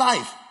me, I'm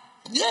alive.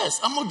 Yes,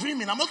 I'm not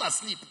dreaming. I'm not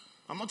asleep.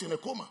 I'm not in a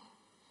coma.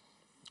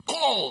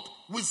 Called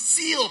with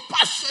zeal,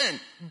 passion,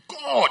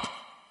 God.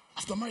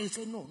 After marriage,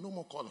 he said, no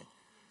more calling.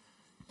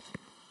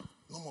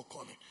 No more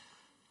calling.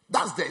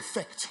 That's the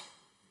effect.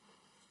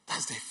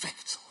 That's the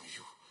effect on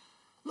you.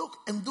 Look,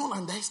 and don't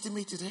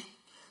underestimate it.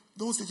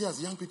 Don't sit here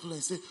as young people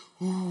and say,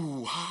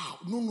 ooh, how?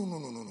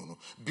 No.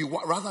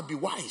 Rather be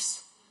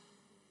wise.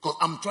 Because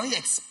I'm trying to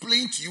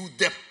explain to you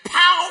the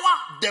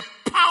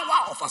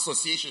power of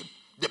association.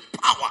 The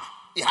power.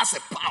 It has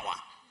a power.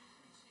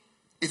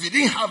 If you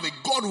didn't have it,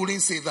 God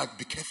wouldn't say that.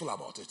 Be careful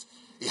about it.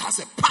 It has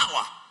a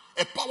power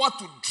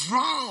to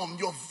drown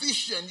your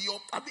vision.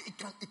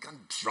 It can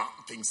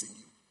drown things in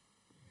you.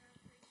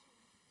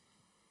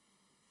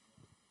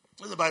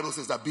 The Bible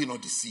says that be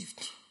not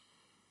deceived.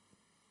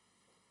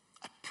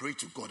 I pray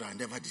to God I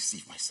never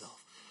deceive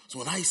myself. So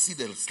when I see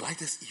the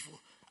slightest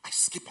evil, I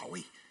skip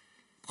away.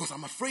 Because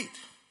I'm afraid.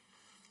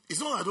 It's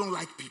not that I don't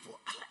like people.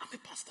 I'm a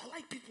pastor, I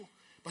like people.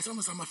 But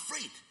sometimes I'm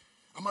afraid.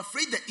 I'm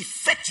afraid the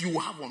effect you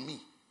will have on me.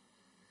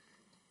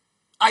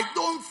 I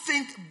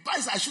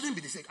shouldn't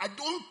be the same. I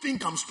don't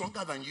think I'm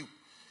stronger than you.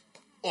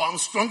 Or I'm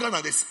stronger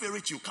than the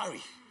spirit you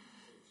carry.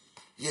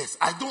 Yes,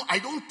 I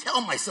don't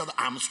tell myself that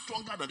I'm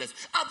stronger than this.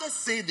 Others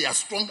say they are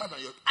stronger than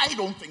you. I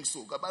don't think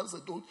so. The Bible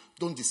says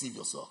don't deceive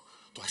yourself.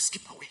 So I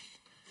skip away.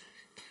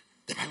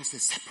 The Bible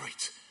says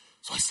separate.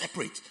 So I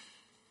separate.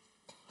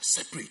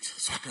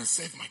 So I can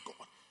serve my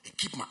God and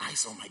keep my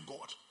eyes on my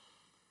God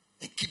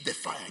and keep the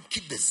fire and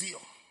keep the zeal.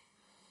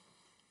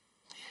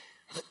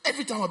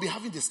 Every time I'll be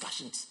having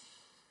discussions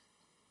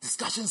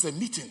and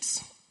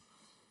meetings.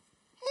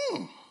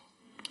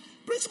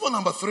 Principle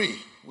number 3.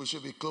 We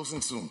should be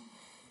closing soon.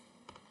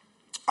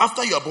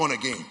 After you are born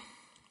again,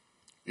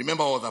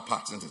 remember all that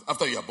part.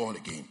 After you are born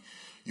again,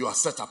 you are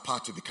set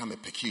apart to become a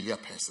peculiar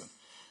person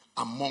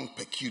among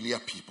peculiar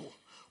people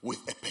with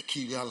a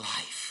peculiar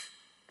life.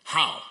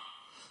 How?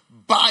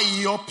 By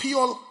your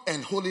pure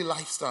and holy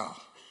lifestyle.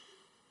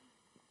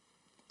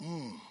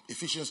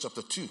 Ephesians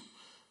chapter 2,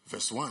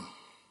 verse 1.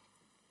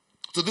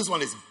 So this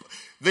one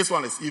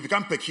is you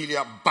become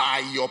peculiar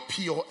by your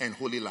pure and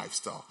holy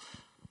lifestyle.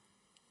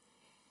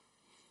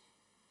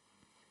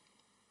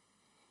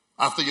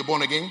 After you're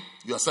born again,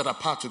 you are set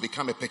apart to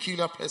become a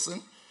peculiar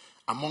person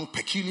among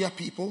peculiar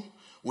people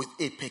with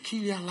a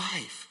peculiar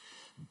life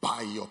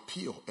by your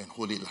pure and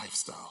holy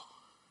lifestyle.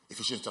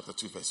 Ephesians chapter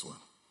 2, verse 1.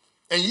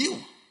 And you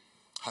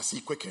has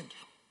he quickened.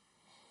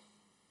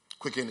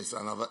 Quickened is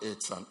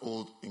it's an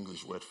old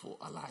English word for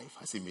alive.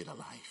 Has he made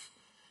alive?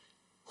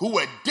 Who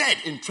were dead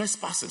in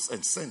trespasses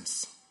and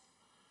sins.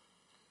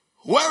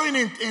 Wherein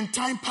in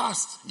time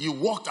past you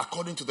walked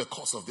according to the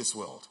course of this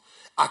world.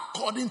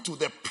 According to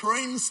the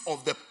prince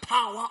of the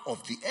power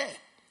of the air,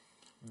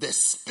 the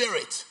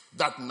spirit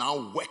that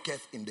now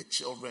worketh in the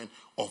children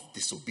of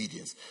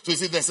disobedience. So you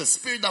see, there's a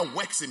spirit that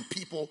works in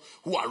people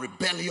who are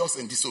rebellious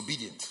and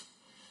disobedient.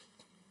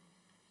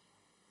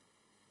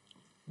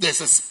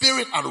 There's a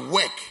spirit at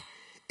work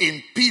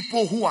in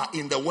people who are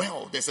in the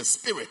world. There's a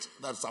spirit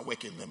that's at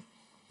work in them.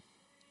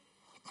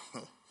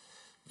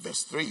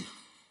 Verse 3.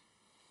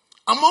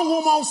 Among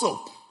whom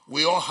also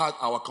we all had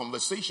our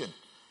conversation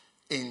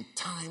in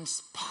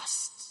times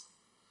past,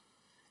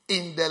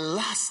 in the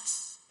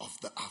lusts of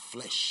our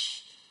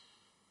flesh.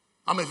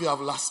 How many of you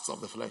have lusts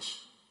of the flesh?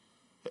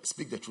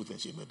 Speak the truth and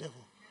shame the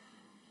devil.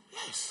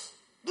 Yes.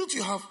 Don't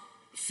you have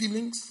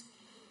feelings?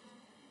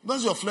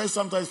 Does your flesh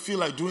sometimes feel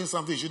like doing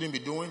something you shouldn't be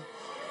doing?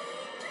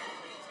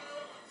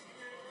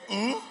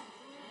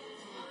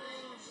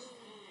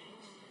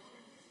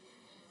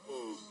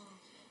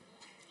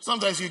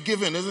 Sometimes you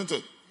give in, isn't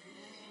it?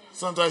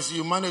 Sometimes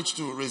you manage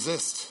to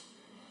resist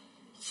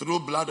through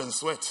blood and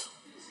sweat.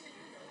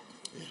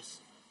 Yes.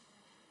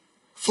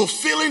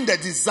 Fulfilling the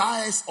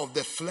desires of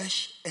the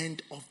flesh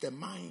and of the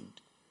mind.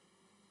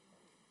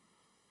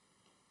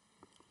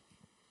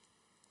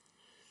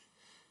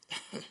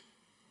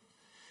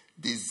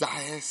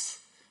 Desires,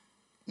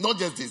 not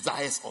just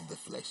desires of the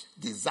flesh,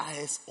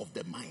 desires of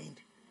the mind.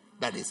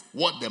 That is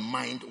what the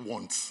mind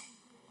wants.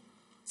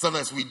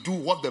 Sometimes we do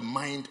what the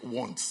mind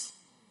wants.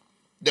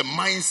 The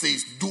mind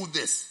says, do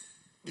this.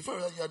 Before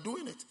you are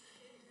doing it.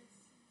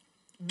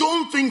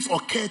 Don't things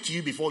occur to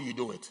you before you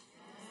do it.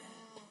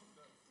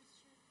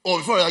 Or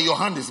before your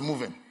hand is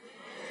moving.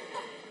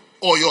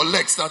 Or your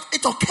legs start.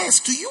 It occurs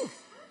to you.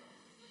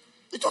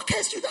 It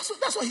occurs to you.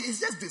 That's why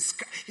he's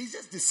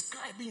just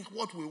describing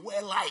what we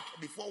were like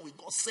before we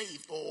got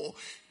saved or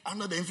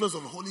under the influence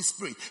of the Holy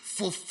Spirit.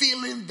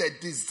 Fulfilling the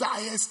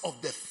desires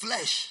of the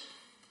flesh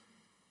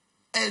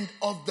and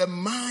of the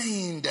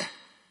mind.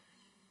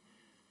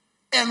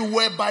 And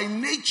were by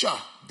nature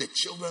the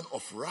children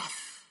of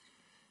wrath,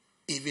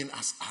 even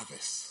as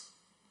others.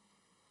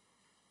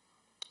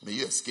 May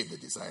you escape the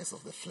desires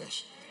of the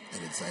flesh and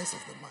the desires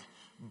of the mind.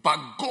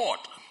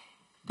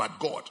 But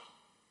God,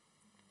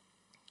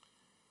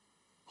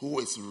 who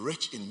is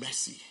rich in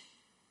mercy,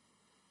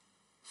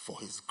 for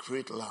his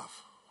great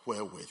love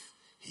wherewith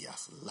he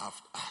has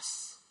loved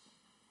us,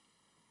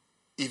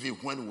 even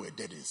when we were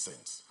dead in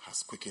sins,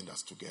 has quickened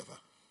us together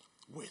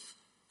with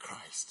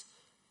Christ.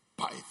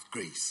 By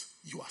grace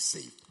you are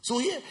saved. So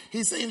here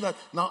he's saying that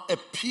now a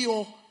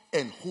pure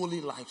and holy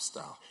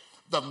lifestyle.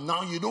 That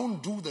now you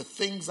don't do the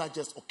things that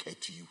just occur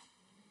to you.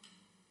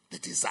 The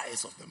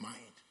desires of the mind.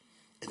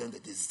 And then the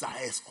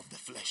desires of the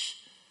flesh.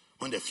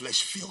 When the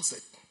flesh feels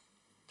it.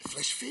 The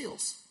flesh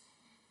feels.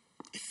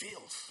 It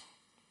feels.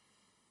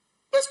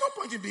 There's no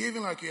point in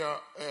behaving like you're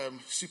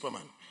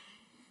Superman.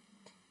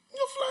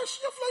 Your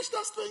flesh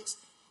does things.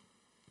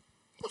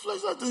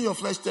 Your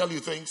flesh tell you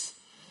things.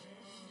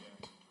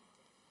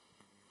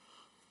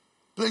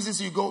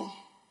 Places you go.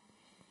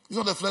 It's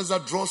not the flesh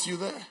that draws you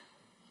there.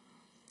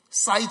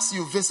 Sites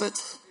you visit.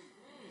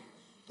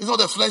 It's not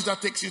the flesh that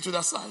takes you to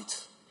that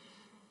site.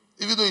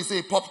 Even though you say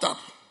it popped up.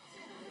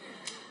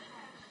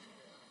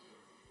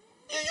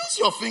 You use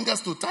your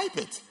fingers to type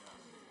it.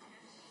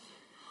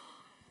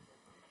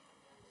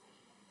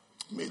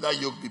 May that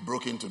yoke be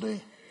broken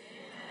today.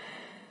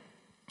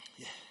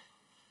 Yeah.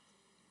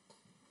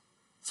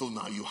 So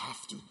now you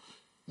have to.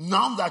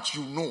 Now that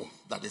you know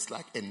that it's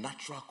like a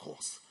natural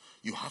course,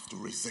 you have to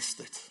resist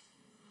it.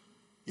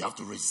 You have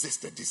to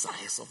resist the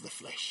desires of the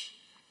flesh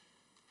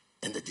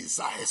and the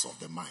desires of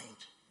the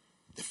mind.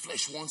 The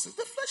flesh wants it.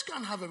 The flesh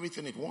can't have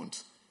everything it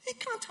wants. It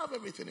can't have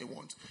everything it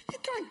wants. You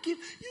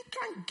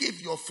can't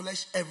give your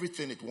flesh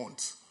everything it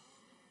wants.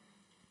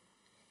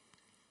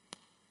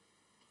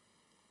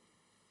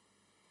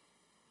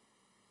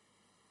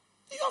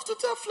 You have to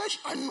tell flesh,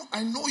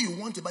 I know you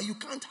want it, but you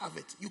can't have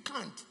it. You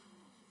can't.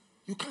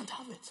 You can't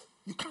have it.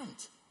 You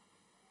can't.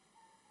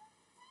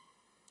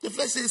 The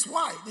flesh says,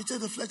 why? They tell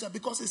the flesh that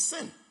because it's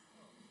sin.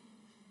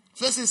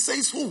 Flesh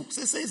says who? It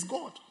says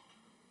God.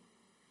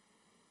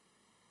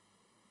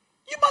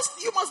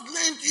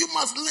 You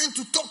must learn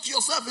to talk to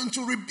yourself and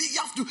to rebuke.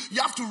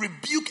 You have to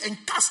rebuke and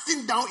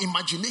casting down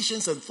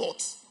imaginations and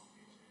thoughts.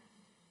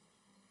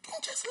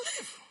 Don't just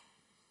live.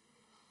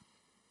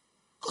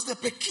 Because the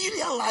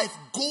peculiar life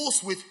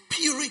goes with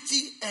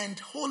purity and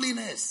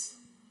holiness.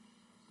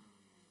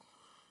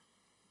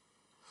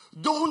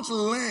 Don't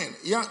learn,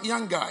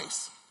 young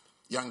guys.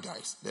 Young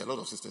guys, there are a lot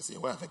of sisters here.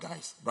 Where are the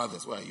guys?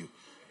 Brothers, where are you?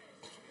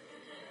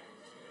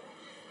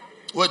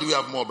 Where do we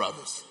have more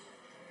brothers?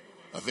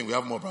 I think we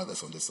have more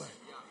brothers on this side.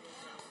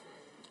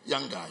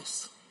 Young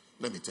guys,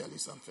 let me tell you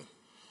something.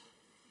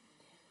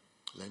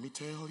 Let me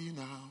tell you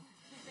now.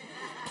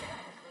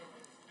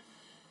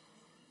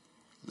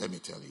 Let me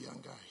tell you,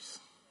 young guys.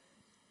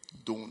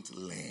 Don't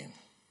learn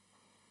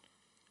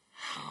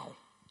how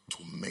to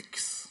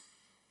mix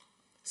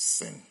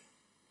sin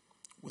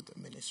with the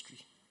ministry.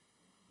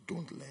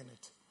 Don't learn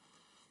it.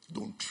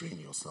 Don't train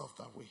yourself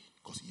that way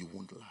because you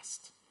won't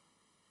last.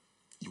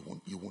 You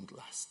won't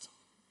last.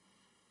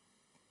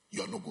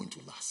 You are not going to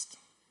last.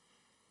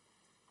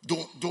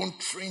 Don't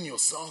train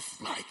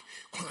yourself like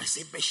when I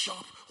say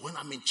bishop, when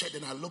I'm in church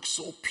and I look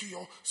so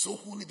pure, so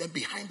holy, then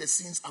behind the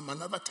scenes I'm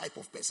another type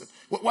of person.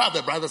 Why are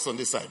the brothers on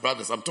this side?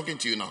 Brothers, I'm talking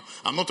to you now.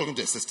 I'm not talking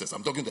to the sisters.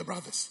 I'm talking to the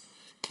brothers.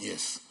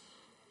 Yes.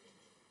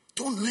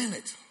 Don't learn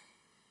it.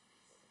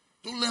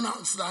 Don't learn how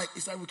it's like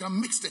we can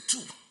mix the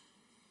two.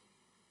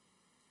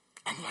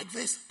 I'm like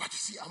this, but you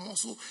see, I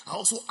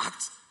also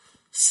act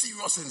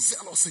serious and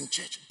zealous in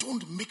church.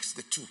 Don't mix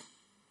the two.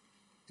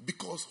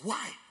 Because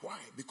why? Why?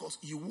 Because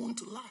you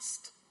won't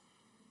last.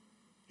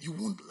 You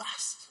won't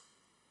last.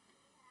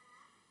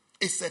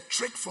 It's a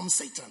trick from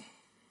Satan.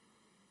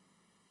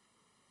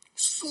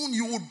 Soon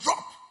you will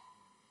drop.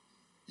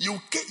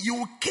 You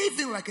will cave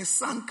in like a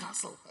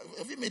sandcastle.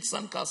 Have you made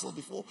sandcastle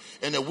before?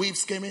 And the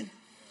waves came in?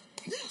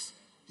 Yes.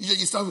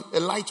 You start, a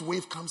light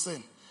wave comes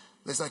in.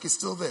 It's like it's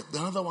still there. The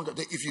another one,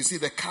 if you see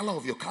the color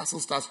of your castle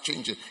starts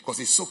changing because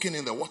it's soaking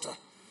in the water.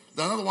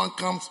 The another one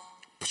comes.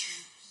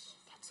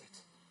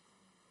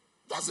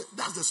 That's it.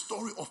 That's the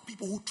story of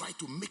people who try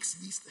to mix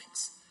these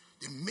things.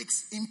 They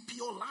mix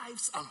impure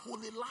lives and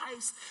holy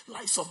lives,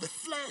 lives of the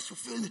flesh.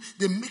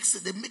 They mix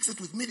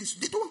it with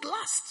ministry. They don't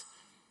last.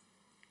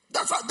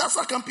 That's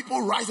how come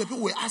people rise and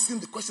people were asking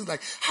the question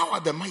like, how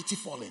are the mighty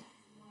falling?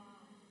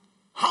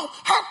 How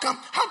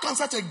come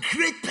such a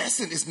great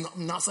person is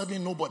now suddenly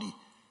nobody?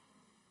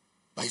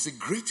 But is it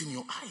great in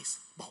your eyes?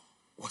 But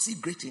was he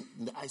great in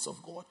the eyes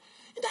of God?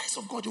 In the eyes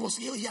of God,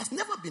 he has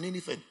never been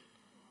anything.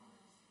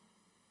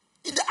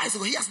 In the eyes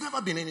of God, he has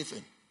never been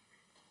anything.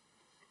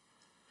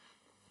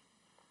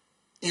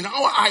 In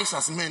our eyes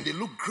as men, they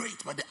look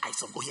great, but the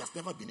eyes of God, he has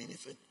never been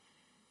anything.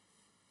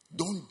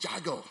 Don't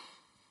juggle.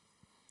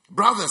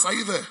 Brothers, are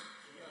you there?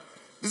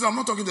 Yes. I'm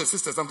not talking to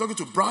sisters, I'm talking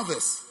to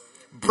brothers.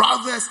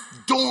 Brothers,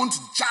 don't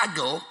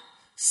juggle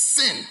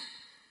sin,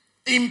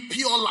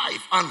 impure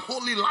life, and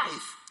holy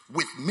life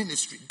with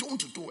ministry.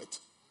 Don't do it.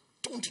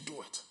 Don't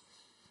do it.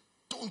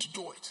 Don't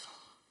do it.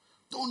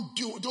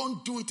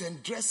 Don't do it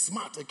and dress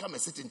smart and come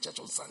and sit in church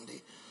on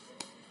Sunday.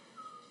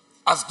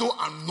 As though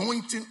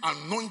anointing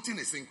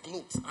is in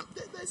clothes. And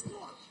there's no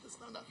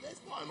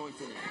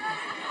anointing.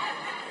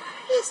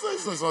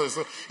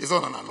 It's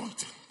not an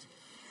anointing.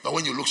 But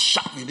when you look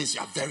sharp in this,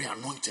 you are very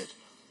anointed.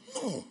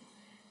 No.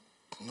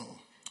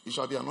 You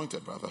shall be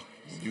anointed, brother.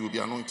 You will be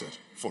anointed.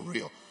 For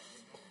real.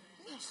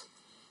 Yes.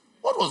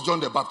 What was John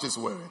the Baptist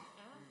wearing?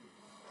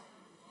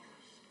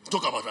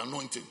 Talk about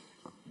anointing.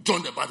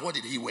 John the Baptist, what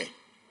did he wear?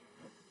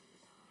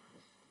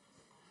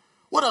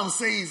 What I'm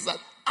saying is that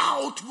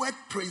outward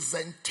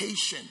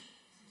presentation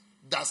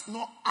does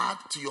not add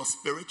to your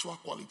spiritual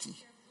quality.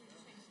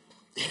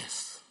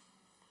 Yes.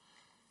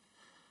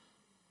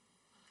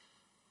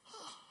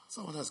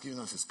 Someone has given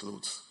us his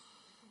clothes.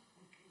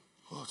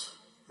 What?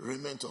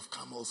 Raiment of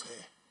camel's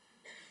hair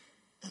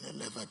and a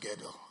leather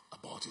girdle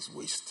about his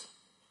waist.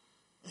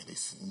 And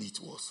his meat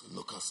was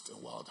locust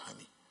and wild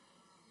honey.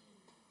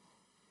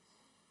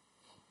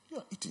 You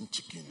are eating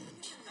chicken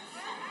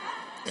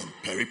and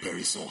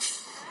peri-peri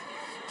sauce.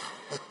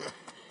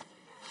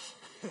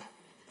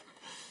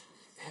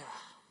 Yeah.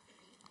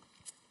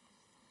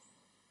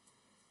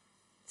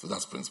 So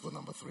that's principle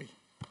number 3.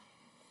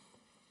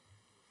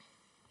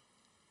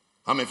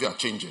 How many of you are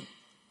changing?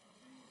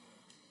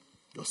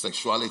 Your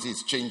sexuality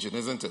is changing,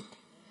 isn't it?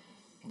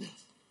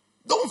 Yes.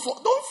 Don't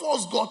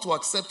force God to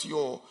accept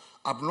your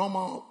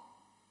abnormal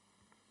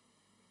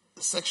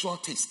sexual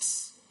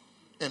tastes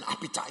and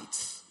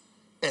appetites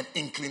and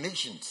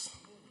inclinations.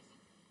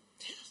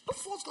 Yes. Don't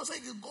force God. Say,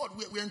 God,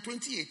 we're in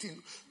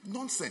 2018.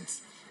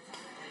 Nonsense.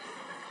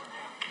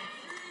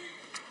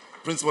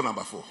 Principle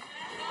number 4.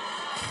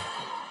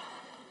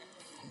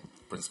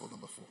 Principle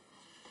number 4.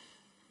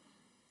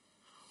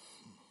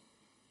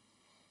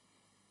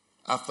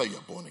 After you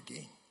are born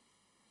again,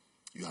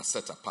 you are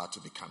set apart to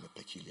become a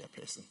peculiar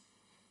person.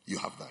 You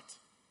have that.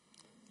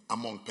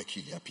 Among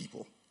peculiar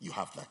people, you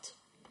have that.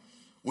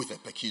 With a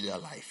peculiar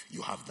life,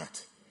 you have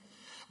that.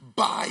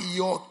 By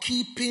your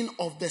keeping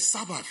of the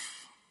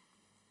Sabbath.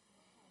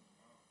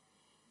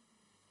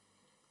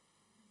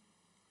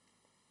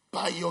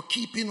 By your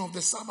keeping of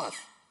the Sabbath.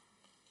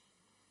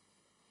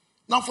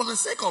 Now, for the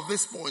sake of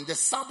this point, the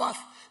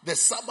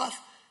Sabbath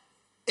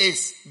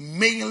is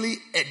mainly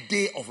a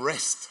day of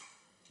rest.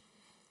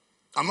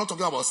 I'm not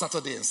talking about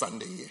Saturday and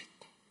Sunday here.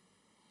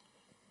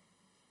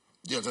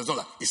 It's not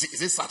like, is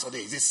it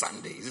Saturday? Is it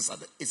Sunday? Is it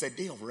Saturday? It's a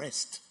day of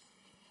rest.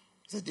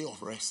 It's a day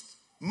of rest.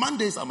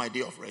 Mondays are my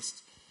day of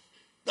rest.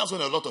 That's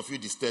when a lot of you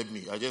disturb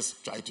me. I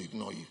just try to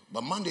ignore you.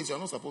 But Mondays, you're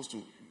not supposed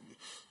to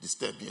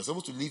disturb me. You're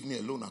supposed to leave me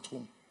alone at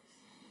home.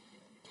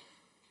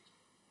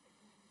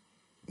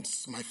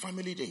 It's my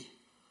family day.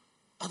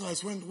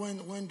 Otherwise,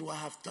 when do I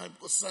have time?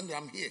 Because Sunday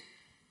I'm here.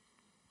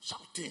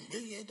 Shouting.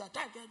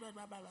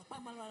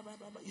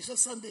 You said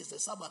Sunday is the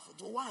Sabbath.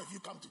 So why have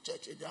you come to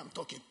church and I'm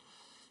talking?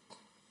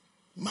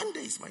 Monday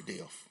is my day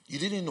off. You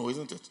didn't know,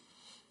 isn't it?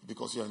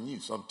 Because you are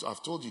new. So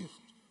I've told you.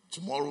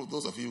 Tomorrow,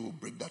 those of you who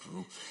break that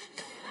rule.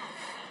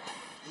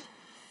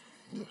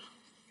 Yeah.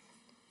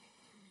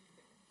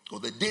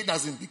 Because the day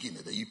doesn't begin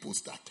and then you people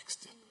start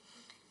texting.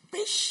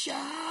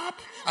 Bishop.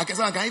 I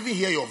can even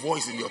hear your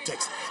voice in your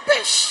text.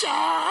 Bishop.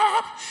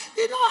 I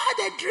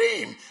had a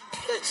dream.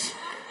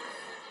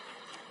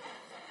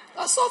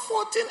 I saw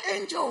 14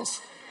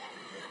 angels.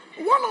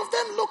 One of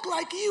them looked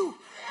like you.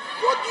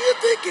 What do you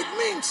think it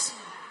means?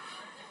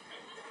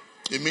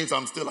 It means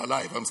I'm still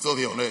alive. I'm still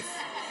here on earth.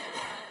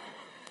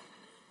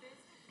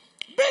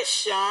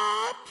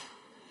 Bishop,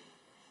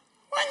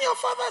 when your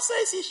father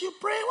says you should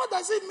pray, what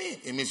does it mean?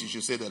 It means you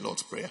should say the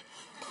Lord's Prayer.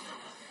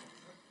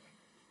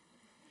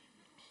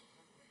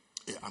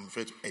 Yeah, I'm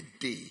afraid a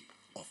day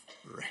of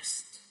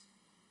rest.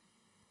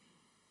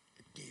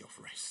 A day of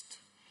rest.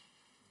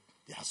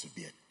 There has to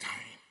be a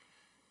time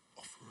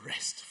of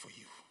rest for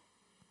you.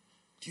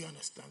 Do you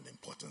understand the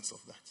importance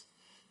of that?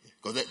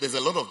 Because there's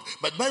a lot of,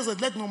 but Bible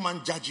says, let no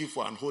man judge you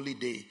for an holy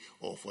day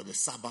or for the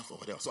Sabbath or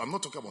whatever. So I'm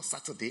not talking about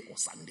Saturday or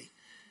Sunday.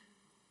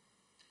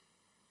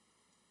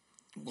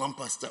 One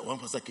pastor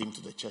came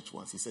to the church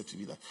once. He said to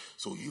me that,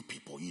 so you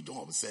people, you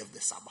don't observe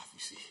the Sabbath, you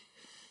see.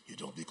 You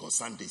don't, because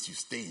Sundays you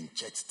stay in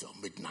church till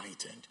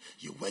midnight and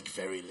you work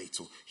very late,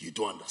 so you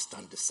don't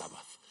understand the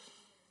Sabbath.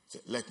 So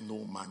let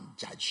no man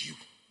judge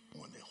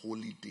you on a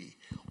holy day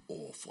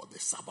or for the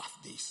Sabbath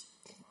days.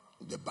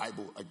 The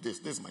Bible, like this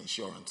is my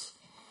insurance.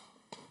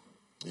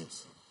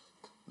 Yes.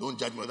 Don't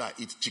judge me whether I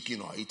eat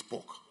chicken or I eat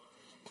pork.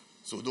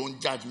 So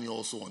don't judge me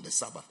also on the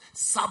Sabbath.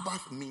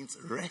 Sabbath means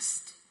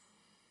rest.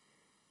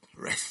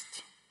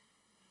 Rest.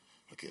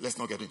 Okay, let's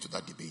not get into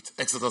that debate.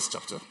 Exodus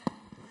chapter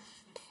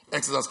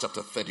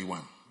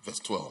 31, verse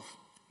 12.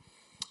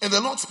 And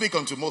the Lord spake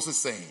unto Moses,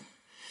 saying,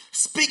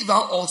 speak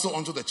thou also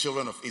unto the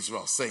children of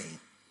Israel, saying,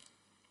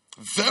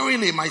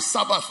 verily my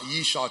Sabbath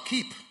ye shall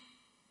keep,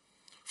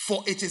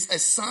 for it is a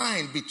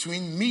sign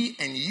between me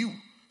and you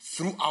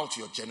throughout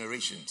your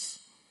generations,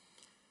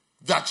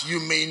 that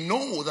you may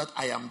know that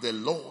I am the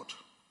Lord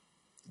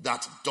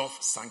that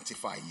doth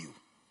sanctify you.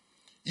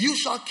 You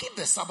shall keep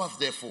the Sabbath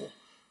therefore,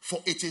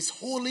 for it is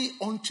holy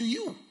unto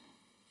you.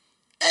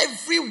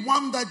 Every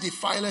one that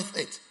defileth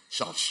it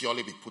shall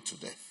surely be put to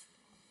death.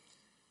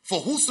 For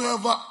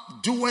whosoever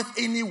doeth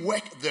any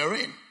work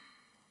therein,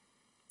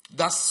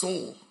 that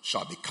soul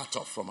shall be cut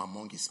off from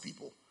among his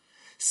people.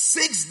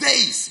 6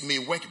 days may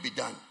work be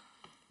done,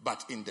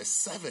 but in the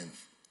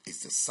seventh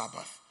is the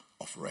Sabbath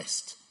of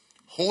rest,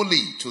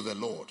 holy to the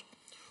Lord.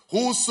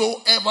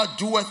 Whosoever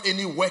doeth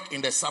any work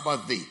in the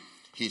Sabbath day,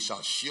 he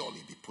shall surely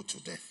be put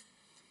to death.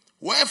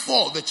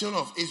 Wherefore the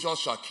children of Israel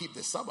shall keep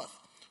the Sabbath,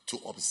 to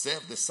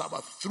observe the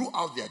Sabbath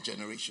throughout their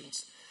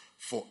generations,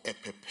 for a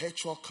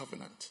perpetual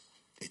covenant.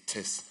 It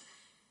is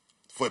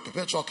for a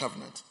perpetual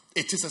covenant.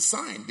 It is a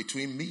sign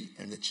between me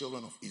and the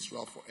children of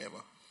Israel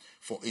forever.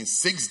 For in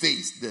 6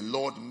 days the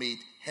Lord made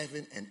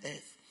heaven and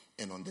earth,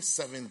 and on the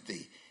seventh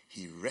day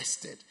he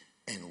rested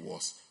and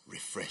was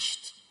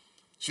refreshed.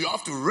 So you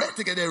have to rest,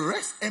 take a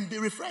rest and be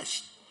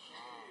refreshed.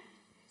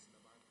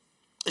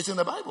 It's in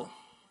the Bible.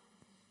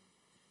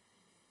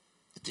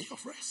 The day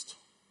of rest.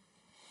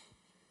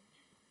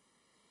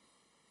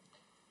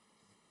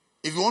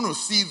 If you want to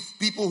see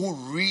people who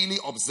really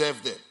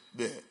observe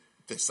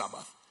the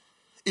Sabbath,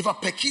 if a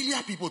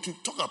peculiar people, to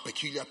talk about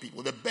peculiar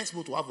people, the best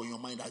people to have on your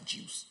mind are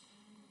Jews.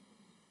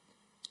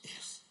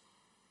 Yes.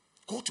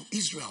 Go to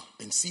Israel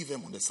and see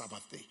them on the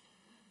Sabbath day.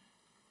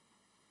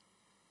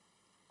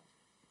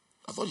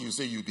 I thought you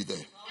say you'd be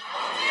there.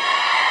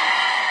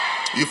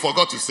 You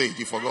forgot to say it.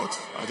 You forgot.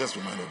 I just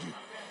reminded you.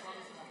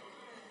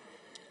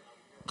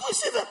 Go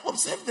see them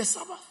observe the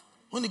Sabbath.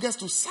 When it gets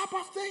to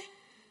Sabbath day,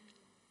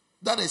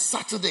 that is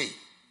Saturday.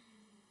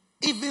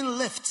 Even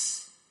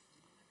lefts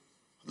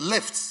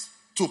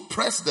to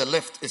press the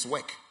left is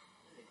work.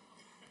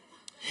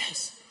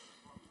 Yes.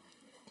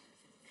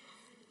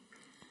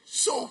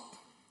 So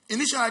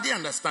initially I didn't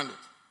understand it.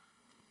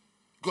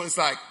 Because it's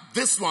like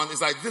this one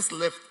is like this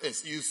left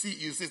is you see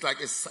it's like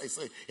it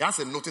has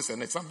a notice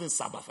and it's something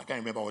Sabbath. I can't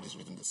remember what is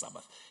written in the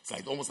Sabbath. It's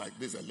like almost like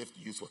this is a left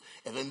used for,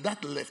 and then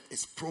that left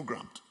is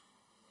programmed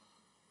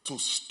to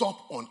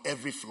stop on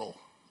every floor.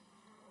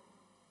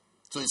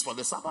 So it's for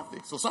the Sabbath day.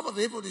 So Sabbath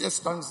day, everybody just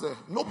stands there.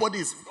 Nobody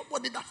does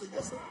it.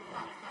 Just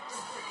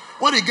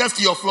when it gets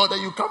to your floor,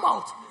 then you come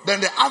out.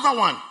 Then the other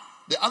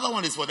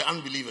one is for the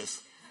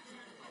unbelievers.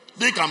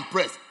 They can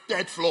press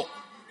 3rd floor,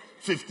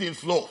 15th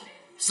floor,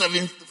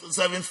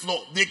 7th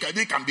floor. They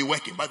can be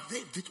working, but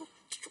they don't.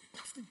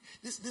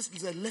 This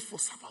is a left for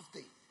Sabbath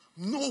day.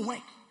 No work.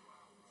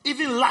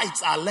 Even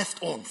lights are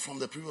left on from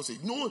the previous day.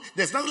 No,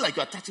 there's nothing like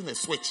you are touching a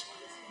switch.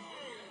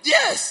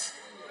 Yes.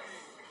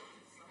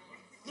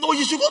 No,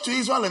 you should go to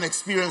Israel and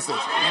experience it. You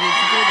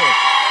should go there.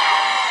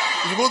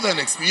 You should go there and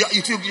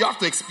experience. You have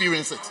to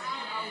experience it.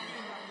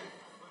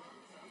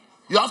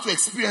 You have to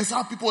experience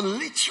how people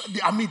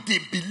literally, they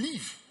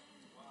believe.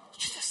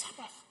 Jesus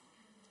Sabbath.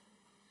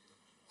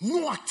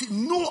 No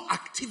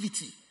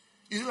activity.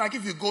 It's like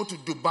if you go to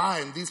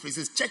Dubai and these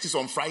places, church is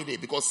on Friday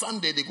because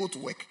Sunday they go to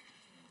work.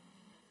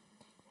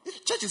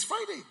 Church is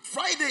Friday.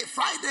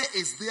 Friday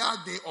is their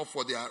day off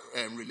for their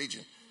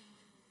religion.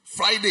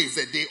 Friday is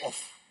the day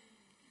off.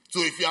 So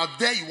if you are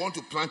there, you want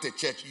to plant a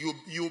church,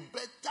 you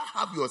better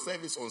have your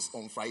service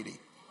on Friday.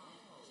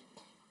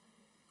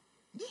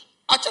 Yeah.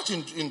 Our church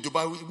in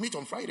Dubai, we meet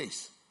on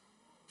Fridays.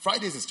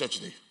 Fridays is church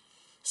day.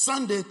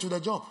 Sunday to the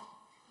job.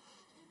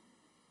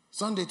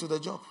 Sunday to the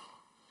job.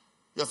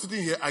 You're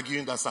sitting here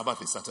arguing that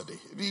Sabbath is Saturday.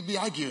 Be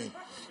arguing.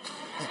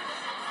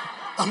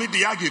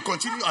 Be arguing.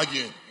 Continue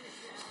arguing.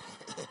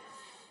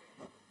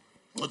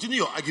 Continue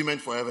your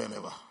argument forever and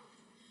ever.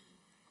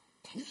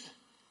 Yeah.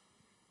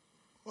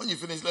 When you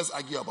finish, let's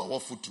argue about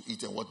what food to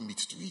eat and what meat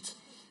to eat.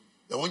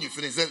 And when you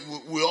finish,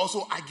 we'll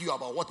also argue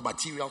about what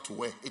material to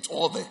wear. It's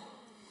all there.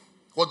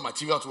 What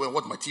material to wear,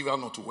 what material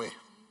not to wear.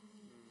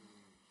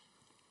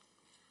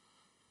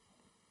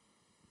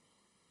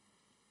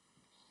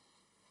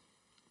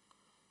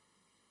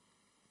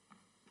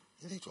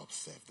 You need to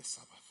observe the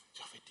Sabbath.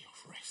 You have a day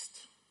of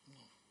rest.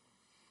 No.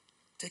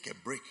 Take a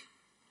break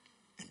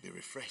and be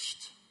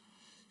refreshed.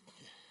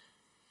 Yeah.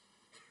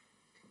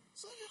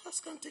 So you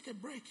just can't take a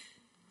break.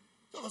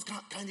 You just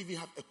can't even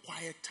have a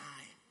quiet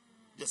time.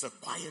 Just a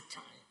quiet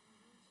time.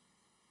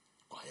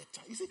 Quiet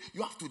time. You see,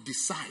 you have to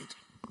decide.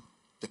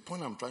 The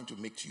point I'm trying to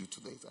make to you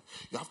today is that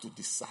you have to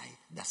decide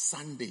that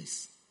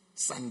Sundays,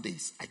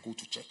 I go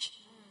to church.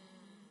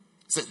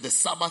 So the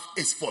Sabbath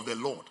is for the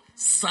Lord.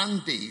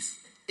 Sundays,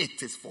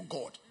 it is for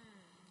God.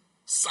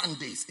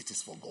 Sundays, it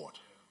is for God.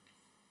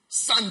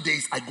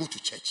 Sundays, I go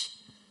to church.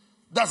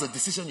 That's a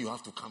decision you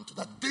have to come to.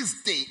 That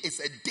this day is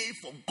a day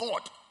for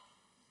God.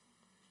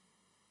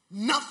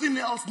 Nothing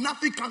else,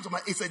 nothing comes to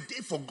mind. It's a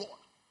day for God.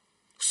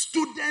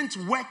 Student,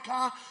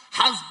 worker,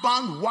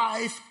 husband,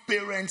 wife,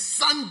 parents,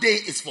 Sunday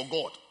is for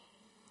God.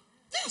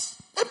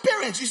 Yes. And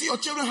parents, you see, your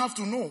children have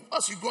to know.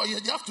 As you grow, you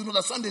have to know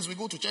that Sundays we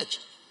go to church.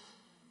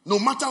 No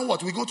matter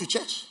what, we go to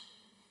church.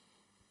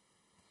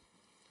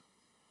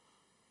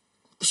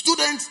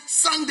 Students,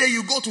 Sunday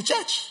you go to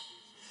church.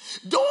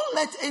 Don't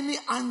let any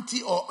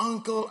auntie or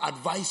uncle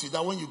advise you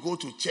that when you go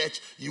to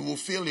church, you will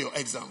fail your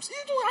exams.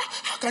 You know,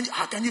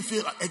 how can you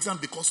fail an exam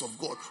because of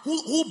God?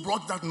 Who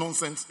brought that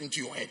nonsense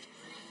into your head?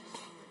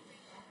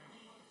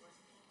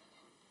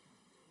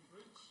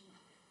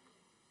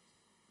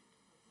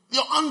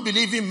 Your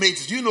unbelieving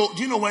mates, do you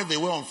know where they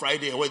were on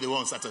Friday or where they were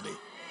on Saturday?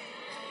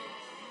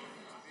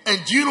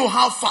 And do you know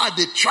how far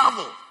they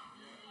travel?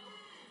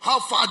 How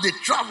far they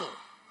travel?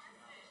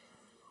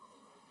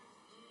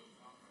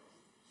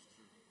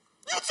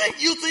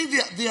 You think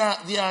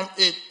they are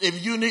a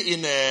unit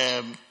in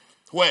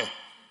where?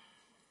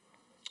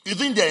 You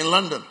think they are in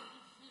London?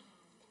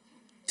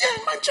 They are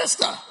in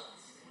Manchester.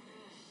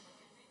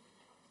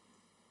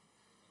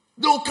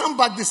 They will come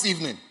back this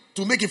evening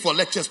to make it for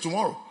lectures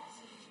tomorrow.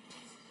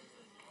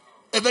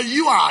 And then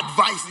you are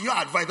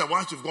advised that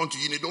once you've gone to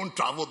uni, don't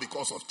travel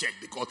because of church,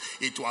 because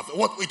it will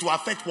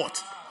affect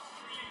what?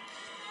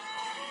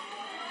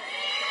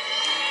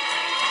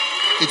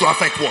 It will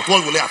affect what?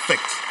 What will it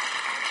affect?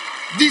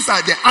 These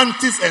are the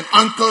aunties and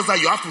uncles that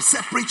you have to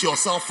separate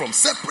yourself from.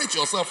 Separate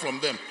yourself from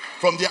them,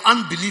 from their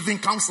unbelieving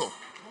counsel.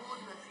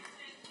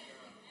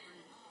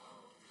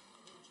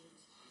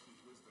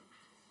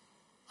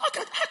 How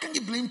can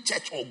you blame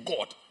church or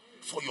God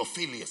for your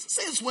failures?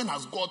 Since when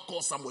has God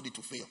caused somebody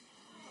to fail?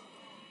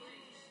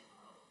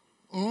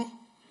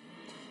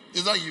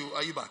 Is that you?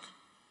 Are you back?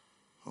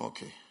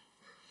 Okay.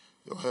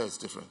 Your hair is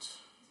different.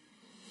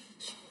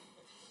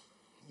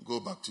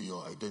 Go back to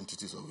your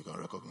identity so we can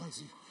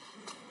recognize you.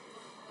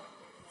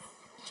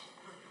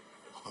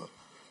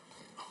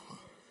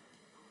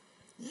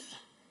 Yeah.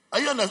 Are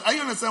you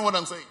understand what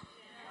I'm saying?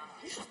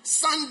 Yeah.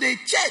 Sunday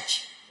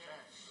church.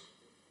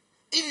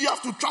 If you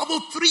have to travel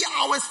 3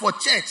 hours for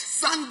church,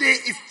 Sunday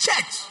is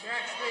church.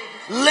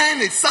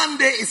 Learn it.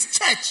 Sunday is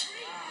church.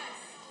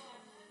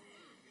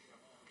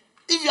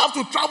 If you have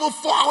to travel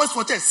 4 hours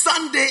for church,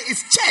 Sunday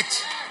is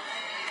church.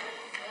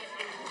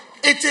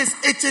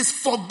 It is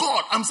for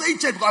God. I'm saying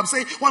church because I'm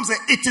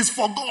saying it is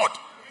for God.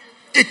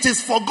 It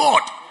is for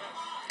God.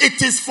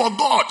 It is for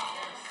God.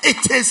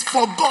 It is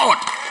for God.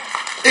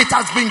 It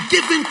has been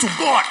given to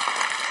God.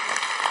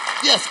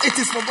 Yes, it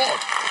is for God.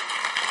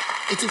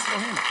 It is for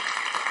Him.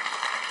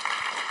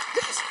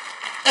 Yes.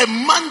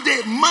 And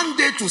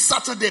Monday to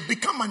Saturday,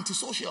 become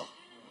antisocial.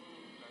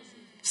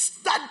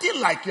 Study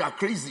like you are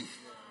crazy.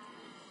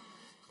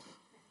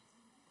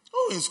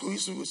 Oh, in school, we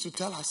used to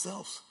tell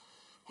ourselves,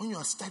 when you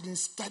are studying,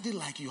 study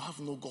like you have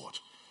no God.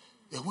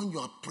 And when you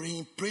are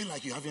praying, pray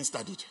like you haven't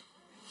studied.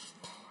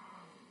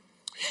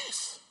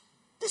 Yes.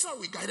 This is how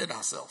we guided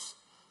ourselves.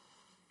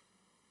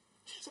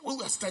 When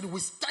we are studying, we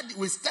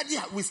study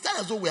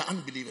as though we are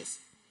unbelievers.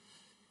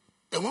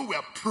 And when we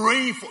are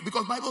praying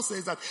because the Bible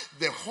says that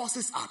the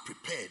horses are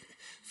prepared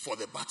for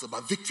the battle,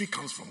 but victory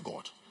comes from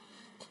God.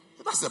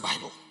 That's the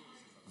Bible.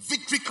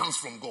 Victory comes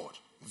from God.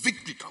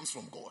 Victory comes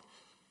from God.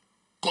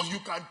 Because you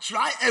can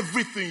try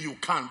everything you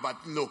can, but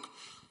look,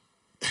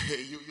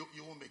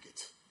 you won't make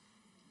it.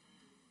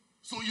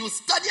 So you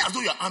study as though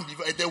you're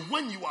unbeliever, and then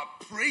when you are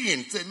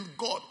praying, saying,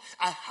 God,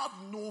 I have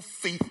no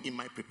faith in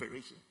my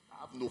preparation. I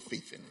have no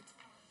faith in it.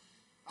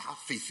 I have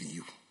faith in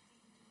you.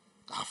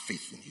 I have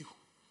faith in you.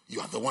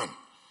 You are the one.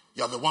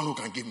 You are the one who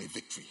can give me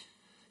victory.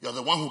 You are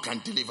the one who can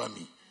deliver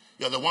me.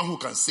 You are the one who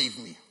can save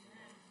me.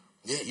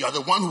 Yeah, you are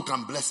the one who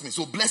can bless me.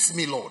 So bless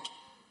me, Lord.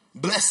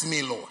 Bless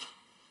me, Lord.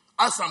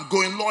 As I'm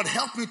going, Lord,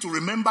 help me to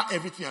remember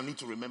everything I need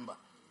to remember.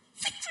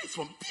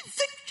 Victory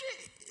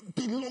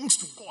belongs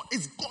to God.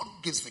 It's God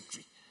who gives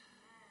victory.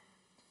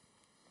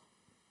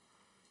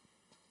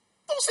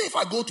 Don't say if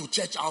I go to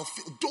church, I'll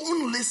feel.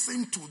 Don't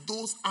listen to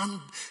those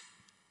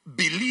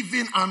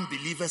unbelieving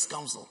unbelievers'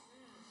 counsel.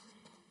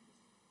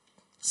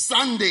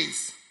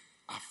 Sundays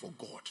are for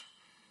God.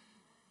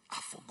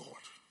 Are for God.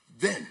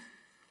 Then,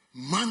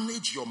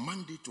 manage your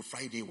Monday to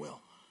Friday well.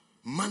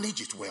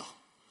 Manage it well.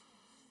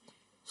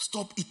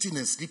 Stop eating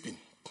and sleeping.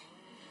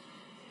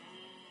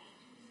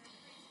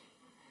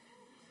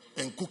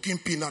 And cooking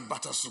peanut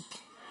butter soup.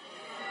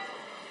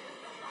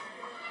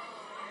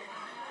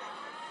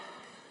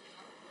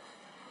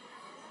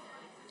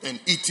 and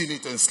eating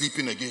it and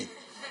sleeping again.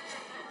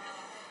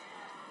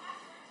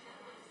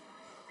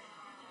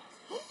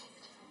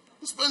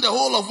 You spend the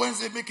whole of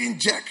Wednesday making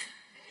jerk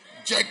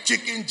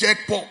chicken, jerk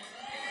pork,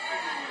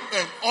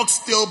 and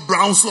oxtail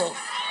brown sauce.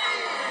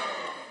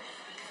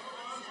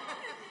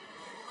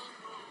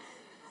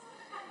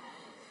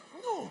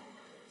 No.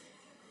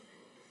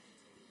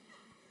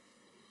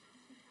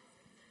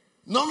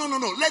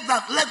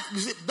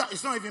 That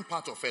it's not even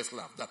part of First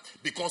Love. That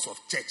because of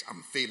church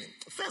I'm failing.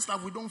 First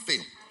Love, we don't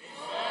fail.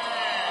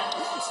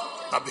 Yes.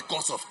 That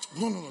because of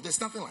no. There's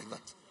nothing like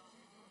that.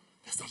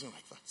 There's nothing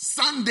like that.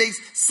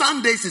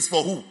 Sundays is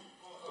for who?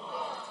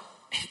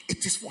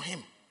 It is for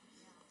him.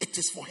 It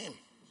is for him.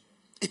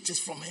 It is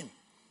from him.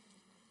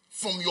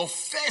 From your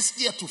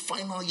first year to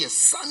final year,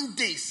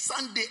 Sunday,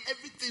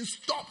 everything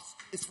stops.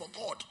 It's for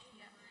God.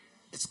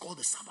 It's called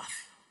the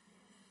Sabbath.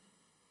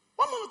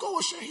 One man ago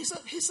was sharing.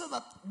 He said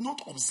that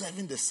not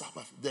observing the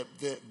Sabbath,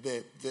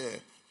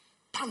 the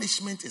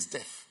punishment is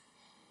death.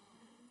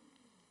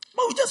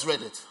 But we just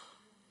read it.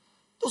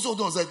 Those old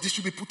ones that they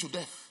should be put to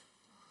death.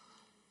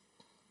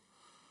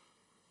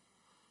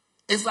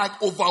 It's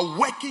like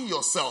overworking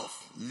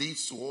yourself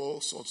leads to all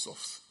sorts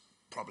of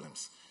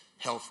problems,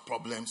 health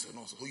problems, and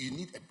also you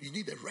need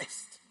a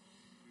rest.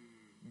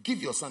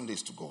 Give your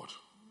Sundays to God,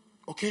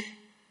 okay?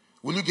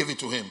 Will you give it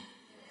to Him?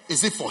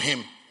 Is it for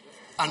Him?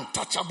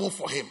 Untouchable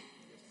for Him.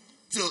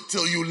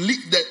 Till you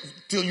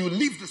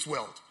leave this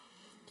world.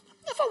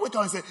 If I wake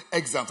up and say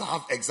exams, I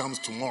have exams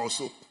tomorrow,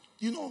 so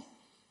don't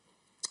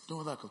know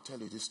whether I could tell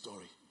you this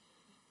story.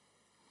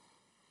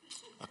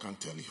 I can't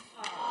tell you.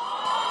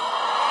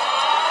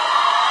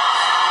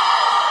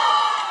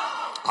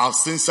 I've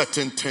seen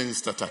certain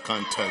things that I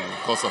can't tell you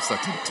because of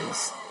certain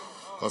things.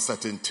 Because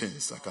certain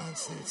things I can't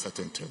say.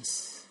 Certain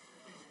things.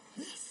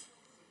 Yes.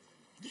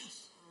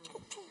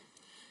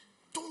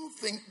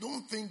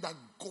 Don't think that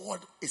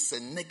God is a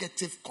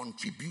negative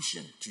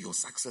contribution to your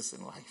success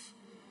in life.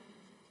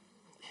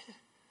 Yeah.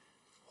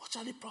 What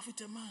shall it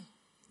profit a man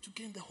to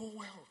gain the whole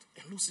world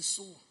and lose his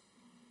soul?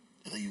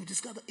 And then you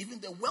discover even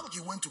the wealth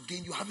you want to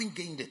gain, you haven't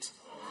gained it.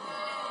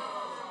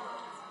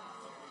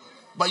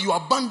 But you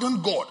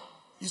abandoned God.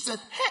 You said,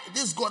 hey,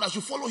 this God, I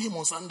should follow him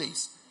on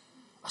Sundays.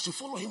 I should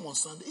follow him on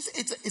Sundays.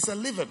 It's a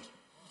living.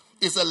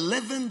 It's a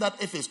living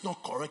that if it's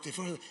not correct,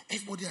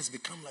 everybody has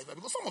become like that.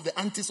 Because some of the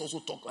aunties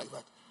also talk like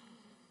that.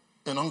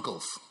 And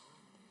uncles.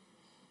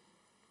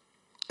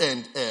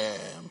 And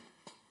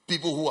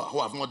people who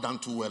have not done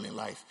too well in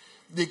life.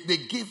 They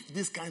give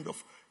this kind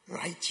of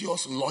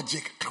righteous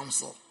logic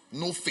counsel.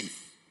 No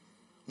faith.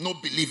 No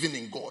believing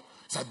in God.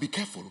 So be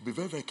careful. Be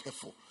very, very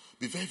careful.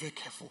 Be very, very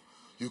careful.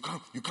 You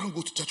can't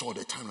go to church all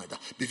the time like that.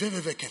 Be very,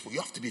 very, very careful.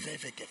 You have to be very,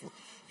 very careful.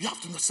 You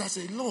have to start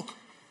saying, look.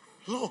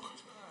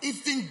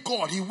 Even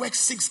God, he works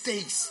 6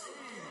 days.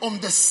 On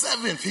the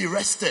 7th, he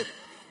rested.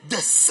 The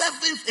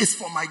 7th is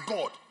for my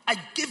God. I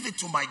give it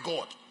to my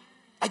God.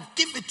 I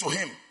give it to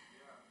him.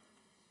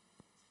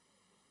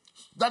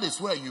 That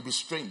is where you'll be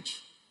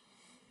strange.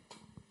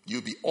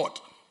 You'll be odd.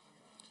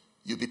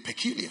 You'll be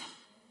peculiar.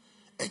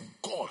 And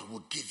God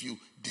will give you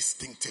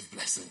distinctive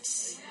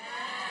blessings.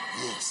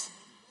 Yes.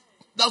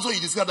 That's why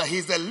you discover that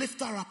he's the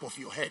lifter up of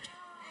your head.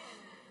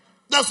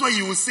 That's why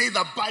you will say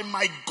that by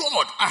my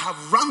God, I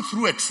have run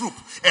through a troop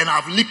and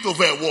I've leaped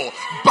over a wall.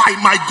 By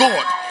my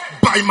God,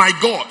 by my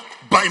God,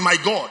 by my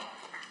God.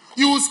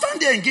 You will stand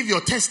there and give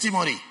your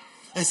testimony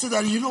and say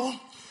that,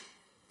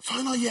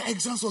 final year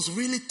exams was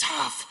really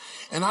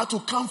tough. And I had to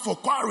come for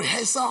choir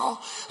rehearsal.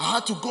 I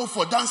had to go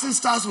for Dancing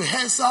Stars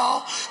rehearsal.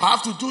 I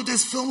have to do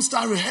this film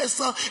star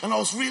rehearsal. And I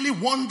was really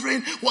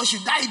wondering, what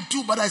should I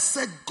do? But I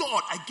said,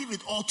 God, I give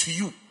it all to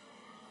you.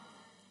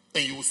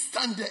 And you will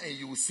stand there and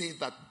you will say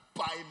that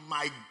by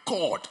my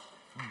God,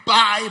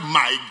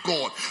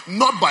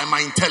 not by my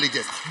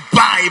intelligence,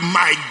 by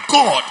my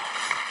God,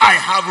 I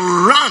have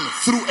run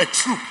through a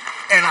troop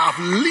and I have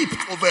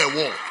leaped over a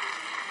wall.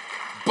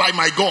 By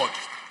my God.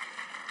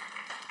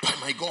 By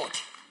my God.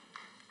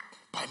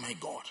 By my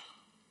God.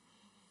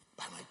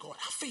 By my God.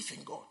 Have faith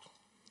in God.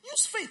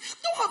 Use faith.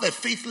 Don't have a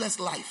faithless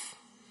life.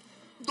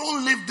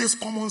 Don't live this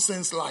common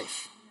sense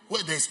life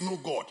where there's no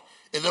God.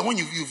 And then when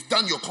you've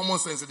done your common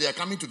sense, they are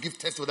coming to give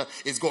test that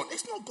it's God.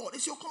 It's not God.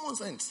 It's your common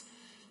sense.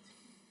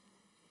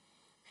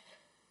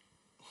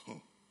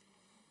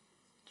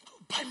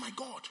 By my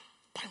God.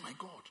 By my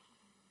God.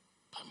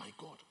 By my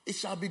God. It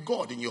shall be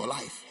God in your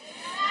life.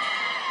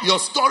 Your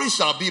story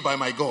shall be by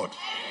my God.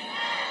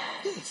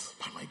 Yes,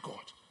 by my God.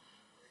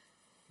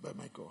 By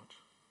my God.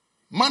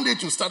 Monday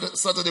to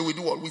Saturday we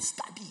do what? We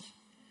study.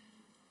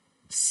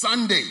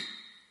 Sunday,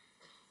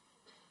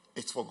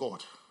 it's for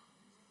God.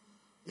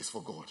 It's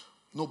for God.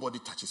 Nobody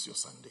touches your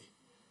Sunday.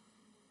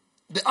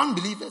 The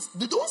unbelievers,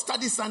 they don't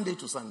study Sunday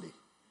to Sunday.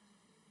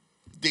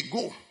 They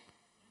go.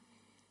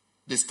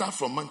 They start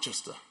from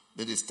Manchester.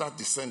 Then they start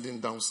descending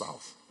down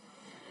south.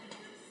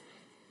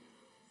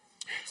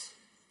 Yes.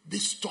 They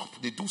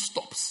stop. They do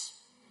stops.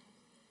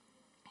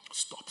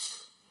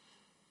 Stops.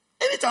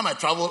 Anytime I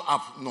travel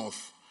up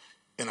north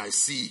and I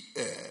see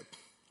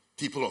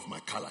people of my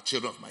color,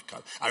 children of my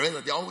color. I realized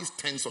that they're always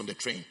tense on the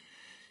train.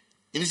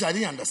 Initially, I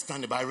didn't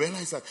understand it, but I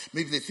realized that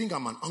maybe they think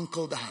I'm an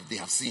uncle that they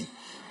have seen.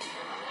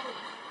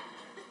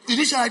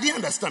 Initially, I didn't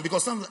understand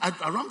because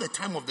around the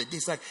time of the day,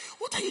 it's like,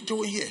 what are you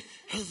doing here?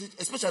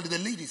 Especially the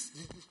ladies.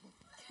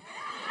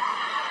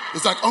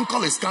 It's like,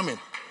 uncle is coming.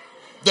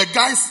 The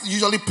guys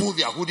usually pull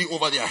their hoodie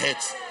over their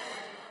heads.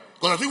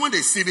 Because I think when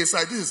they see this,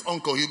 like, this is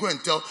uncle, you go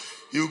and tell,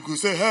 you could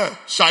say, hey,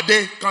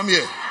 Shade, come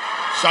here.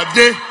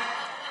 Shade,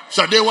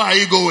 where are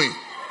you going?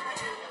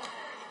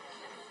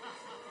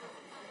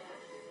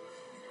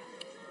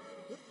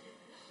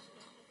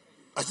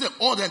 I said,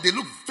 all that, they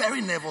look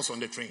very nervous on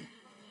the train.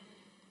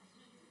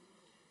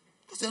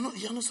 Because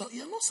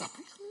you're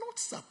not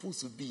supposed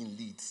to be in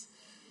Leeds.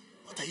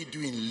 What are you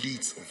doing in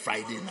Leeds on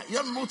Friday night?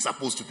 You're not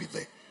supposed to be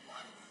there.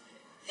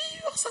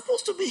 You're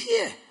supposed to be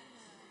here.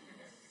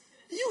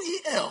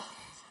 UEL.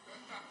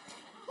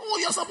 Oh,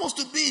 you're supposed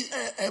to be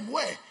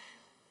where?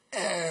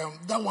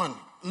 That one,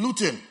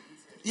 Luton.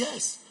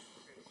 Yes.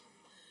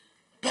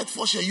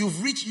 Bedfordshire.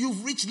 You've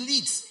reached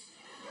Leeds.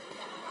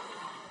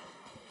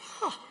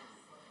 Huh.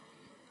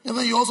 And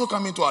then you also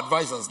come in to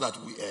advise us that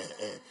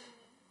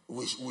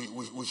we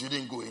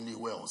shouldn't go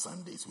anywhere on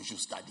Sundays. We should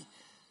study.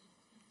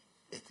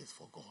 It is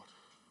for God.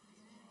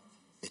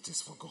 It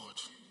is for God.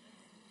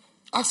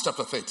 Acts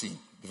chapter 13,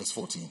 verse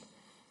 14.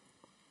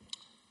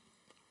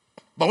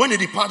 But when they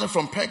departed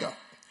from Perga,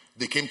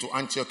 they came to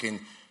Antioch in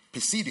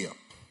Pisidia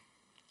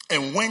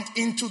and went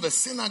into the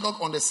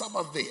synagogue on the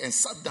Sabbath day and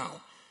sat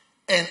down.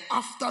 And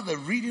after the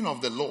reading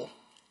of the law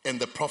and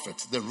the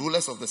prophets, the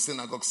rulers of the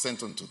synagogue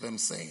sent unto them,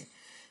 saying,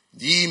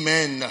 Ye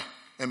men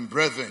and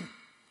brethren,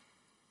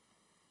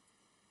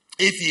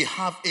 if ye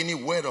have any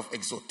word of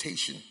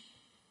exhortation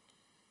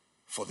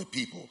for the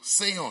people,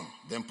 say on.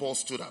 Then Paul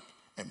stood up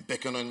and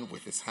beckoning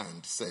with his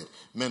hand said,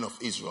 Men of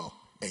Israel,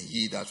 and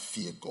ye that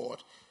fear God,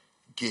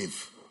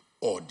 give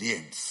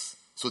audience.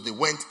 So they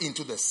went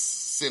into the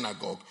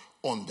synagogue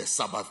on the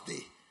Sabbath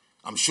day.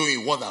 I'm showing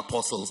you what the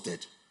apostles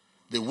did.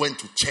 They went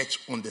to church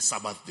on the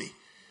Sabbath day.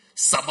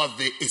 Sabbath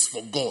day is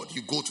for God.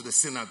 You go to the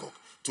synagogue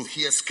to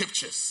hear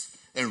scriptures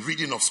and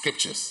reading of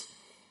scriptures.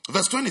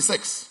 Verse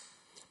 26.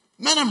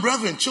 Men and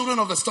brethren, children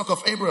of the stock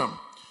of Abraham,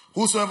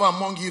 whosoever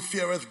among you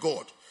feareth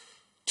God,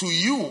 to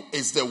you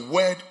is the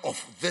word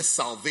of this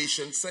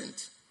salvation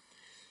sent.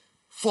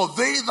 For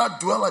they that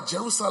dwell at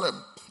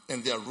Jerusalem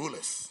and their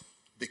rulers,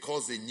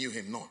 because they knew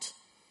him not,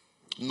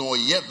 nor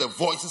yet the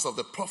voices of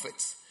the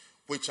prophets,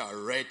 which are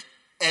read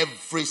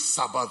every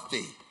Sabbath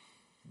day,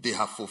 they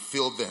have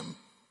fulfilled them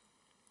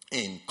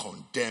in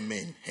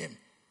condemning him.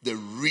 The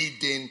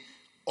reading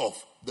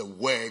of the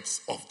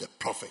words of the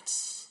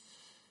prophets.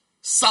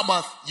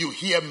 Sabbath, you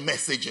hear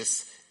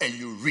messages and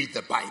you read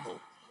the Bible.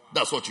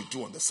 That's what you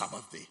do on the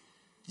Sabbath day.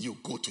 You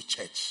go to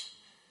church.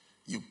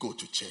 You go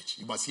to church.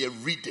 You must hear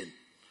reading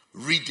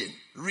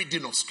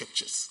of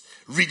scriptures,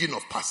 reading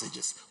of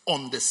passages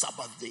on the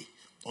Sabbath day.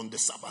 On the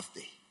Sabbath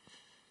day.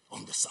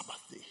 On the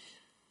Sabbath day.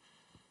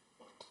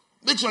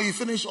 Make sure you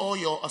finish all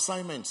your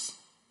assignments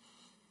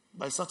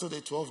by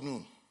Saturday 12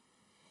 noon.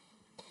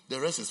 The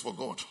rest is for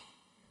God.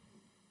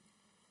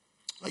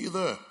 Are you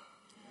there?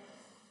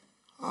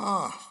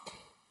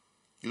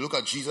 You look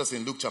at Jesus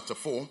in Luke chapter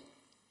 4.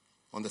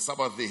 On the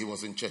Sabbath day, he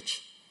was in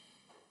church.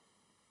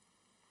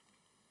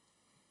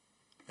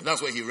 And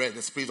that's where he read,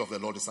 the Spirit of the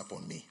Lord is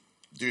upon me.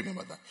 Do you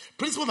remember that?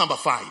 Principle number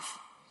 5.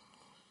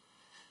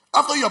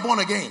 After you are born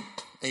again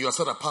and you are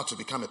set apart to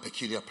become a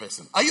peculiar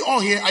person. Are you all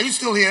here? Are you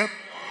still here?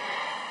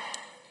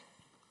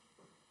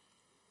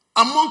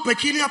 Among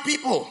peculiar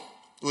people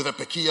with a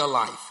peculiar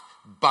life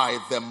by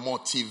the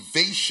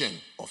motivation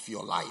of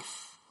your life.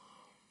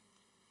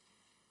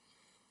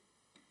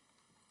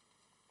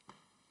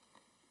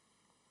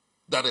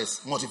 That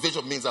is,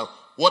 motivation means that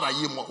what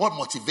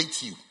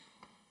motivates you?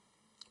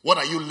 What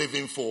are you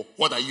living for?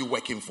 What are you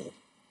working for?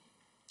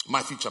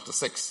 Matthew chapter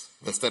 6,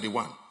 verse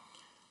 31.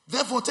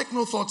 Therefore take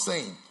no thought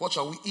saying, what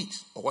shall we eat?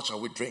 Or what shall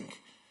we drink?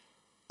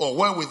 Or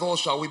wherewithal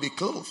shall we be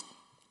clothed?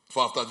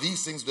 For after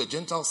these things the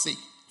Gentiles seek.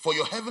 For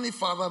your heavenly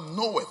Father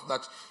knoweth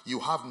that you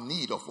have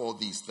need of all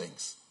these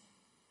things.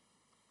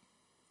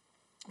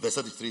 Verse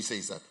 33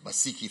 says that, but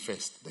seek ye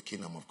first the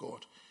kingdom of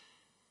God.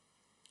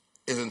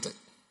 Isn't it?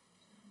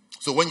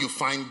 So when you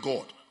find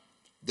God,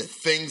 the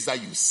things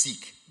that you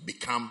seek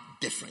become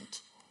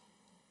different.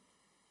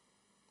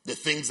 The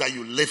things that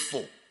you live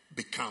for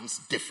becomes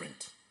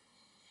different.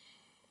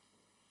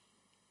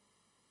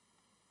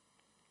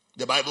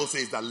 The Bible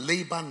says that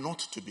labor not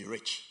to be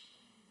rich.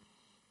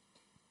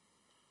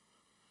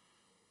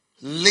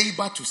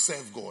 Labor to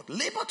serve God.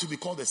 Labor to be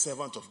called a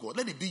servant of God.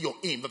 Let it be your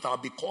aim that I'll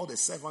be called a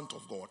servant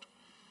of God.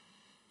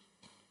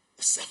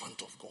 A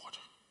servant of God.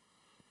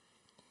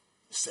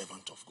 A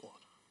servant of God.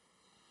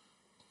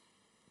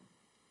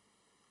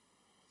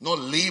 Not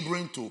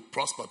laboring to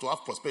prosper, to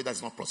have prosperity. That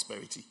is not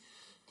prosperity.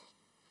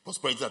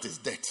 Prosperity, that is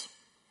debt.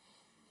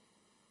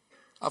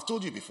 I've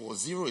told you before,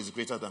 0 is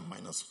greater than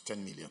minus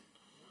 10 million.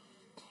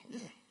 Yeah.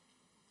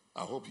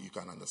 I hope you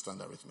can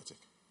understand arithmetic.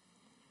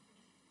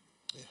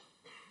 Yeah.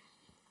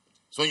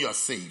 So when you are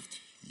saved,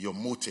 your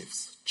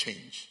motives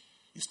change.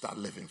 You start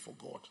living for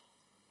God.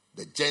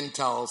 The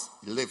Gentiles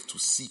live to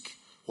seek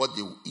what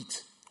they will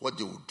eat, what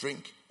they will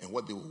drink, and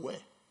what they will wear.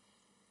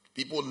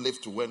 People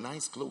live to wear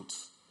nice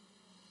clothes.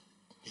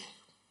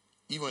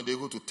 Even when they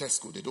go to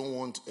Tesco, they don't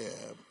want,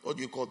 what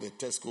do you call the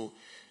Tesco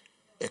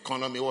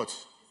economy? What?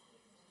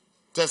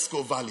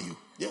 Tesco value.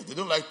 Yeah, they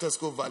don't like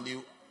Tesco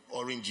value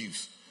orange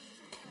juice.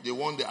 They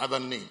want the other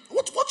name.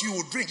 What you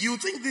will drink? You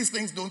think these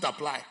things don't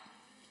apply?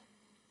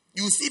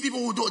 You see people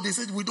who don't, they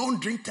said, we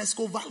don't drink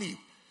Tesco value.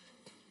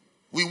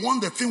 We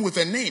want the thing with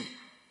a name.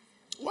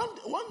 One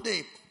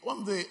day,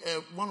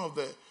 one of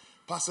the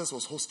pastors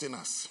was hosting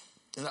us.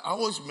 And I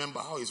always remember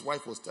how his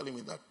wife was telling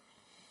me that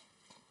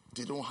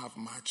they don't have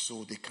much,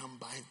 so they can't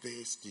buy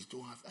this. They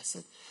don't have. I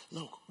said,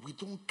 look, we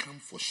don't come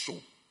for show.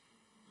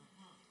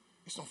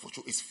 It's not for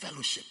show. It's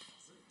fellowship.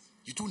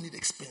 You don't need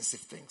expensive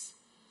things.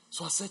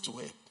 So I said to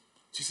her,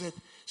 she said,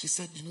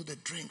 you know, the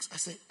drinks. I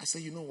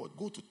said, you know what?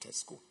 Go to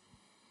Tesco.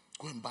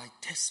 Go and buy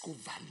Tesco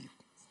value.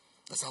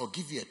 I said, I'll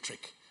give you a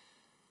trick.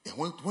 And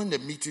when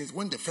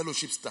the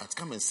fellowship starts,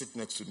 come and sit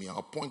next to me.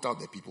 I'll point out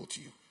the people to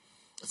you.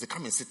 I said,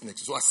 come and sit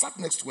next to you. So I sat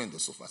next to her on the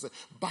sofa. I said,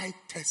 buy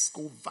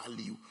Tesco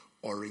value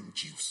orange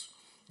juice.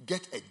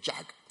 Get a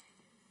jug,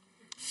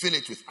 fill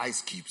it with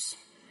ice cubes,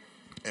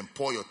 and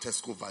pour your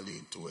Tesco value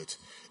into it,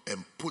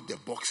 and put the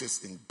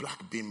boxes in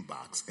black bin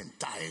bags and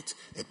tie it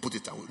and put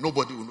it away.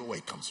 Nobody will know where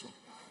it comes from.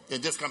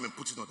 And just come and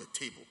put it on the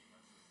table.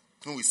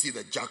 When we see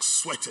the jug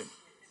sweating.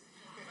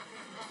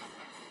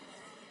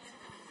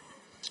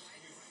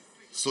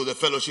 So the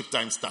fellowship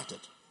time started.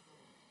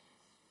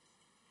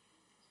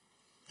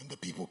 And the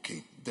people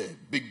came. The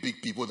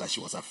big people that she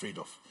was afraid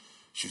of.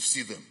 She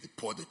see them. They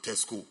pour the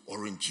Tesco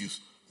orange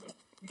juice.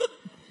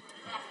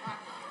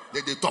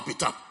 They top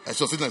it up. I was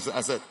sitting there,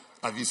 I said,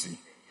 have you seen?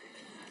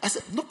 I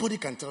said, nobody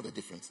can tell the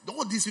difference.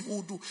 All these people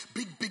who do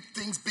big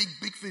things, big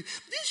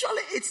things.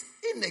 Usually it's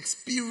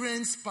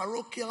inexperienced,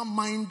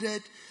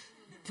 parochial-minded,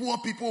 poor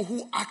people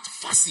who act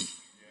fussy.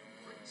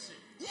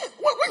 Yeah,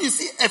 when you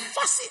see a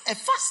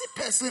fussy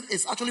person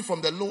is actually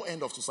from the low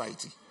end of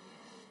society.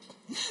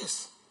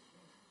 Yes.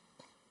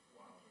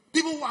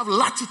 People who have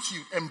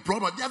latitude and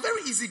broad, they are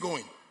very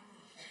easygoing.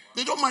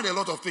 They don't mind a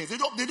lot of things. They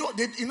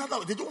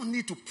don't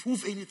need to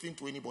prove anything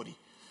to anybody.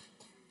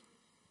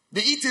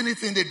 They eat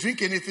anything, they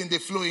drink anything, they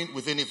flow in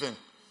with anything.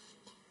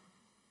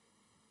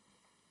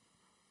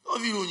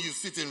 Of you, when you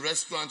sit in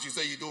restaurants, you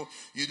say you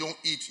don't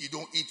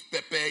eat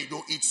pepper, you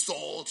don't eat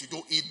salt, you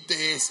don't eat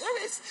this.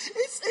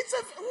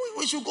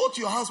 We should go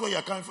to your house where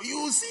you're coming from.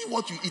 You will see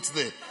what you eat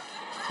there.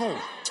 Oh,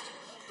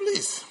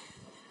 please.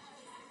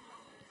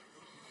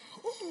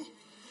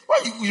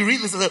 When you read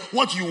this,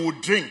 what you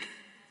would drink,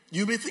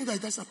 you may think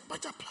that that's a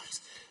better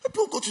price.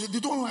 People go to, they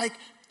don't like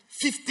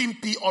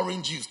 15p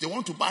orange juice. They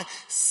want to buy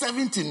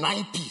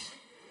 79p.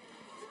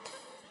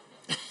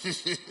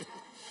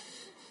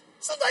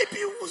 79p,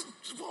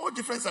 what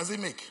difference does it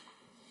make?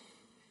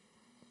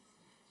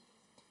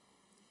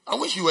 I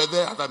wish you were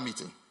there at that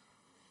meeting.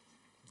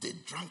 They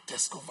drank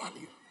Tesco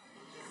value.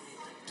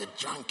 They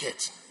drank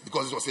it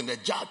because it was in a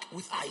jug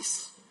with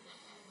ice.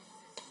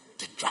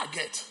 They drank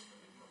it.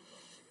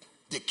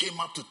 They came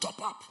up to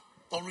top up.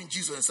 Orange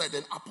juice on the side,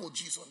 then apple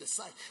juice on the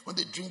side. When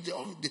they drink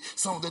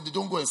some of them, they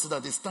don't go and sit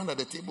down. They stand at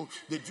the table.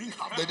 They drink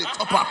half, then they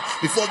top up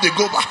before they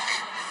go back.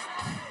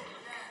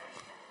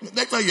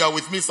 Next time you are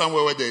with me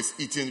somewhere where there's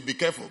eating, be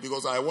careful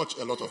because I watch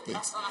a lot of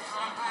things.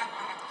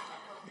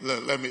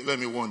 Let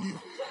me warn you.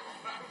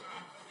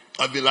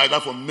 I've been like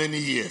that for many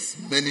years,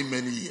 many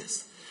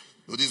years.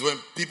 So this is when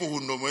people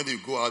who know when they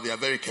go out, they are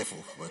very careful.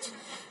 But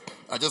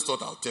I just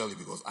thought I'll tell you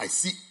because I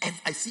see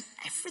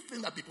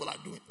everything that people are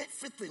doing.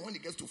 Everything. When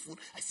it gets to food,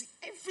 I see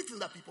everything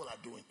that people are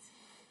doing.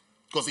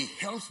 Because it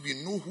helps me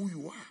know who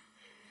you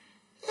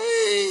are.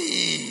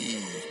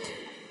 Hey!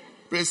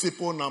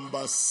 Principle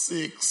number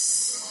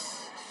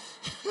 6.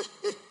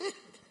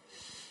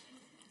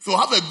 So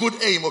have a good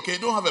aim, okay?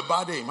 Don't have a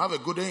bad aim. Have a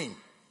good aim.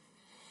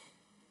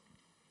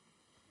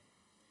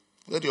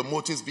 Let your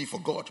motives be for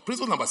God.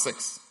 Principle number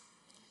 6.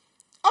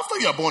 After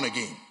you are born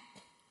again,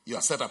 you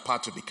are set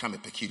apart to become a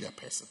peculiar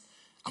person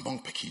among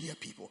peculiar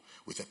people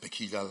with a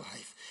peculiar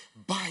life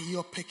by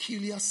your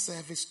peculiar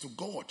service to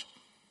God.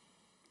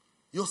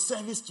 Your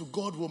service to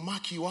God will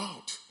mark you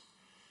out.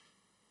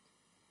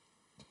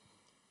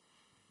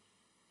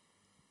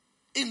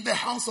 In the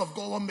house of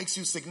God, what makes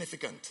you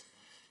significant?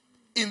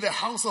 In the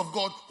house of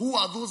God, who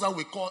are those that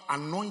we call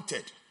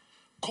anointed,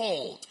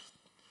 called,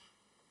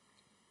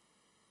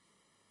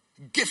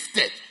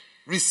 gifted,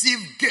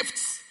 receive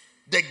gifts?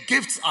 The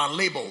gifts are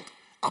labeled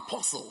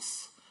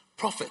apostles,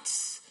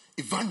 prophets,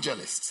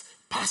 evangelists,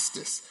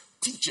 pastors,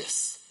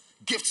 teachers,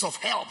 gifts of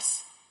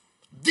helps.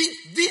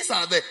 These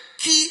are the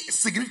key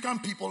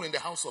significant people in the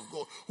house of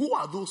God. Who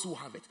are those who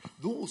have it?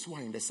 Those who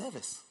are in the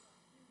service.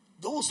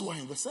 Those who are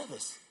in the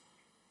service.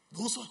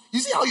 You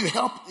see how you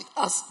help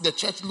us? The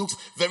church looks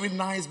very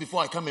nice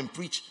before I come and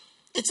preach.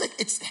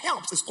 It's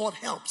helps. It's called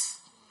helps.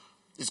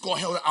 It's called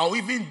helps. I'll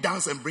even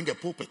dance and bring a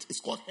pulpit. It's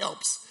called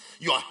helps.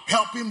 You are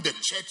helping the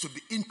church to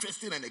be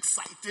interesting and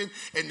exciting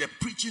and the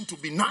preaching to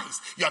be nice.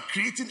 You are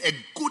creating a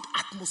good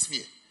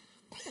atmosphere.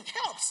 It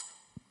helps.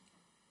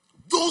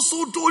 Those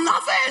who do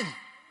nothing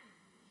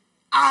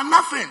are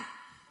nothing.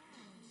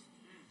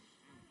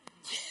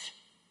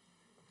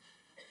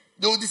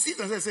 They will deceive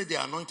themselves and say they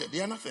are anointed.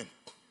 They are nothing.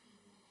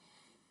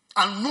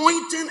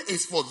 Anointing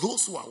is for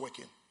those who are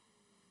working.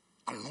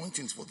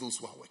 Anointing is for those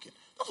who are working.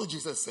 That's what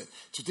Jesus said.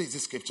 Today is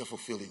this scripture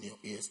fulfilled in your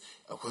ears.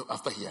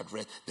 After he had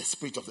read, the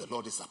Spirit of the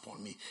Lord is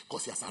upon me.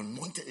 Because he has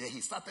anointed.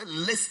 He started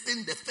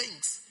listing the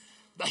things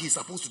that he's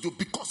supposed to do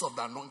because of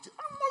the anointing.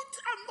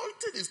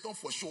 Anointing is not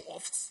for show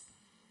offs.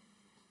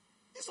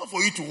 It's not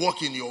for you to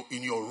walk in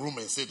your room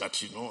and say that,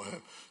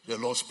 the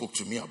Lord spoke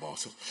to me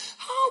about it.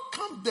 How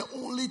come the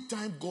only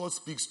time God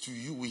speaks to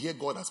you, we hear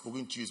God has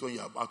spoken to you, is when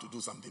you're about to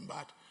do something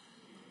bad?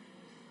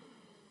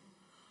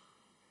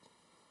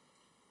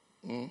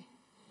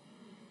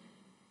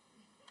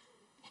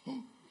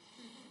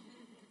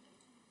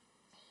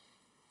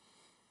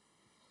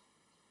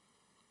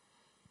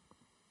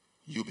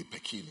 You'll be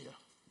peculiar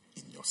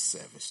in your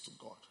service to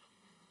God.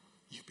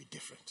 You'll be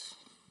different.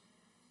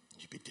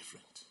 You'll be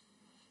different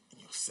in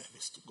your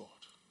service to God.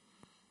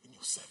 In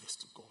your service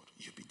to God,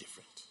 you'll be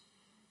different.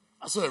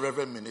 I saw a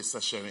reverend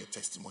minister sharing a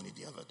testimony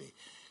the other day.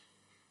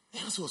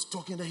 And as he was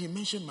talking, that he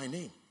mentioned my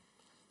name.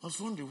 I was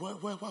wondering,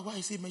 why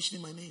is he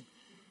mentioning my name?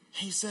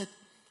 He said,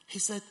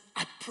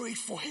 I prayed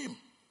for him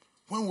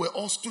when we were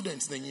all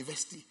students in the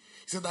university.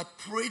 He said, I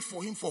prayed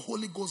for him for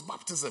Holy Ghost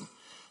baptism.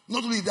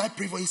 Not only did I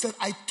pray for him, he said,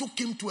 I took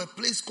him to a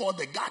place called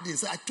the Garden. He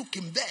said, I took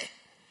him there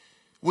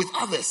with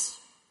others.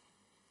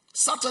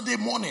 Saturday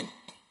morning.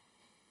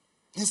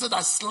 He said,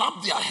 I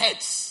slapped their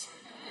heads.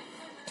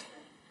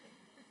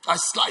 He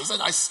said,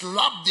 I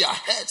slapped their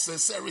heads and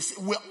said,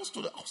 we're all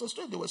students. I was a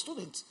student, they were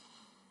students.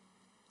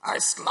 I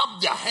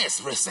slapped their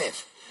heads,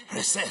 receive.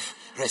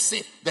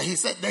 Then he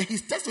said, he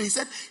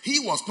said he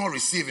was not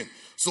receiving.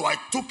 So I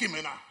took him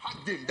and I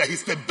hugged him. That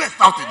he's the best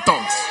out in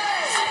tongues.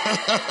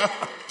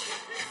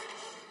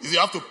 You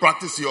have to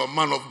practice your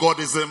man of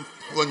Godism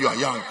when you are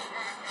young.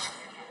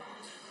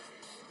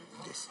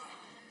 Yes.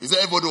 He said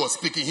everybody was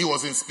speaking, he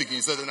wasn't speaking.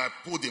 He said, and I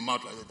pulled him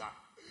out like that.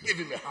 Gave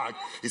him a hug.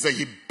 He said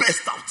he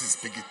burst out his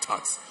speaking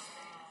tongues.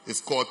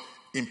 It's called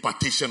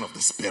impartation of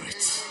the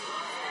Spirit.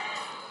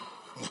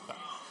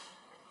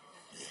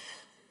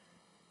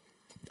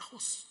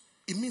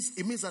 It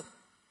means that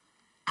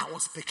I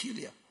was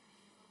peculiar.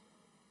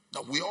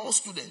 That we're all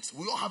students.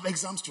 We all have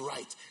exams to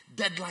write,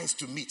 deadlines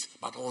to meet.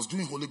 But I was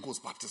doing Holy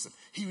Ghost baptism.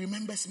 He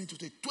remembers me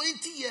today.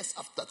 30 years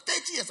after,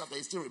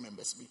 he still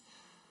remembers me.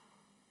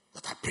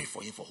 That I prayed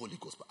for him for Holy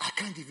Ghost. But I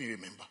can't even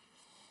remember.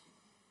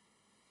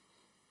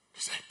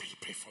 He said,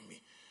 pray for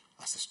me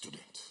as a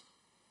student.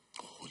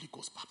 Holy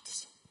Ghost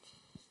baptism.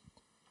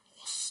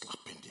 I was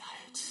slapping their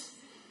heads.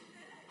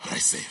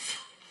 Receive.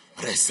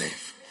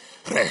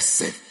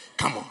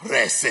 Come on,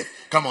 receive.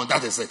 Come on,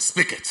 that is it.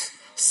 Speak it.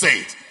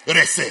 Say it.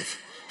 Receive.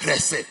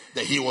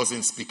 That he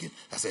wasn't speaking.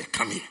 I said,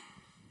 come here.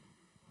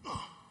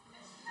 Oh.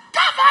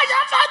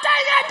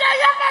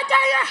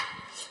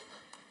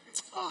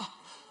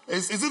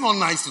 Is it not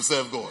nice to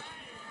serve God?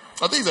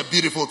 I think it's a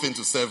beautiful thing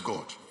to serve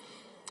God.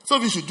 So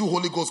we should do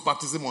Holy Ghost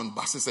baptism on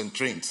buses and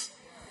trains.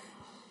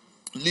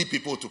 Lead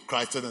people to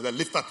Christ and then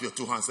lift up your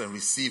two hands and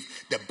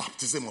receive the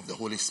baptism of the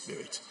Holy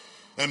Spirit.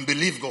 And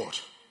believe God.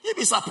 You'll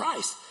be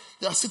surprised.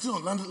 They are sitting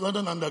on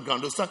London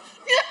Underground. They'll start,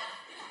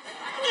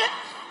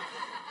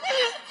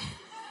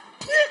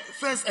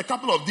 First, a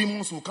couple of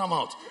demons will come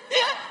out.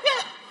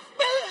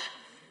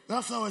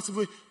 Afterwards,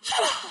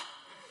 shut up.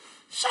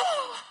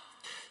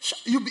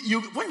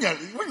 When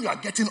you are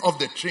getting off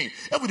the train,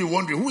 everybody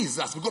wondering, who is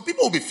that? Because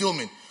people will be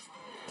filming.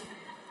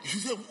 You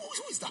say,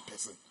 who is that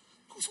person?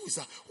 Who is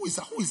that? Who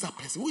is that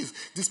person? Who is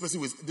this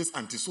person with this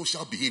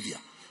antisocial behavior?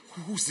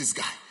 Who's this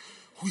guy?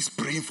 Who is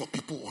praying for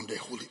people on the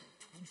holy?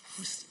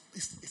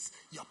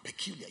 You are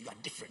peculiar. You are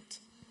different.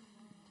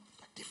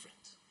 You are different.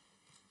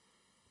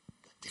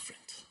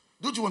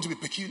 Don't you want to be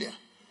peculiar?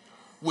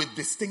 With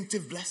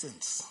distinctive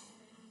blessings.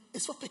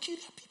 It's for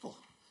peculiar people.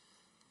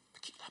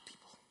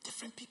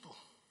 Different people.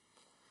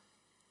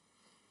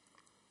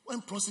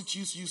 When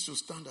prostitutes used to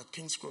stand at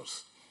King's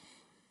Cross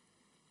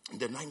in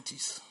the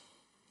 90s,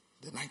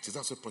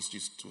 that's where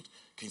prostitutes stood,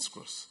 King's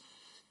Cross.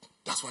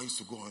 That's why I used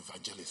to go on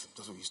evangelism.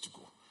 That's where we used to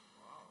go.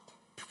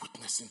 Be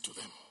witnessing to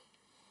them.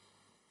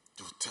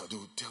 They would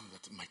tell me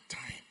that my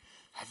time,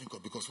 having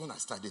got, because when I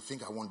start, they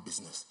think I want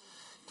business.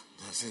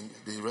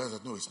 They realize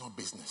that no, it's not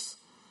business.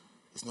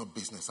 It's not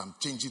business. I'm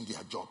changing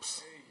their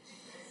jobs.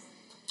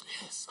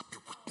 Yes, I'll be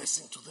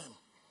witnessing to them.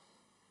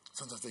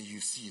 Sometimes then you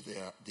see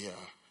their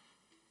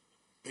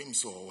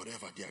pimps or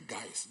whatever, their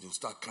guys, they'll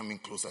start coming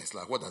closer. It's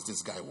like, what does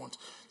this guy want?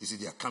 You see,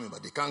 they are coming,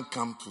 but they can't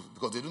come to,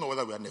 because they don't know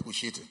whether we are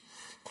negotiating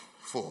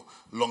for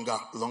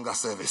longer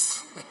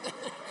service.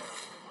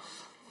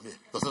 Yeah.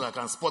 So that I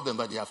can spot them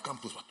that they have come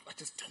close. But I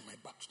just turn my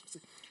back to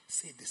them.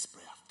 Say this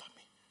prayer after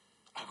me.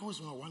 I always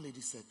remember one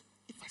lady said,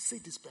 if I say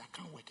this prayer, I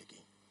can't work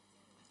again.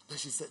 Then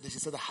she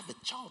said, I have a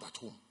child at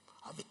home.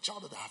 I have a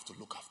child that I have to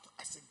look after.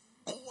 I said,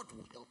 God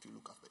will help you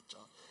look after a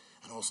child.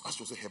 And as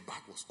she was saying, her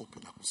bag was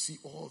open. I could see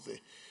all the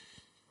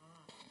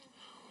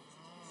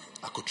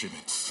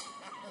accoutrements,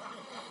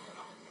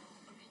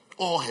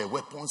 all her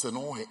weapons and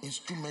all her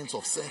instruments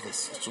of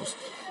service.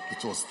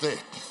 It was there.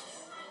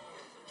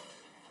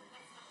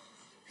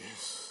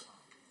 Yes.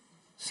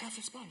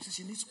 Service bag.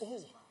 She needs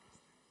all.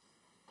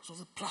 So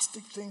the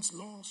plastic things,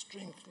 long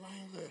string,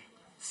 lying there,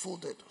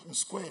 folded in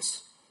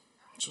squares,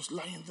 just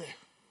lying there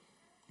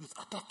with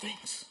other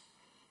things.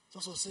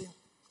 That's what I'm saying.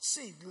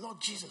 Say,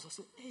 Lord Jesus. I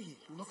said, hey,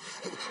 Lord.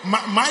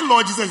 My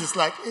Lord Jesus is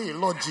like, hey,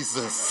 Lord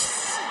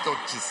Jesus. Lord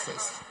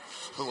Jesus.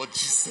 Lord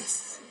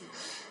Jesus.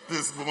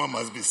 This woman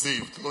must be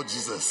saved. Lord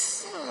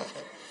Jesus.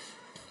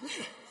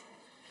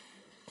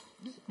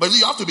 But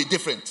you have to be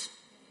different.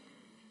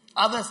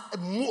 Others,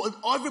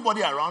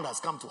 everybody around has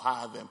come to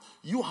hire them.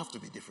 You have to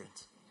be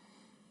different.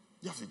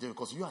 You have to be different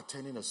because you are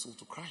turning a soul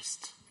to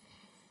Christ.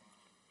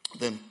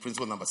 Then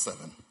principle number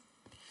 7.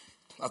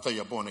 After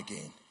you're born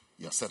again,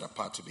 you're set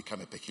apart to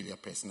become a peculiar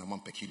person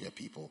among peculiar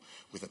people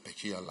with a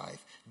peculiar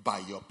life by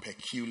your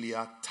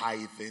peculiar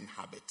tithing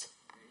habit.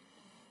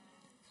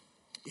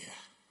 Yeah.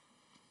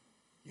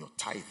 Your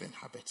tithing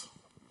habit.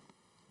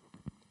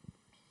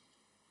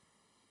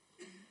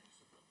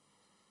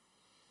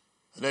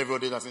 And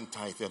everybody doesn't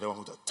tithe.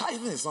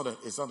 Tithing is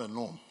not a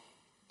norm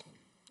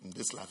in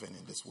this life and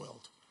in this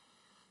world.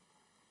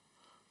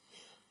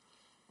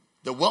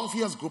 The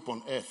wealthiest group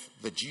on earth,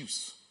 the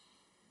Jews,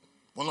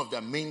 one of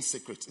their main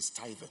secrets is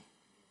tithing.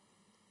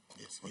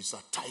 Yes, when you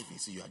start tithing,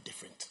 so you are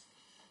different.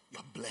 You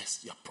are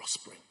blessed. You are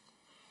prospering.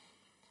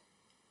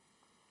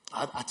 I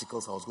had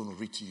articles I was going to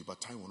read to you,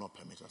 but time will not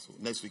permit us. So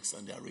next week,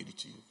 Sunday, I'll read it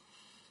to you.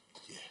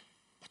 Yeah,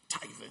 but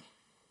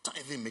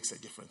tithing makes a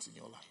difference in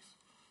your life.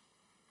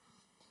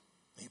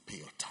 When you pay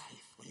your tithe,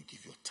 when you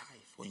give your tithe,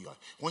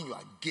 when you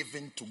are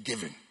given to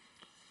giving,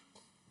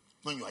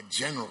 when you are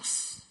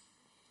generous.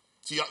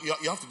 So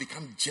you have to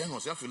become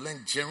generous. You have to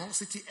learn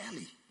generosity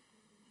early.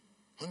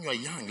 When you are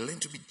young, learn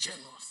to be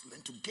generous.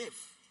 Learn to give.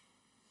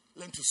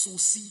 Learn to sow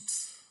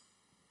seeds.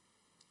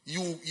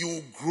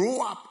 You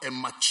grow up and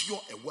mature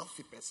a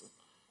wealthy person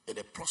and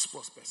a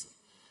prosperous person.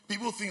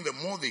 People think the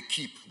more they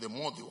keep, the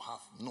more they will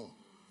have. No.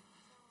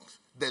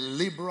 The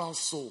liberal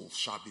soul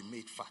shall be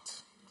made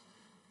fat.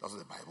 That's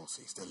what the Bible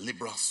says. The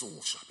liberal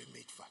soul shall be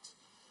made fat.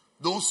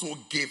 Those who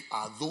give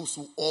are those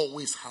who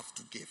always have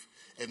to give.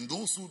 And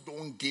those who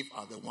don't give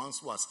are the ones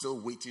who are still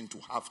waiting to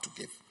have to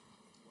give.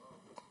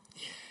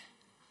 Yeah.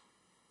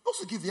 Those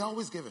who give, they are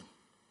always giving.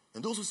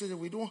 And those who say that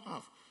we don't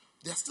have,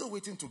 they are still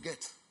waiting to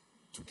get,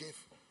 to give.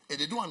 And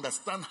they don't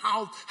understand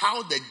how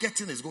the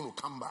getting is going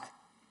to come by.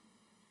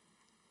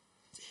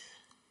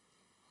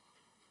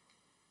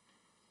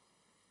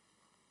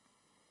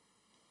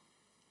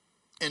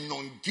 Yeah. And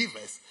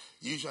non-givers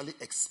usually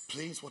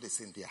explains what is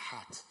in their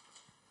heart.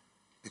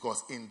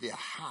 Because in their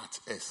heart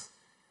is,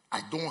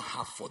 I don't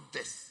have for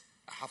this.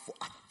 I have for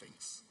other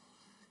things.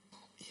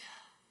 Yeah.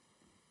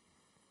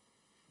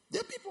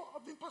 There are people,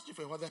 I've been past you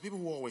for a while, there are people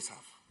who always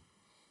have.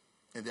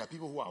 And there are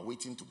people who are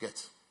waiting to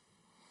get.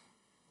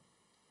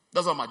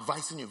 That's why I'm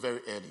advising you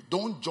very early.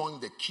 Don't join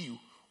the queue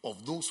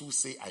of those who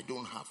say, I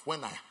don't have.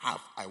 When I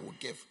have, I will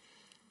give.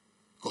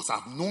 Because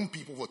I've known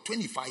people for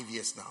 25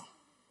 years now.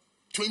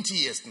 20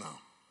 years now.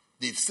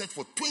 They've said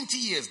for 20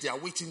 years they are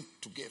waiting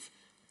to give.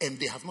 And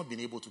they have not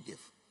been able to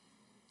give.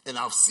 And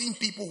I've seen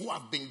people who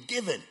have been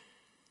given.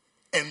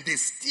 And they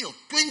still,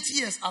 20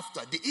 years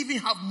after, they even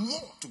have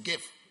more to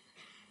give.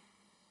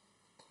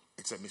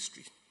 It's a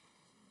mystery.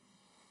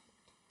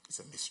 It's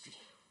a mystery.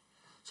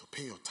 So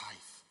pay your tithe.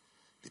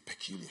 Be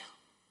peculiar.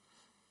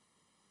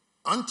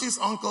 Aunties,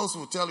 uncles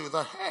will tell you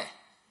that, hey,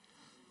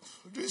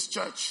 this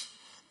church,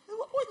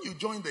 when you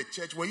joined the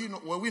church,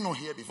 were we not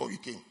here before you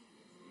came?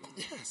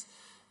 Yes.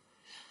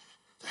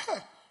 Hey,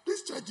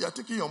 this church, they are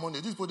taking your money.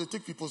 These people, they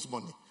take people's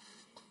money.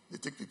 They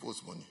take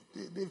people's money.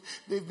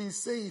 They've been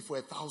saying for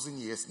 1,000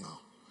 years now.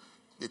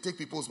 They take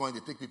people's money,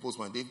 they take people's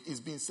money. It's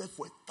been said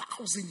for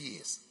 1,000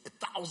 years.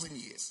 1,000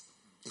 years.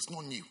 It's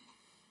not new.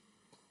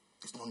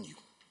 It's not new.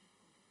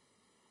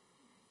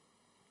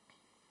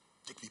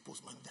 Take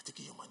people's money, they're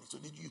taking your money. So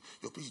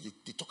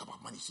they talk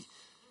about money. See,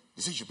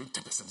 they say you should bring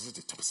 10%. This is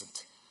the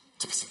 10%.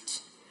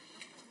 10%.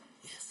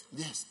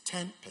 Yes,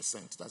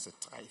 10%. That's a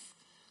tithe.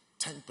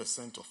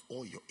 10% of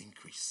all your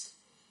increase.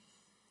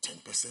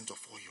 10%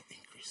 of all your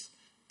increase.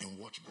 And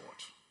watch God.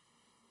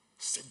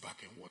 Sit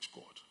back and watch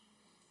God.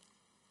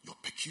 Your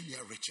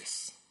peculiar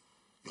riches,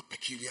 your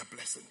peculiar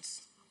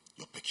blessings,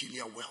 your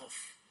peculiar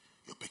wealth,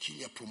 your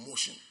peculiar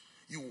promotion.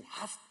 You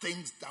have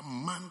things that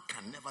man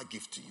can never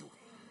give to you.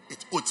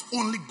 It's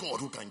only God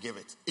who can give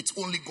it. It's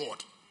only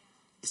God.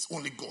 It's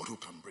only God who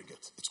can bring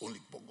it. It's only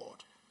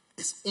God.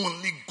 It's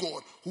only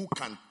God who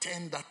can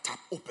turn that tap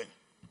open.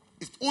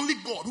 It's only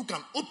God who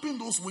can open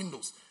those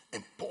windows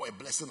and pour a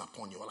blessing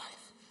upon your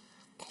life.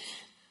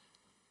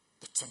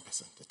 The 10%,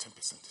 the 10%,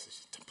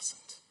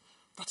 10%.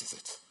 That is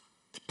it.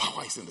 The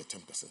power is in the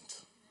 10%.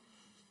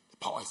 The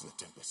power is in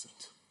the 10%.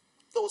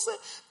 They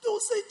will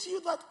say to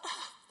you that,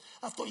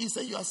 After you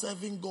say you are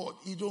serving God,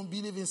 you don't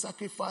believe in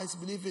sacrifice,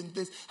 believe in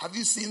this. Have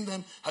you seen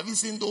them? Have you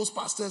seen those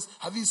pastors?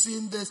 Have you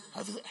seen this?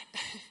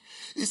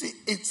 You see,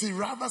 it's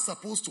rather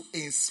supposed to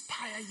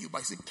inspire you.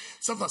 But see,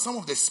 some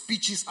of the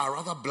speeches are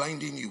rather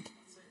blinding you.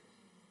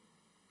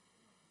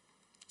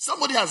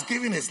 Somebody has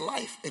given his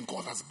life and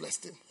God has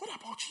blessed him. What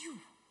about you?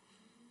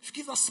 If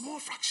you give a small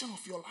fraction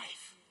of your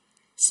life,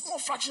 small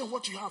fraction of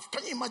what you have,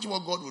 can you imagine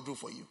what God will do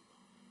for you?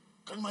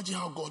 Can you imagine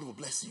how God will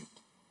bless you?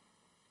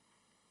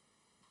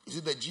 You see,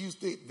 the Jews,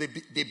 they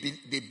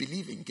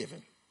believe in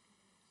giving.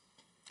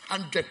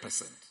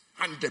 100%.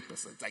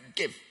 100%. Like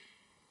give.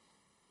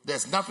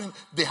 There's nothing,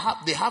 they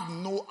have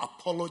no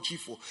apology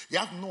for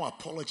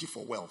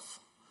wealth.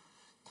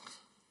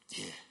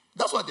 Yeah.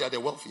 That's why they are the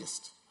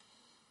wealthiest.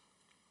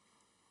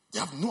 They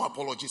have no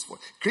apologies for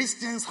it.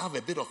 Christians have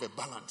a bit of a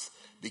balance.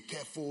 Be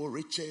careful,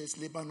 riches,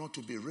 labor not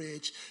to be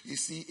rich. You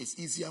see, it's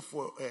easier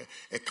for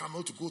a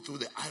camel to go through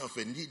the eye of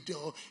a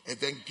needle and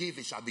then give,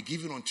 it shall be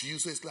given unto you.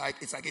 So it's like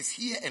it's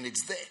here and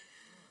it's there.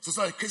 So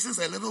Christians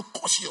are a little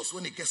cautious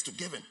when it gets to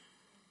giving.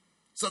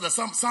 So that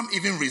some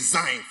even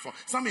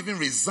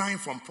resign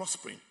from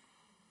prospering.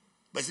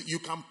 But see, you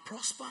can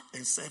prosper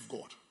and serve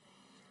God.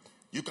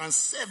 You can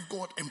serve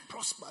God and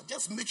prosper.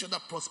 Just make sure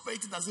that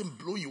prosperity doesn't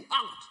blow you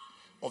out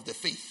of the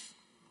faith.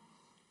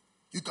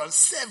 You can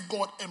serve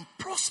God and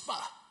prosper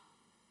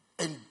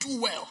and do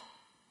well.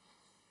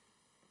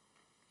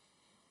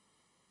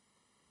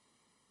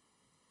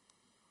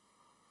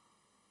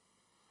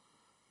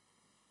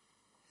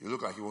 You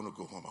look like you want to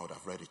go home. I would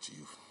have read it to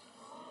you.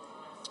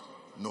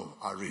 No,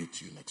 I'll read it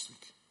to you next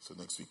week. So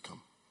next week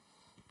come.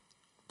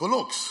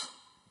 Bullocks,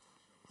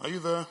 are you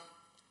there?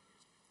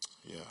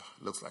 Yeah,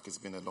 looks like it's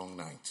been a long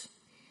night.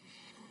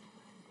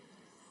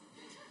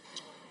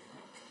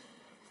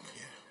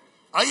 Yeah.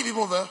 Are you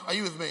people there? Are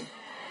you with me?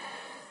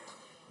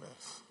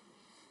 Yes.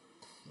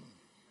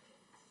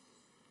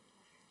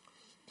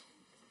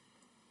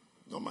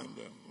 Don't mind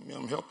them. I mean,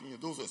 I'm helping you.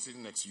 Those who are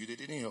sitting next to you, they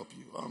didn't help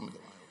you. I'm going to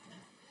help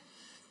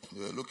you.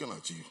 They were looking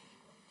at you.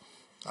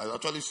 I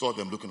actually saw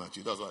them looking at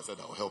you. That's why I said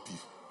I'll help you.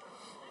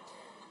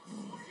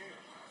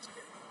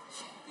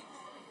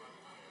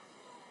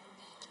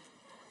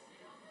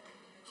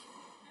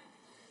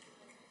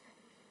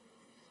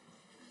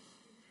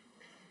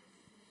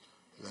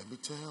 Let me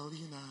tell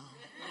you now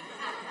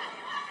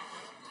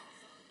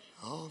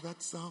all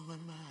that's on my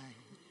mind.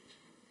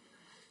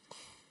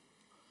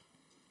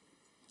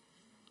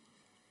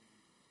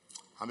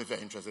 How many of you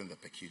are interested in the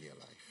peculiar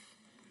life?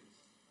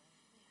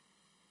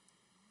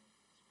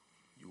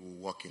 You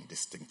will walk in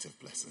distinctive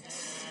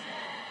blessings.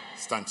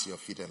 Stand to your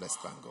feet and let's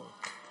thank God.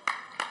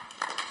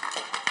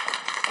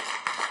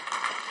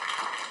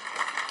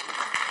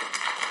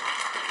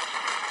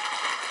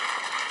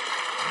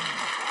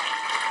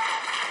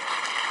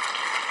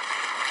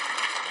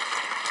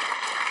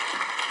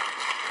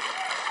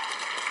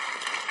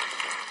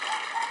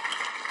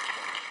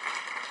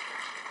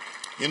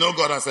 You know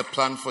God has a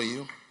plan for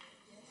you.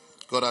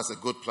 God has a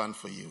good plan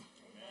for you.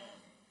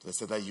 They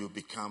said that you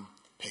become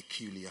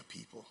peculiar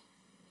people.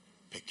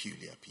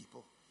 Peculiar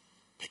people.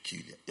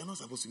 Peculiar. You're not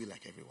supposed to be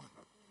like everyone.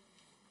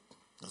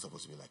 You're not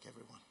supposed to be like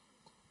everyone.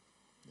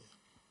 Yeah.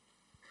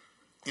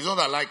 It's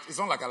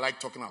not like I like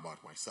talking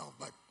about myself,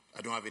 but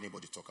I don't have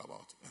anybody to talk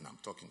about, and I'm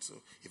talking.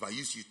 So if I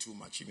use you too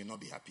much, you may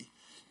not be happy.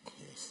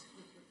 Yes.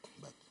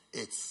 But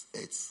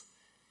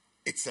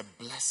it's a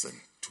blessing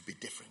to be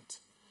different.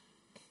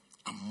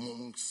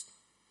 Amongst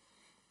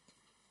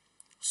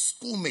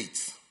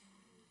schoolmates,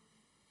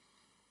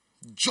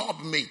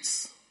 job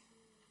mates,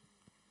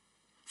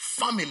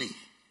 family.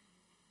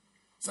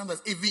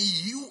 Sometimes even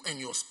you and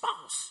your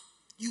spouse,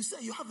 you say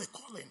you have a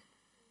calling.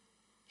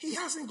 He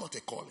hasn't got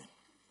a calling.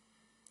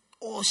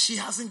 Or she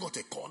hasn't got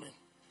a calling.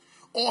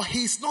 Or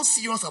he's not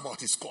serious about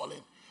his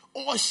calling.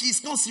 Or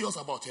she's not serious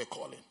about her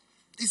calling.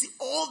 You see,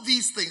 all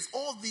these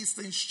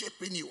things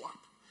shaping you up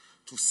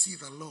to see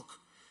that, look,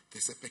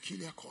 there's a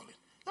peculiar calling.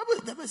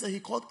 The Bible said he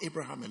called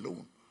Abraham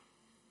alone.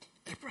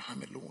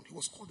 Abraham alone. He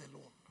was called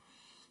alone.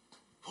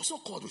 He was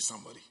not called with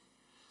somebody.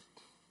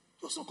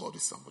 He was not called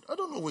with somebody. I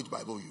don't know which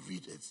Bible you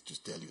read. It's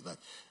just tell you that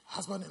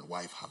husband and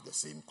wife have the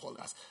same call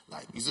as,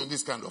 like, you know,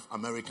 this kind of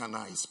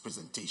Americanized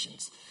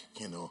presentations.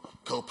 You know,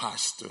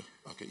 co-pastor.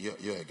 Okay,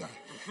 you're a guy.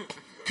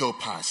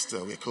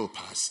 Co-pastor. We're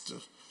co-pastor.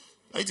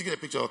 I need to get a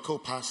picture of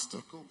co-pastor.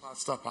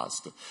 Co-pastor,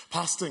 pastor.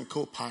 Pastor and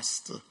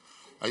co-pastor.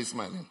 Are you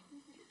smiling?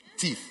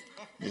 Teeth.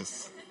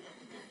 Yes.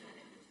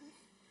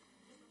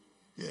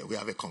 Yeah, we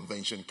have a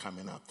convention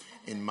coming up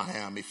in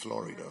Miami,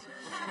 Florida.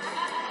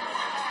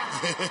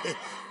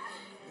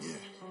 Yeah.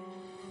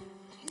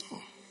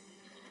 Oh.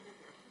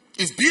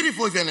 It's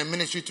beautiful if you're in a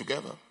ministry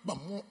together, but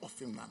more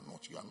often than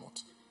not, you are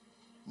not.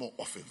 More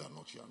often than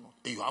not, you are not.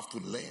 And you have to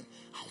learn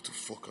how to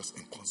focus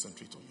and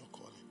concentrate on your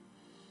calling.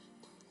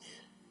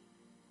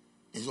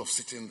 Yeah. Instead of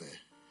sitting there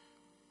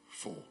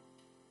for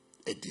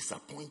a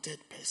disappointed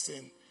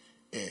person,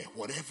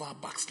 whatever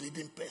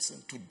backsliding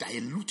person, to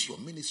dilute your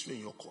ministry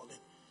and your calling.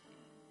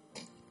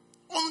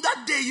 On that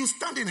that day you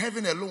stand in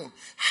heaven alone.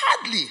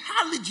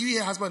 Hardly do you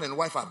hear husband and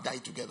wife have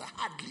died together.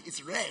 Hardly.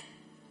 It's rare.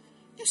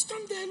 You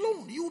stand there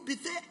alone. You will be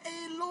there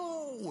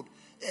alone.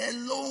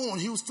 Alone.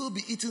 He will still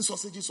be eating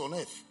sausages on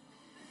earth.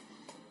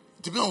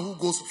 Depending on who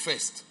goes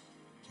first.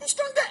 You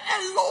stand there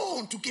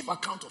alone to give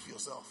account of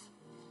yourself.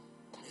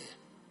 Yeah.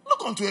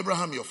 Look unto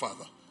Abraham your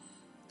father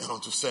and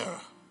unto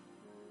Sarah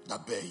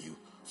that bear you.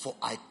 For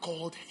I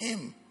called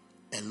him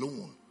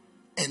alone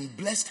and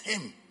blessed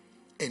him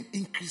and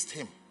increased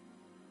him.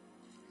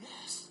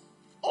 Yes.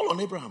 All on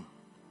Abraham.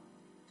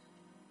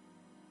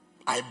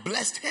 I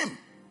blessed him.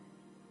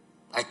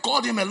 I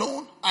called him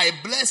alone. I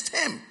blessed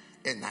him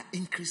and I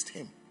increased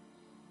him.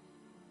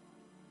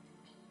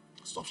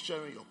 Stop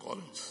sharing your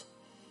callings.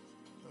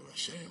 We're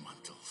sharing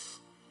mantles.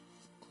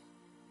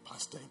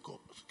 Pastor and co.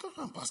 Come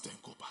on, Pastor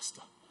and co.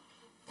 Pastor.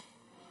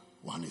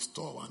 One is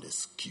tall, one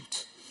is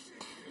cute.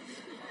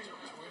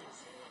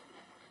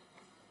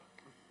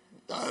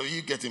 Are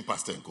you getting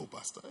Pastor and co.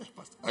 Pastor?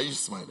 Pastor? Are you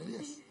smiling?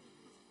 Yes.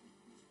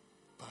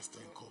 Pastor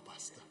and co.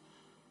 Pastor.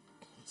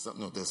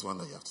 No, there's one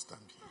that you have to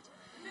stand behind.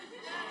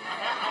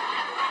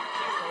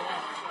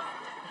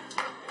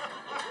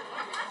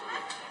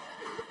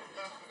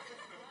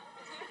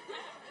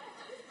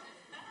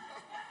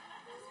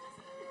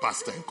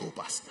 Pastor and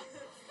co-pastor.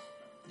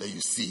 Then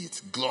you see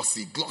it.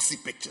 Glossy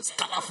pictures.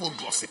 Colorful,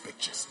 glossy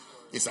pictures.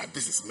 It's like,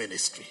 this is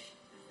ministry.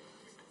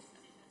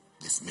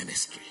 This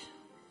ministry.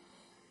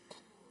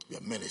 We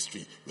are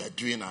ministry. We are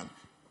doing an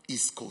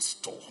East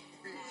Coast tour.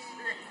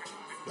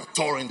 We are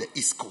touring the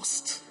East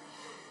Coast.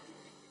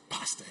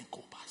 Pastor and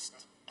co-pastor.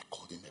 I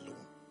called him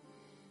alone.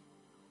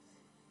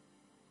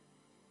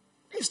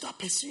 You start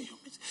pursuing.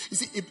 You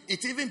see,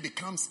 it even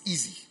becomes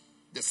easy.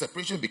 The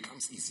separation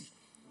becomes easy.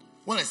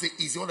 When I say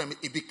easy, what I mean,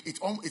 it's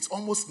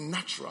almost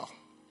natural.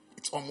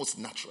 It's almost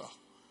natural.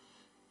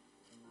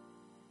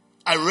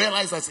 I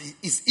realize that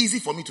it's easy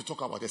for me to talk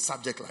about a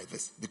subject like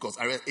this because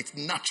it's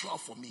natural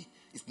for me.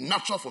 It's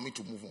natural for me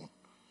to move on.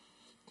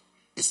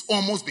 It's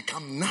almost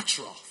become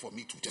natural for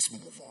me to just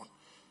move on.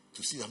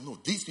 To see that, no,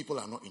 these people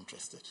are not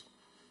interested.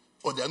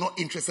 Or they're not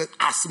interested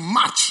as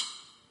much.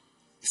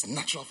 It's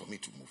natural for me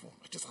to move on.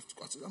 I just have to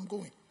go. I'm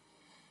going.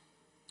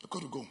 I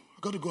got to go.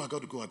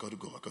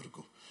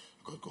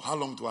 How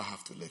long do I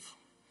have to live?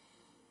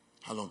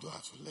 How long do I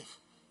have to live?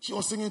 She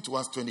was singing to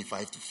us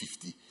 25 to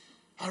 50.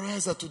 I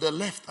realized that to the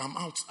left, I'm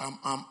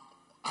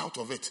out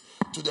of it.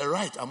 To the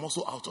right, I'm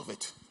also out of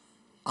it.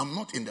 I'm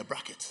not in the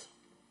bracket.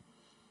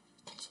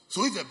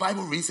 So if the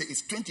Bible reads it,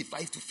 it's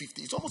 25 to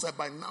 50. It's almost like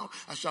by now,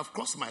 I should have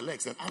crossed my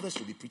legs and others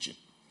should be preaching.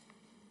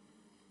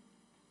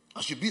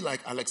 I should be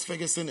like Alex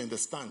Ferguson in the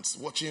stands,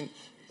 watching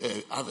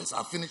others.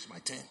 I've finished my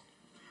 10.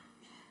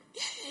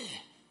 Yeah.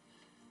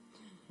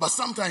 But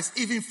sometimes,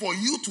 even for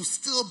you to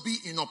still be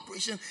in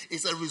operation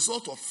is a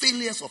result of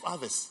failures of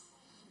others.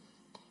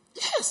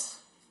 Yes.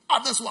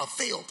 Others who have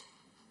failed.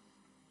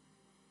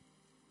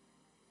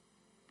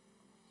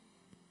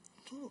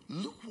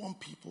 Lukewarm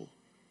people,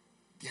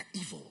 they are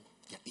evil.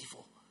 They are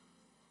evil.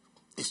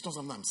 It's not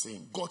something I'm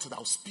saying. God said,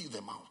 I'll spew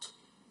them out.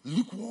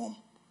 Lukewarm,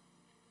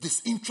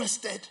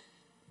 disinterested,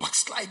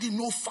 backsliding,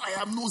 no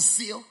fire, no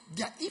zeal.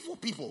 They are evil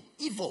people.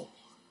 Evil.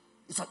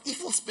 It's an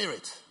evil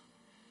spirit.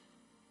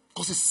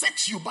 Because it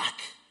sets you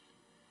back.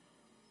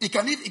 It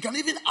can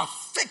even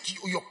affect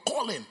you, your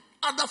calling.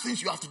 Other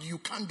things you have to do, you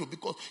can't do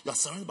because you are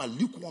surrounded by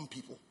lukewarm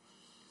people.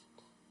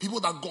 People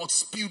that God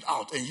spewed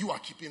out and you are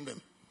keeping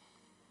them.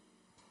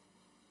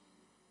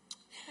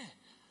 Yeah.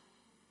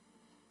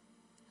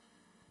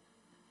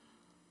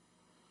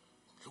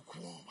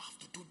 Lukewarm, I have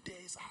to do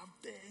this, I have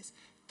this.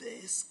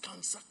 This,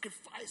 can't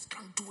sacrifice,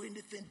 can't do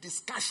anything.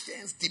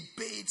 Discussions,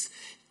 debates.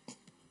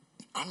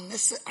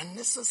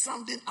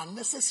 Sounding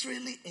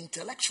unnecessarily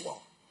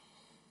intellectual.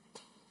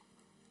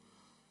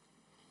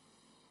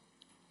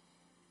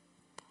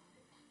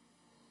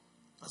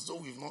 As though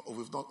we've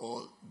not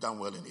all done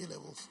well in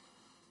A-levels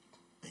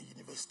and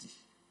university.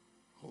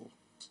 Oh,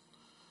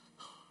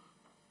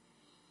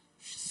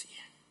 you see,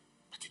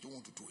 but you don't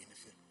want to do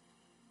anything.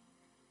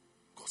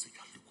 God said, you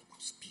are lukewarm,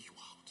 spew you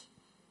out.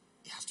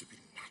 It has to be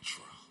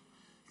natural.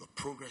 Your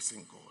progress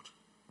in God.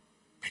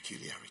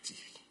 Peculiarity.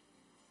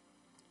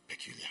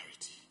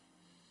 Peculiarity.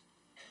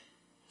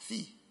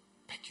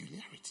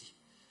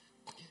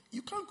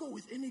 You can't go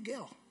with any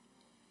girl.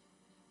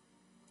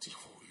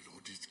 Oh, you know,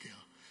 this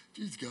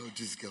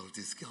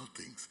girl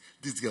thinks.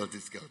 This girl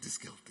thinks.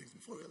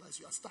 Before you realize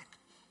you are stuck.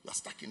 You are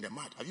stuck in the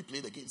mud. Have you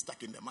played the game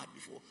Stuck in the Mud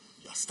before?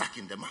 You are stuck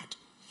in the mud.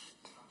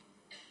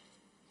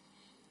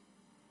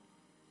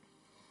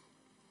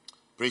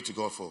 Pray to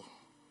God for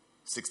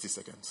 60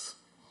 seconds.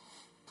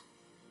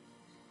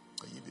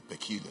 That you be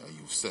peculiar,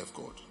 you serve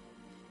God.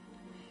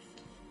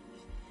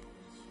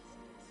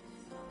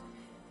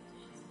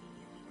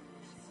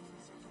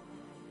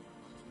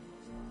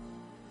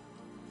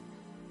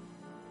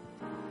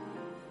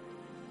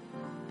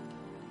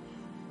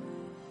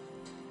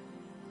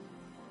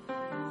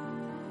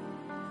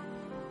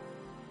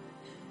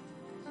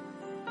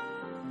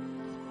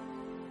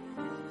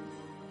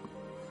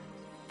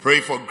 Pray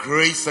for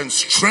grace and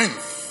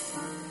strength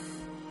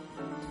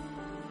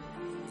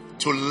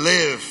to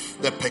live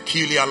the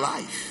peculiar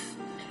life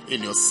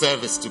in your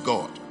service to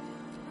God.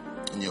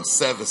 In your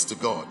service to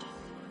God.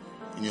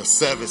 In your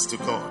service to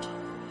God.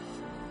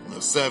 In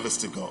your service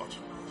to God.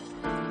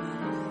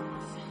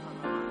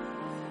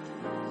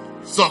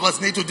 Some of us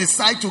need to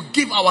decide to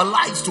give our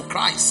lives to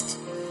Christ.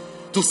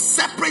 To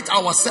separate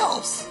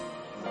ourselves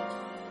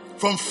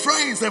from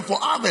friends and for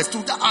others.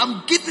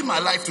 I'm giving my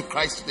life to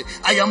Christ today.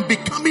 I am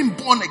becoming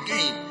born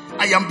again.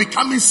 I am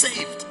becoming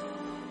saved.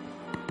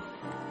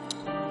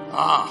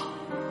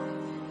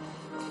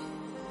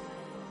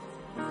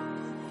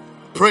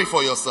 Pray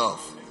for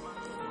yourself.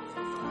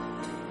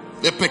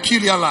 The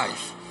peculiar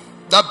life.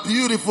 That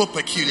beautiful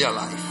peculiar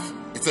life.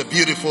 It's a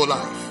beautiful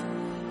life.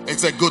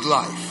 It's a good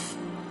life.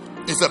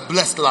 It's a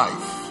blessed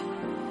life.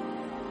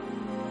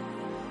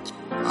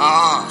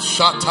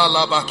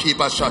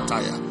 Shatalabakiba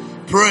Shataya.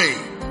 Pray.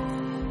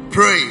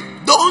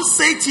 Don't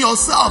say to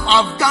yourself,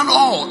 I've done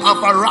all,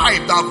 I've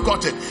arrived, I've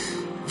got it.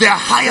 There are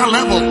higher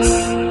levels,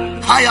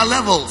 higher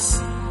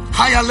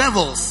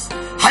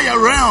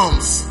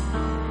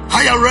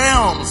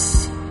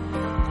realms,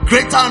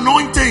 greater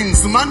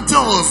anointings,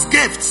 mantles,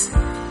 gifts,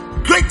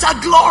 greater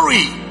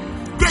glory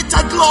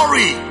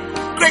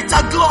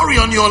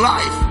on your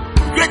life,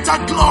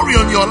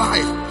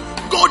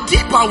 Go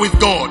deeper with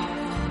God.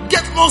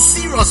 Get more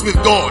serious with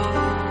God.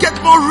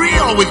 Get more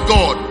real with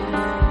God.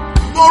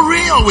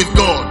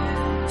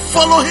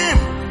 Follow Him.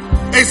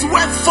 It's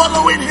worth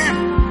following Him.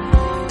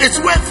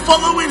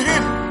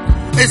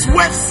 It's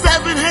worth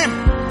serving Him.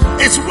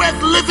 It's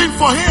worth living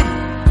for Him.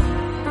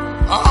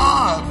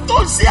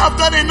 Don't say I've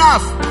done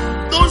enough.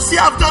 Don't say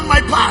I've done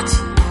my part.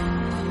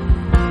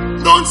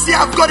 Don't say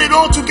I've got it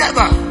all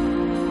together.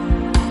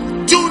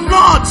 Do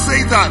not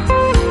say that.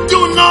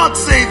 Do not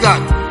say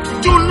that.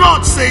 Do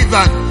not say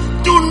that.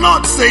 Do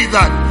not say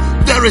that.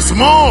 There is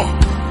more.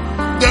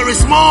 There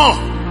is more.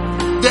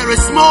 There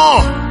is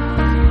more.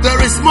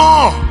 There is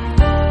more.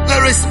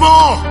 There is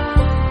more.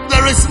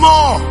 There is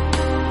more.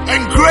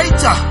 And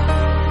greater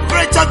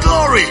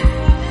glory.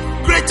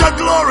 Greater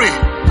glory.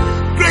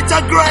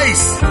 Greater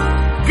grace.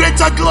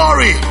 Greater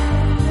glory.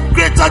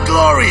 Greater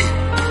glory.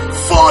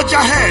 Forge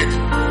ahead.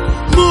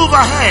 Move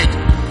ahead.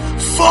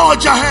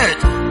 Forge ahead.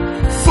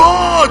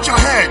 Forge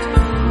ahead.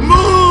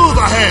 Move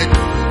ahead.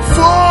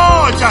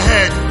 Forge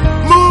ahead.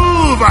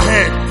 Move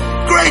ahead.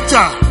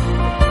 Greater.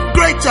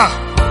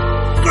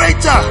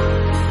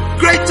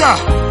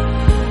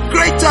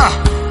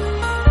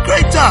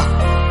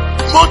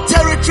 More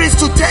territories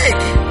to take.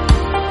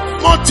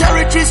 More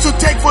territories to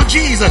take for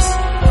Jesus.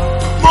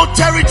 More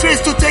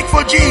territories to take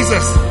for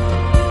Jesus.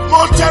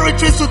 More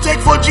territories to take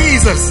for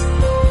Jesus.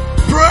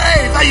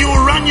 Pray that you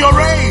will run your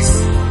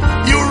race.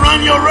 You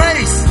run your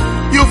race.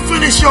 You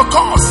finish your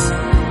course.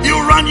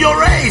 You run your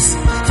race.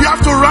 If you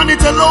have to run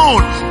it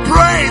alone,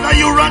 pray that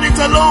you run it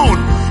alone.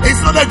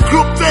 It's not a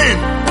group thing.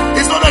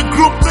 It's not a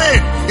group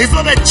thing. It's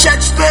not a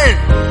church thing.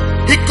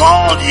 He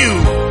called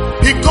you.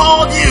 He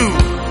called you.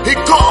 He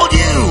called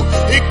you.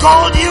 He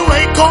called you.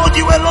 He called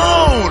you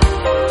alone.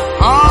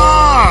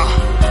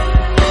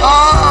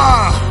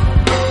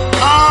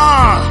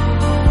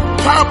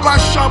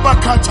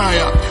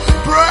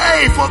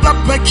 Pray for that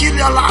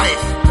peculiar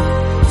life.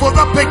 For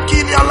that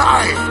peculiar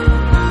life.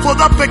 For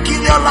that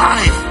peculiar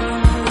life.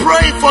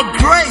 Pray for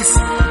grace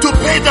to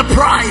pay the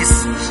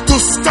price, to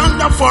stand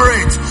up for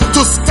it,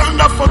 to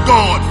stand up for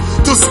God,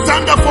 to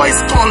stand up for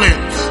His calling,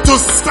 to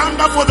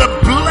stand up for the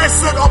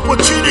blessed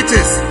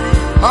opportunities.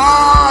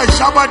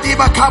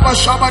 Shabadiba Kaba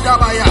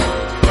Shabadabaya.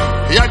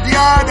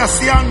 Yadiada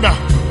Sianda.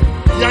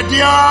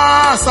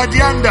 Yadia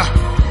Sadianda.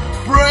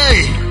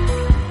 Pray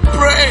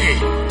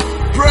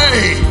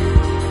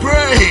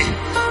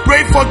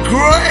for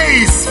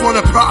grace for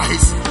the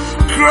price.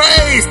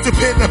 Grace to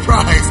pay the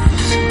price.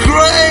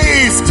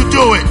 Grace to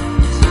do it.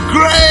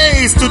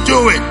 Grace to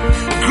do it.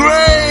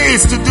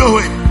 Grace to do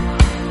it.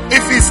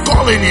 If He's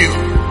calling you.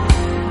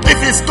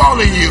 If He's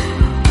calling you.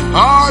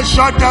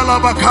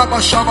 Shadalabakaba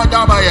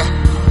Shabadabaya.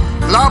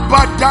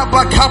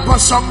 Labadabakapa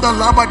Samda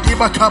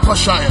Labadibakapa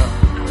Shaya.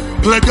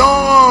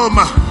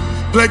 Pledoma.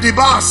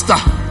 Pledibasta.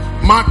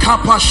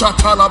 Makapa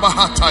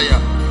Shatalabahataya.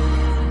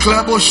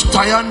 Klebush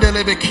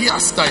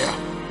Tayandelebekiastaya.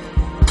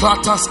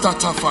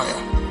 Klatastatafaya.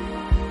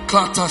 I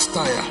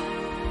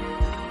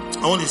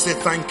want to say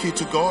thank you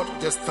to God.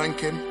 Just thank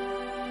Him.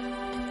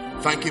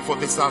 Thank you for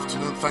this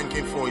afternoon. Thank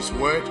Him for His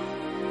word.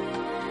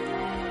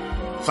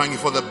 Thank you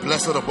for the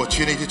blessed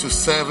opportunity to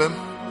serve Him,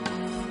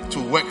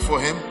 to work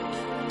for Him,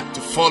 to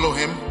follow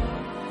Him,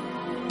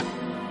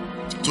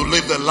 to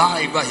live the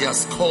life that He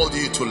has called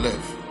you to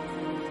live.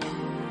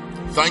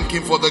 Thank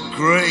Him for the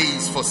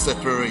grace for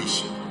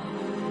separation.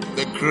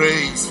 The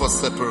grace for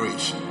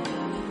separation.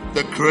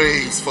 The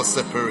grace for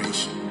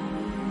separation.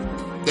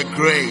 The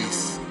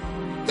grace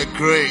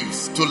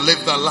to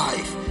live the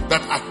life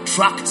that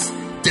attracts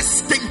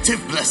distinctive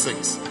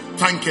blessings.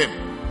 Thank Him.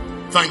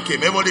 Thank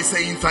Him. Everybody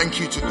saying thank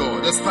you to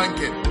God. Let's thank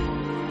Him.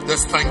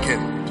 Let's thank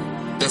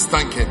Him. Let's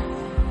thank Him.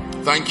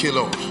 Thank you,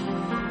 Lord.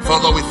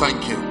 Father, we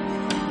thank you.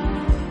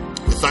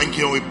 We thank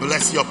you and we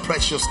bless your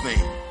precious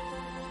name.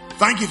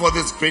 Thank you for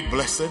this great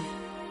blessing.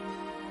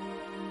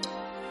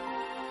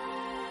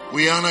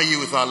 We honor you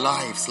with our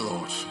lives,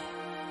 Lord.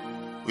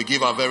 We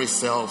give our very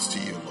selves to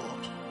you,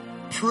 Lord.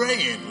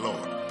 Praying,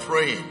 Lord,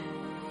 praying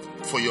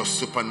for your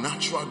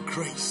supernatural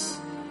grace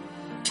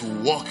to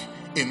walk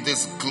in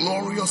this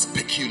glorious,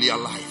 peculiar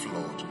life,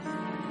 Lord.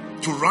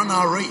 To run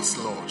our race,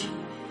 Lord.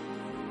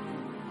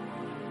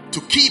 To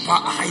keep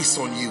our eyes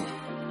on you.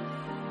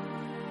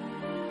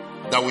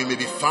 That we may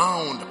be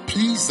found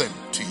pleasing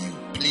to you,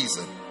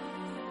 pleasing.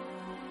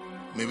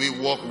 May we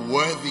walk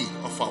worthy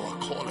of our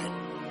calling.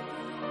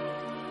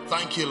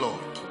 Thank you, Lord.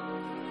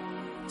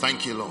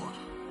 Thank you, Lord,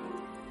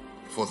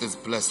 for this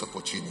blessed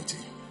opportunity.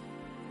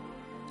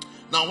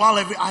 Now, while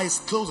every eye is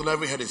closed and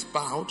every head is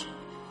bowed,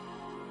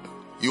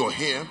 you are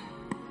here.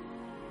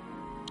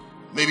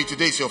 Maybe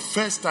today is your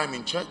first time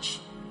in church,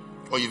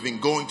 or you've been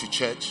going to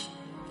church,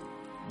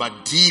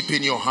 but deep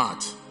in your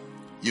heart,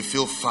 you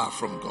feel far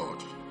from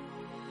God.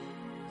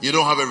 You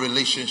don't have a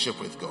relationship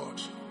with God.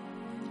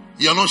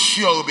 You're not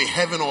sure it will be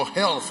heaven or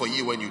hell for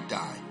you when you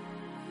die.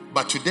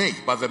 But today,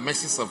 by the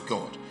mercies of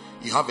God,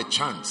 you have a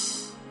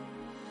chance.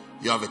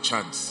 You have a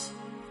chance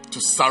to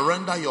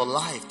surrender your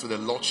life to the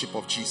Lordship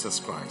of Jesus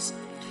Christ,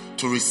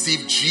 to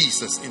receive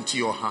Jesus into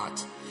your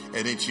heart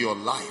and into your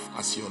life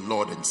as your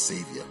Lord and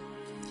Savior.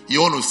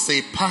 You want to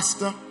say,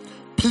 Pastor,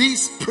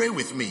 please pray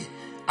with me.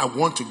 I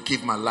want to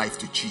give my life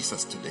to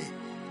Jesus today.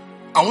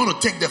 I want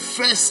to take the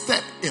first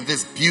step in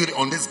this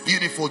on this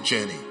beautiful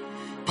journey.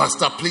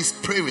 Pastor, please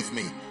pray with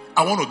me.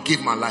 I want to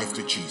give my life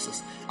to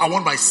Jesus. I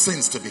want my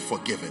sins to be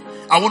forgiven.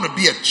 I want to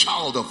be a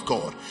child of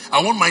God.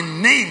 I want my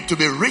name to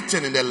be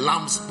written in the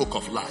Lamb's book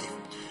of life.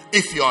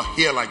 If you are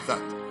here like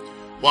that,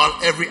 while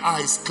every eye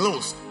is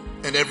closed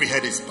and every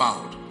head is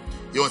bowed,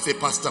 you want to say,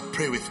 Pastor,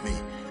 pray with me.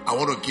 I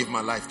want to give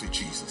my life to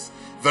Jesus.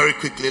 Very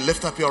quickly,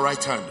 lift up your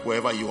right hand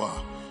wherever you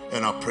are,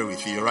 and I'll pray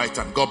with you. Your right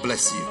hand. God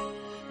bless you.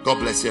 God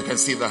bless you. I can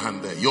see the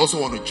hand there. You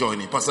also want to join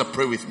in. Pastor,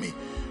 pray with me.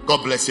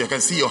 God bless you. I can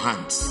see your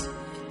hands.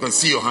 You can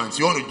see your hands.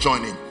 You want to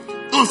join in.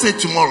 Don't say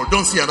tomorrow.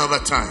 Don't say another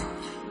time.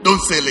 Don't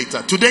say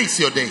later. Today is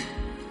your day.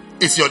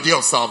 It's your day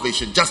of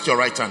salvation. Just your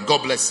right hand.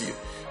 God bless you.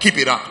 Keep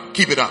it up.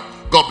 Keep it up.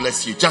 God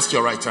bless you. Just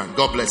your right hand.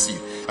 God bless you.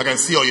 I can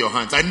see all your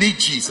hands. I need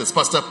Jesus.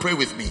 Pastor, pray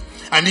with me.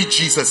 I need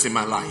Jesus in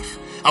my life.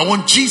 I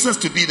want Jesus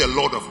to be the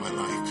Lord of my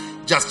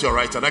life. Just your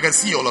right hand. I can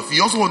see all of you.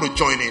 You also want to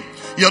join in.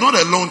 You're not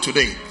alone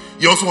today.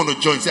 You also want to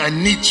join. Say, I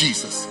need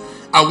Jesus.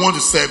 I want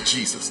to serve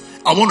Jesus.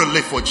 I want to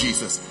live for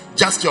Jesus.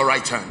 Just your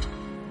right hand.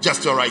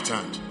 Just your right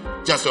hand.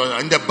 Just your right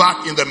hand. In the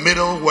back, in the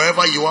middle,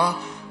 wherever you are,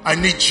 I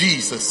need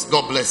Jesus.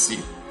 God bless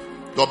you.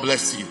 God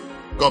bless you.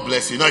 God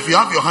bless you. Now, if you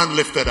have your hand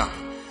lifted up,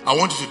 I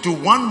want you to do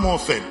one more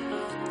thing.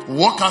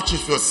 Walk out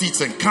of your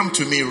seats and come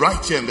to me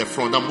right here in the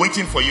front. I'm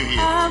waiting for you here.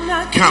 I'm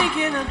not come.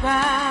 Thinking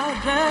about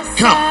the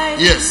Come. sight.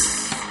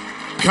 Yes.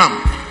 Come.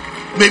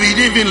 Maybe you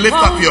didn't even lift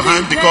up your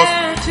hand because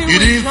you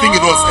didn't think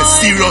it was a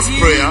serious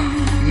prayer.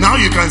 Now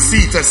you can see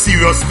it's a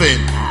serious thing.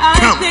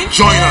 Come,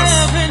 join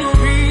us.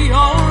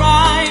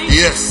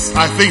 Yes,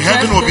 I think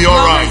heaven will be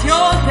alright.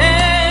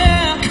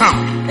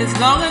 Come.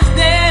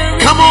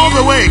 Come all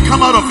the way.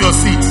 Come out of your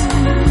seat.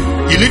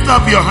 You lift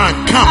up your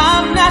hand. Come.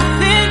 I'm not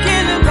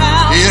thinking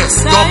about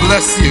Yes, God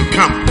bless you.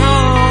 Come.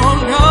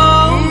 No.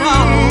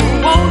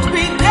 Won't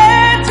be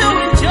there to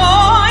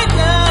enjoy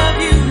the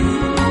view.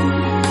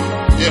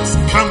 Yes,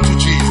 come to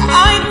Jesus.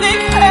 I think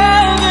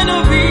heaven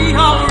will be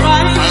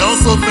alright. I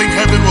also think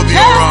heaven will be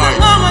Just as alright.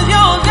 long as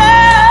you're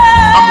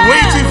there. I'm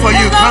waiting for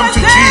you. As long Come as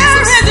to there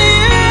Jesus. is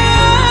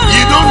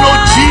You don't know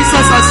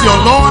Jesus as your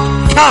Lord?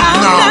 Come I'm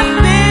now. not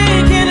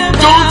thinking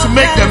about Don't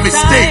make the that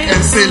mistake sight.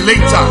 and say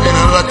later in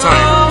another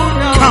time.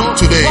 Come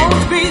today.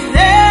 Won't be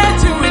there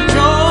to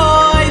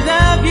enjoy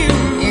the view.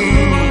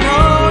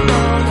 No.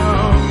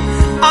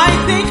 I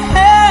think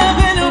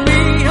heaven will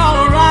be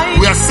alright.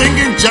 We are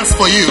singing just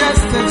for you,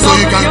 Just as so long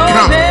you as can you're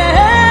come.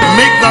 there.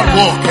 Make that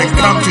walk and As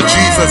come long to as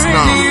Jesus there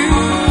now. is you.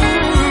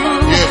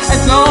 Yes.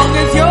 As long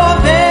as you're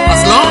there.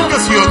 As long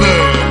as you're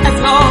there. As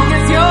long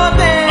as you're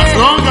there. As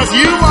long as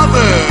you are As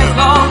there.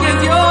 long as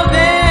you're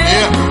there.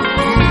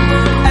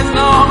 Yeah. As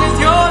long as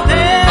you're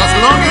there. As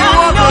long as you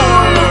are I know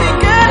there. it'll be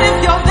good if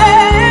you're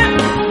there.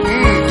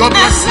 God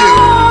bless As you.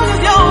 long as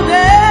you're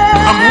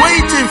there. I'm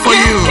waiting for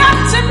you. You've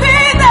got to be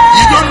there.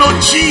 You don't know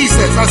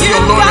Jesus as your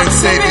You've Lord got and to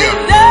be Savior.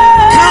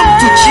 there. Come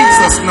to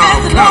Jesus now.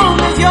 As Come. long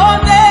as you're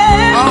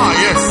there. Ah,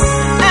 yes.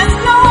 As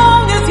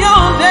long as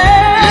you're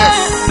there. Yes.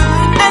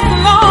 As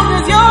long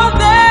as you're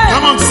there.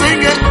 Come on, sing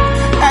it.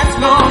 As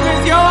long as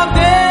you're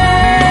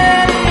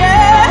there.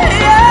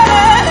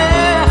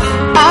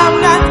 Yeah. I'm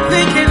not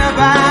thinking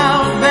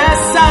about the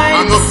sight.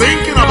 I'm not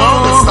thinking about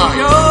the sight.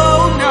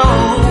 No.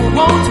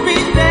 Won't be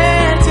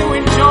there to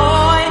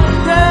enjoy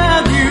the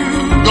view.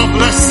 God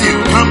bless you.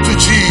 Come to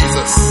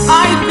Jesus.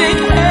 I think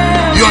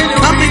heaven You are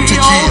coming to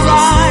will be Jesus.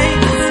 alright.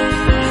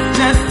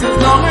 Just as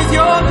long as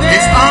you're there.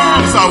 His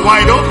arms are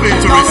wide open to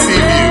As long as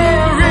receive you.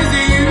 there is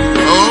you.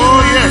 Oh,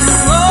 yes.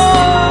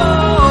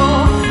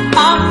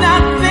 Oh, I'm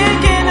not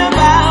thinking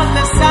about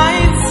the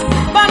sights,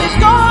 but it's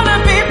gonna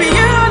be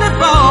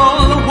beautiful.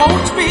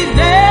 Won't be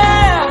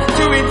there to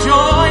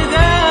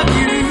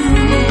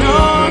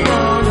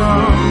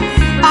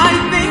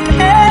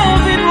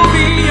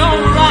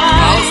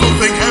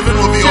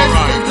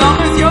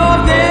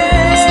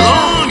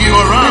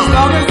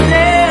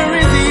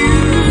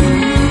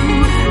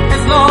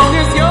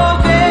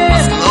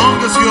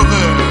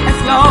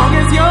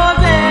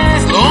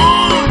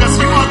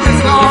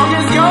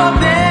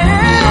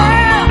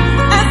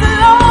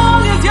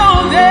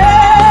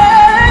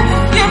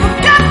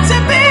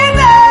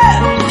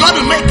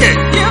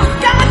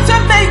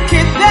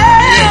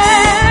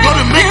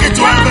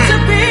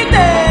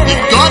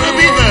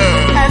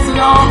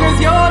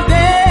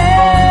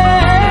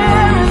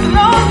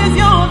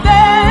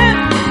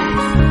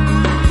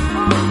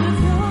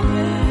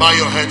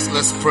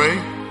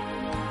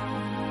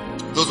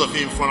Those of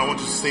you in front, I want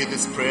you to say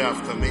this prayer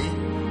after me.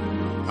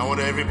 I want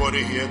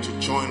everybody here to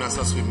join us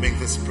as we make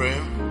this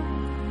prayer.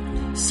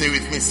 Say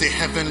with me, say,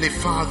 Heavenly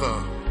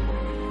Father.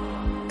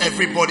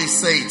 Everybody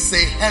say it.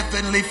 Say,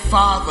 Heavenly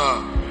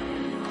Father,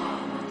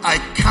 I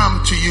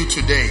come to you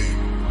today.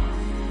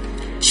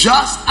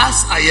 Just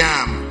as I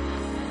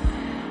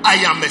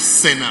am a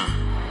sinner.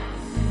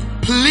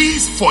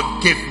 Please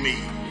forgive me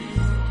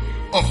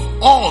of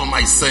all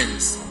my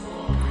sins.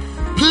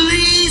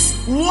 Please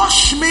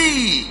wash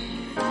me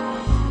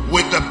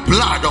with the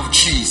blood of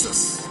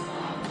Jesus.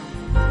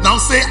 Now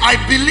say, I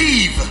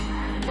believe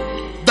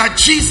that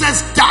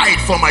Jesus died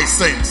for my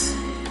sins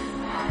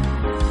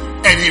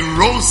and he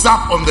rose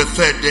up on the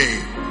third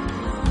day.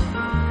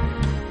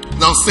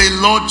 Now say,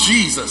 Lord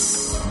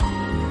Jesus,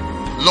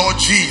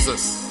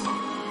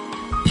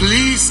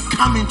 please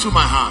come into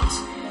my heart.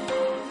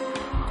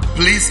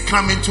 Please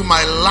come into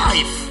my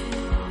life.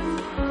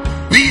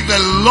 Be the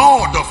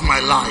Lord of my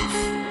life.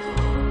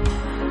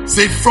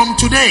 Say, from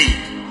today,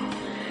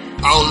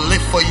 I'll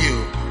live for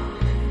you.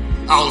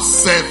 I'll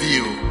serve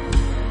you.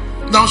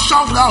 Now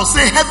shout loud.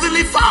 Say,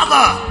 Heavenly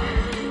Father,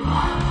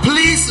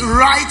 please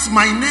write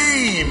my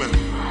name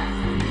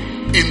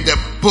in the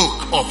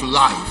book of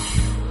life.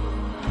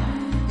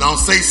 Now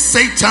say,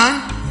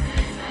 Satan,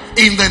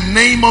 in the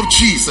name of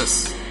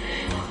Jesus,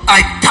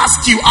 I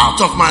cast you out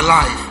of my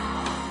life.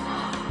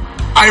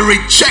 I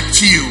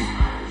reject you.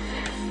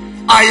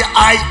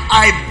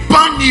 I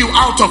ban you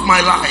out of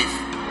my life.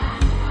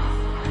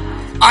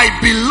 I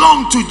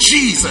belong to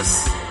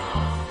Jesus.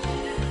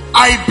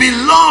 I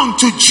belong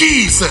to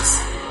Jesus.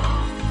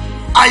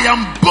 I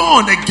am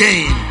born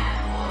again.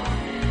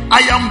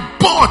 I am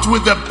bought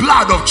with the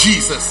blood of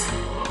Jesus.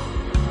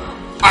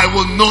 I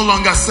will no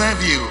longer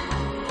serve you.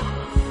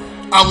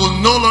 I will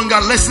no longer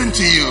listen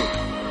to you.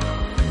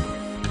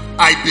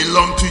 I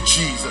belong to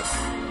Jesus.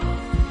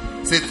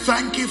 Say,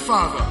 thank you,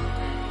 Father,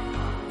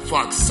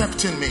 for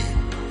accepting me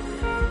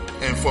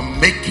and for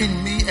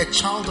making me a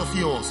child of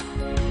yours.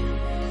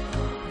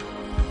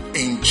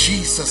 In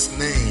Jesus'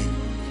 name.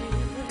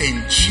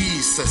 In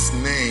Jesus'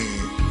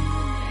 name.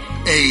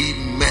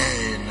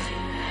 Amen.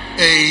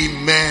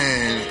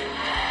 Amen.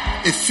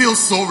 It feels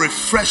so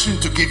refreshing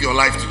to give your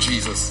life to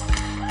Jesus.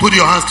 Put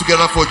your hands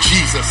together for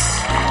Jesus.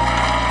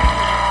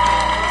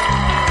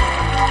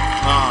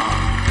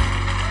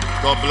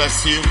 God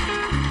bless you.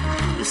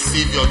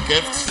 Receive your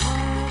gifts.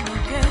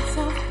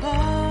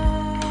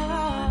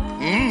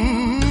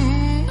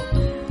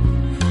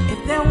 If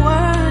there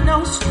were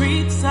no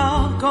streets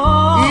of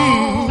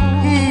gold,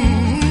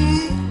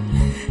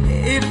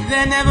 if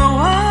there never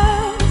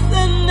was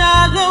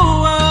another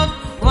world,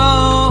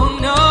 oh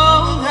no,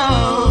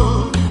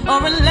 or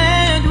a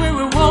land where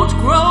it won't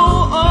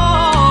grow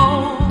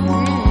old,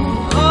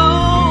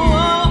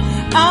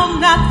 I'm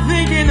not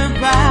thinking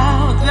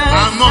about that.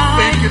 I'm not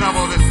thinking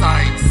about the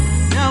sights.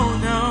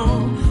 No,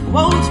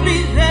 won't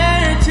be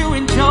there to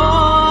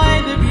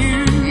enjoy the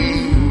view.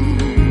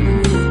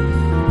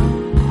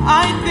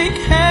 I think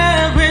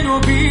heaven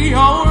will be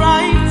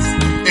alright.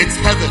 It's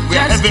heaven.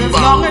 We're just heaven as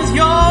bound. long as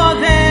you're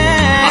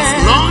there. As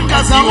long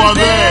as you are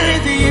there.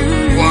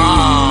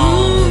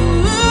 Wow.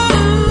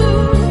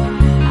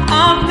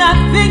 I'm not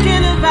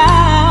thinking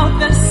about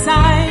the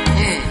sight.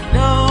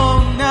 No.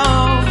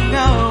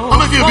 How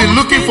many of you have been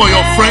looking for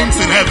your friends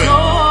in heaven?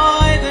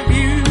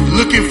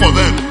 Looking for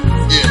them.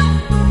 Yeah.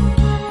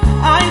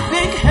 I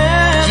think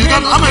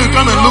heaven. How many of you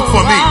come and look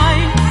for me?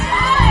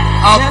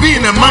 I'll be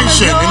in a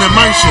mansion. In a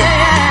mansion.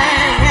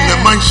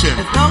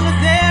 As long as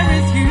there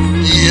is you.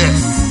 Yes.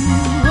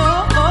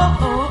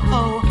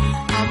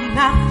 I'm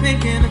not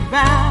thinking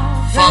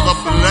about. Father,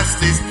 bless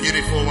these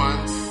beautiful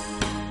ones.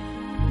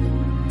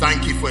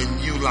 Thank you for a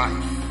new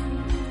life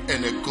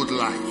and a good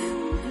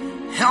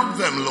life. Help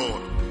them,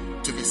 Lord,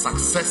 to be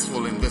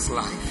successful in this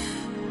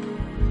life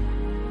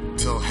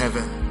till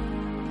heaven.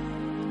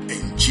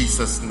 In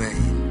Jesus'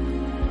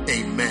 name,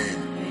 amen.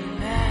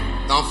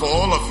 Now for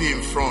all of you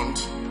in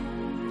front,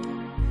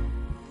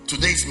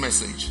 today's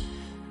message,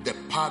 the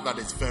part that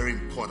is very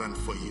important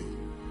for you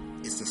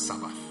is the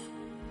Sabbath.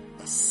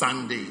 The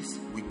Sundays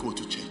we go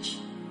to church.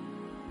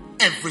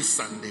 Every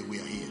Sunday we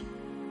are here.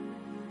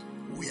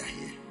 We are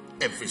here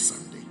every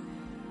Sunday.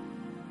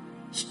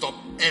 Stop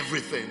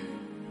everything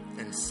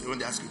and when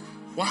they ask you,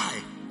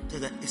 why?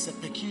 It's a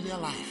peculiar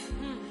life.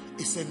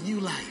 It's a new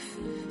life.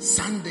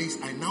 Sundays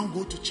I now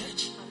go to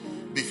church.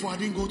 Before I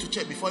didn't go to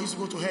church. Before I used to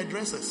go to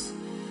hairdressers.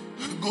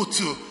 Go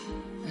to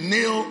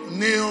nail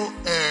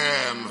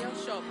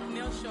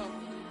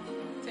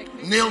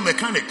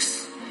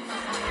mechanics.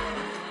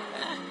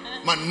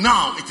 But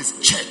now it is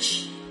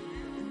church.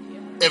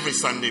 Every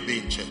Sunday be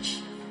in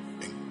church.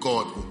 And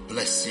God will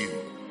bless you.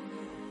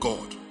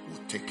 God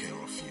will take care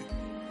of you.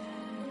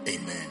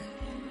 Amen.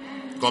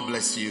 God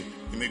bless you.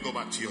 You may go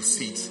back to your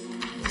seats.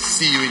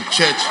 See you in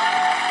church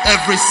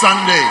every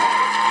Sunday.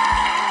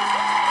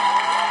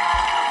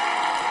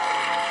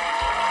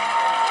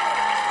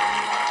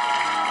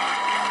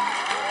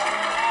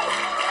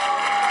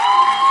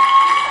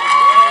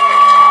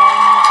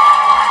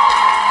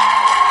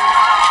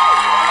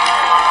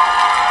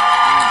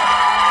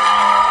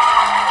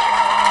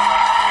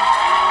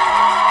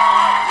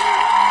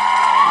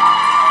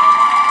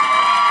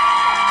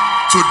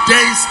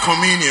 Today's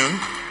communion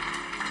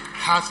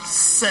has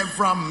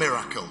several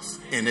miracles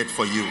in it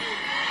for you.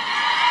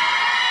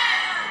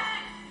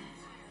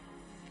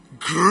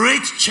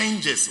 Great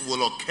changes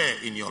will occur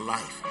in your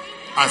life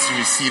as you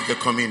receive the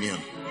communion.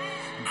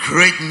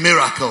 Great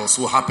miracles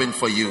will happen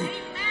for you.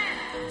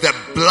 The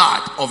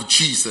blood of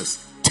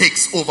Jesus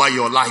takes over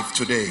your life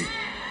today.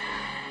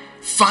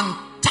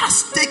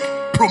 Fantastic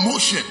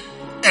promotion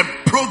and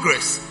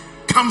progress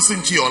comes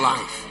into your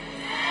life,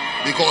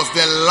 because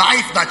the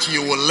life that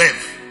you will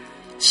live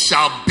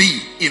shall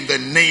be in the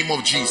name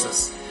of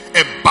Jesus,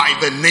 and by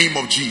the name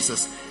of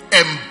Jesus,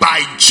 and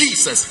by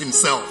Jesus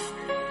himself.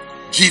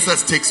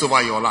 Jesus takes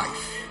over your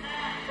life.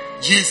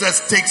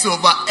 Jesus takes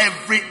over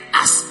every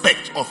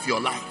aspect of your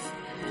life.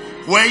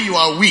 Where you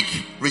are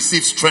weak,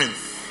 receive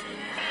strength.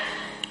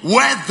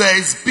 Where there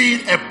has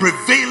been a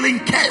prevailing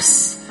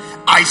curse,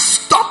 I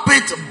stop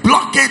it,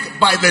 block it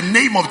by the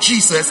name of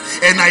Jesus,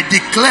 and I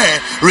declare,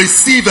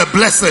 receive a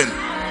blessing.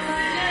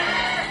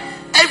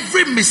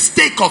 Every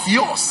mistake of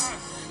yours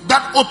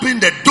that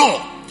opened the door,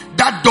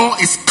 that door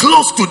is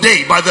closed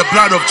today by the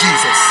blood of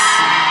Jesus.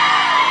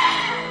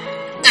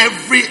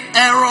 Every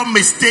error,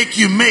 mistake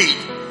you made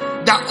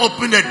that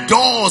opened the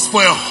doors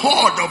for a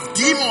horde of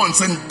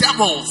demons and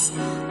devils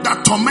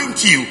that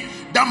torment you,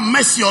 that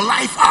mess your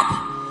life up,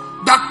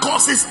 that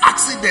causes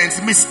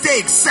accidents,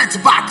 mistakes,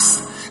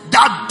 setbacks,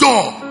 that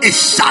door is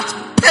shut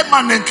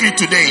permanently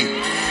today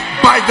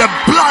by the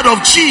blood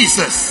of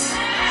Jesus.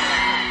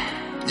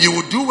 You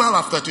will do well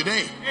after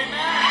today.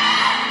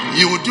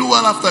 You will do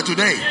well after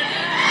today.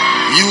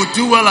 You will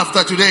do well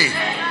after today.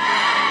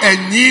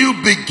 A new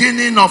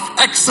beginning of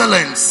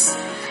excellence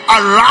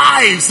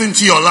arrives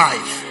into your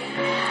life.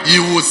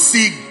 You will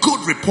see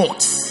good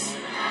reports,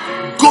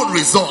 good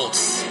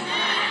results,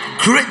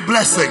 great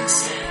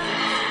blessings.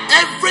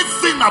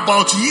 Everything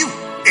about you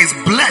is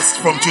blessed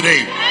from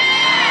today.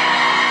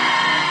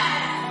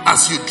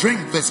 As you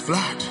drink this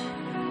blood,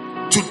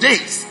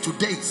 today's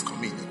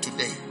communion,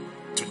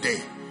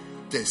 today,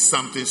 there's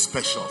something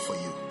special for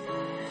you.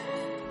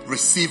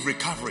 Receive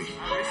recovery.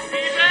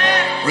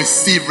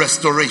 Receive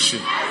restoration.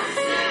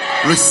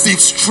 Receive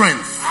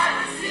strength.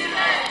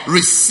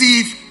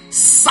 Receive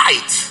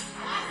sight.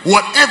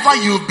 Whatever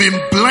you've been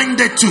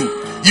blinded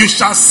to, you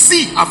shall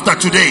see after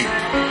today.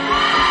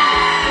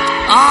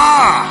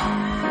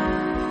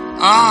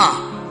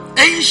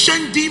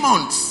 Ancient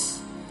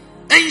demons,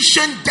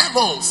 ancient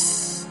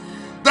devils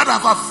that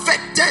have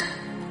affected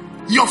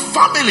your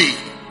family,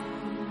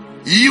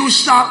 you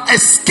shall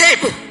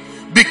escape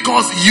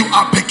because you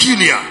are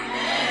peculiar.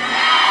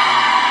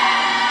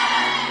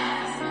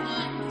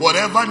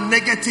 Whatever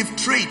negative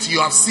trait you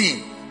have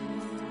seen,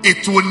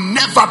 it will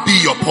never be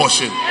your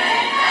portion.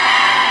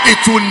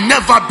 It will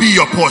never be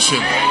your portion.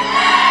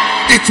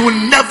 It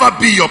will never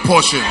be your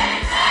portion.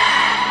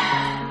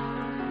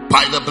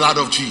 By the blood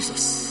of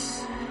Jesus.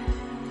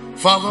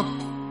 Father,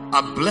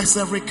 I bless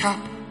every cup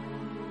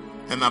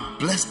and I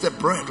bless the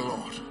bread,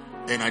 Lord,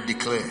 and I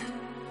declare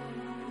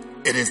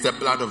it is the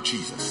blood of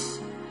Jesus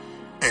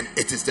and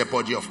it is the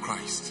body of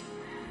Christ.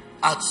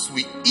 As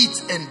we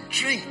eat and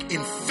drink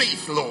in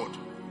faith, Lord,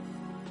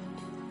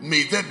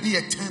 may there be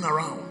a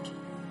turnaround.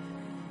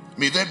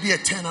 May there be a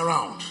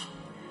turnaround.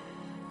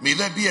 May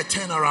there be a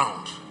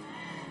turnaround.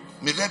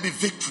 May there be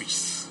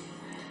victories.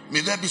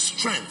 May there be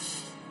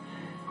strength.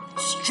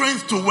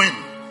 Strength to win.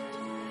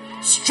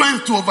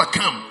 Strength to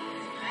overcome.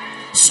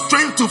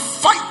 Strength to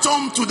fight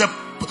on to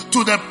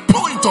the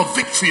point of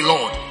victory,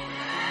 Lord.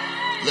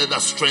 Let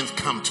that strength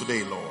come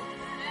today, Lord.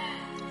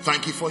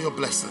 Thank you for your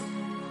blessing.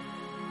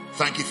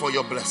 Thank you for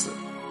your blessing.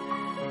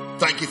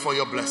 Thank you for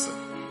your blessing.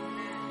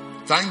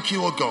 Thank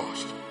you, O God.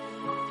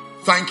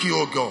 Thank you,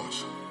 O God.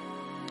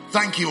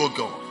 Thank you, O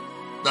God,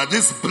 that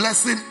this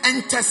blessing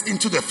enters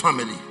into the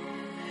family.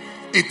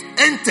 It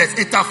enters,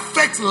 it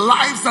affects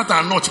lives that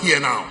are not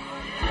here now.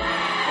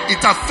 It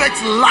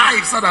affects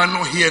lives that are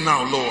not here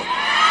now, Lord.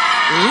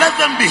 Let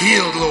them be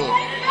healed, Lord.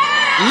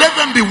 Let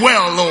them be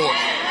well, Lord.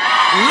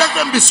 Let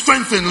them be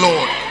strengthened,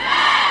 Lord.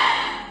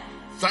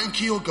 Thank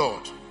you, O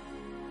God.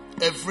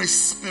 Every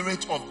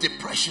spirit of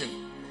depression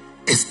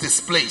is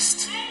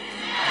displaced.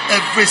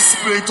 Every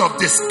spirit of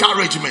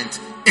discouragement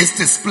is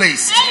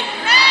displaced.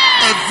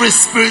 Every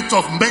spirit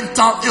of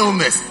mental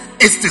illness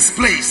is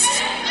displaced.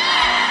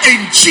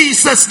 In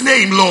Jesus'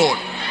 name, Lord.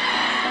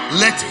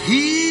 Let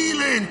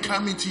healing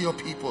come into your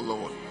people,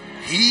 Lord.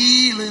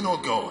 Healing, oh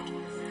God.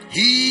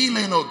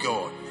 Healing, oh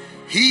God.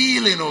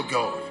 Healing, oh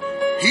God.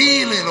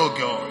 Healing, oh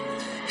God.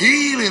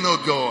 Healing, oh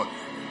God.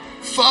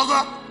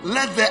 Father,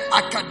 let the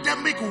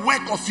academic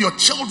work of your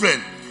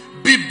children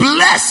be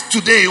blessed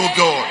today, oh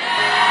God.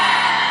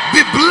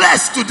 Be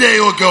blessed today,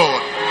 oh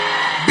God.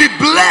 Be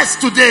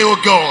blessed today, oh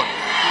God.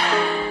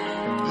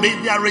 May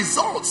their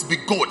results be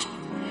good.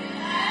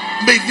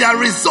 May their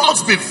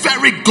results be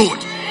very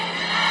good.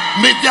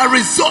 May their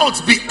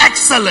results be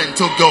excellent,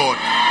 oh God.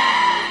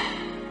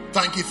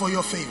 Thank you for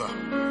your favor.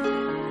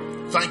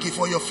 Thank you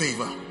for your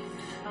favor.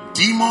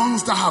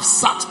 Demons that have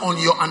sat on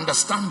your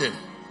understanding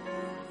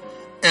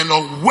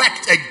and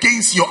worked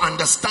against your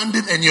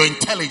understanding and your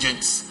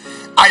intelligence,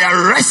 I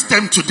arrest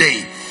them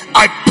today.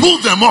 I pull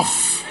them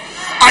off.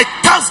 I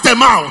cast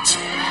them out.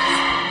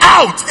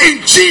 Out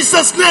in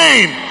Jesus'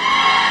 name.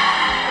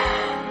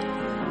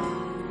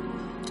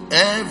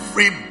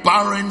 Every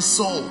barren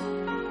soul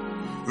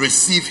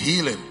receive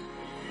healing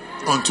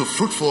unto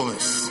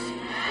fruitfulness.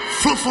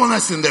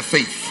 Fruitfulness in the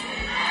faith.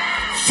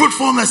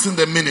 Fruitfulness in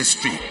the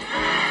ministry.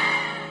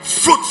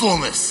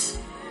 Fruitfulness.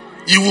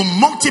 You will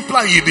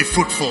multiply, you'll be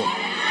fruitful.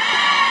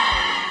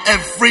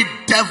 Every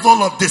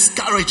devil of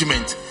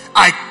discouragement,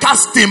 I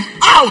cast him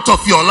out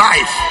of your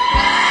life.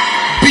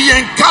 Be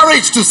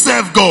encouraged to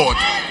serve God.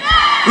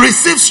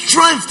 Receive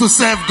strength to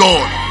serve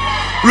God.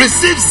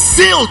 Receive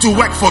zeal to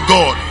work for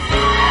God.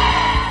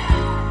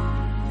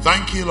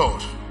 Thank you,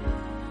 Lord.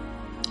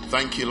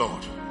 Thank you,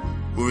 Lord.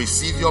 We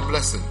receive your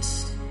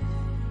blessings.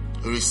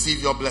 We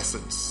receive your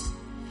blessings.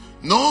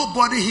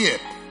 Nobody here,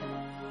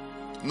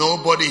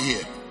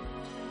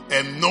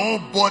 and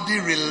nobody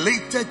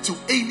related to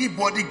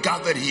anybody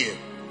gathered here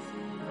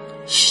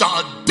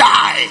shall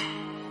die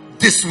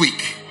this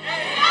week,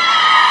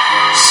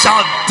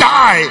 shall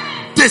die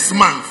this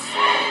month,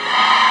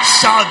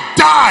 shall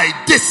die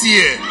this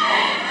year,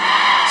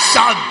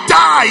 shall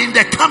die in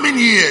the coming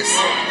years.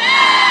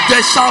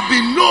 There shall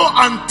be no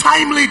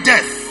untimely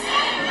death.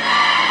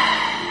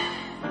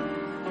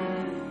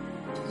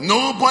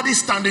 Nobody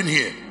standing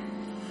here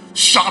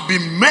shall be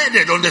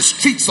murdered on the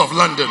streets of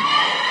London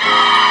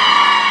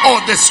or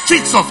the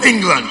streets of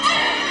England.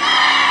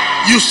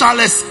 You shall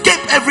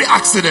escape every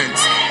accident.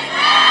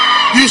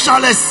 You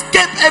shall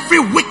escape every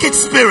wicked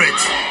spirit.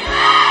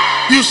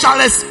 You shall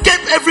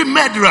escape every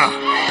murderer.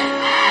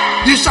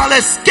 You shall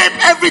escape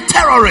every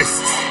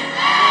terrorist.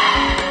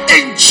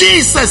 In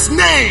Jesus'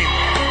 name,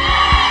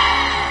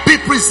 be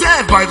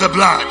preserved by the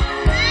blood.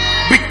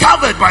 Be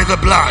covered by the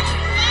blood.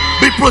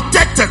 Be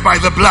protected by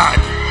the blood.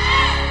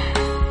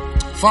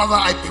 Father,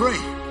 I pray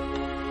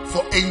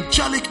for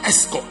angelic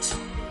escort.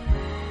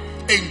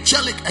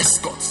 Angelic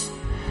escorts.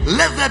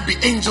 Let there be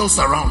angels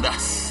around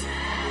us.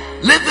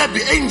 Let there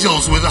be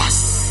angels with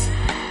us.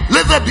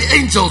 Let there be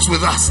angels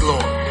with us,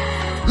 Lord.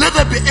 Let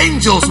there be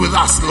angels with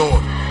us,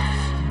 Lord.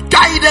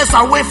 Guide us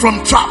away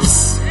from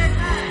traps.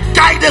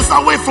 Guide us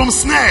away from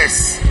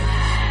snares.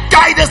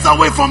 Guide us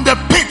away from the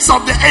pits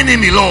of the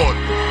enemy, Lord.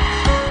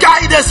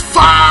 Guide us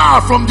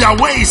far from their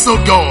ways,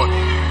 oh God.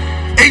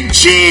 In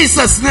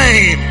Jesus'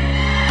 name.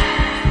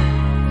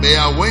 May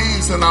our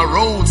ways and our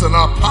roads and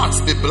our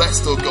paths be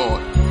blessed, oh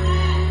God.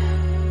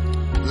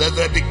 Let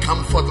there be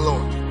comfort,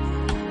 Lord.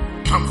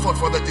 Comfort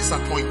for the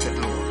disappointed,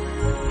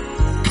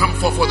 Lord.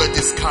 Comfort for the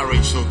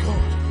discouraged, oh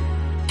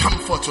God.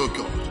 Comfort, oh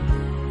God.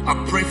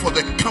 I pray for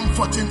the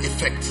comforting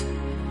effect.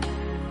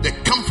 The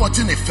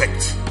comforting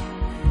effect.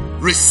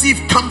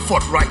 Receive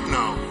comfort right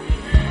now.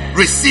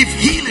 Receive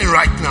healing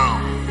right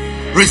now.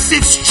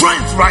 Receive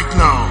strength right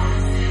now.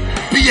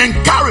 Be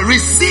encouraged.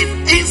 Receive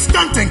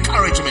instant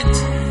encouragement.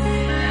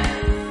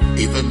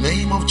 In the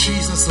name of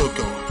Jesus, oh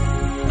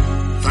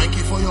God. Thank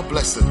you for your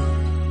blessing.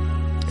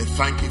 And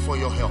thank you for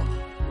your help.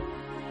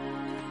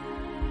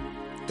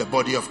 The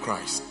body of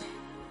Christ.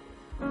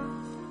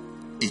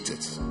 Eat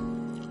it.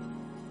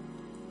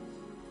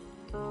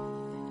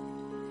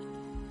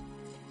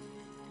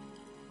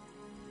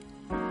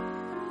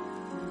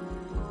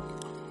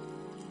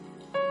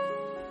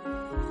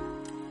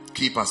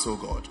 Keep us, O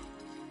God.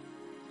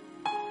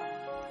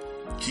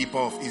 Keeper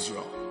of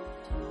Israel.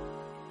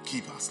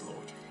 Keep us,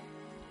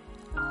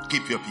 Lord.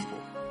 Keep your people.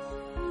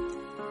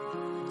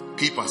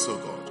 Keep us, O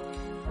God.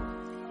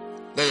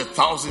 Let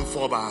 1,000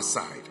 fall by our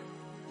side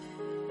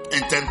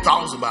and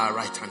 10,000 by our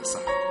right hand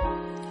side.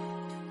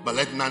 But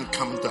let none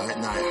come to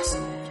nigh us,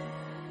 Lord.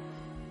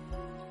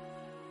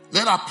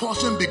 Let our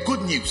portion be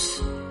good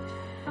news.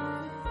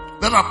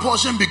 Let our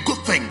portion be good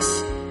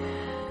things.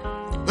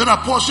 Let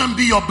our portion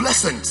be your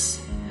blessings.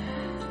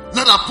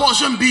 Let our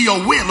portion be your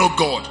will, oh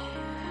God.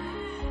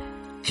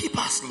 Keep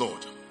us,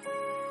 Lord.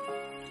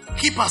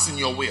 Keep us in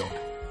your will.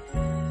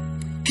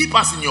 Keep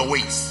us in your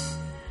ways.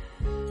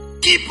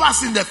 Keep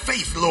us in the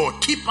faith, Lord.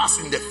 Keep us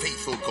in the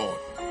faith, oh God.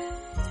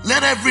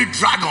 Let every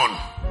dragon,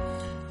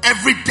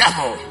 every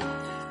devil,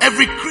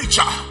 every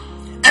creature,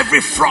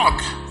 every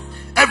frog,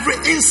 every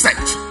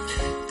insect,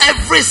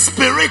 every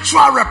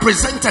spiritual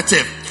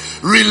representative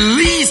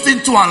released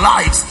into our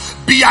lives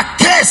be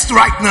accursed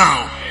right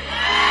now.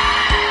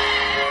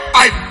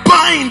 I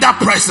bind that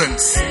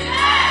presence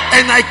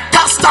and I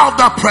cast out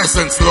that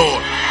presence,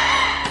 Lord.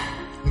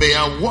 May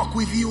I walk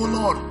with you,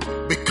 Lord.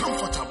 Be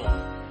comfortable.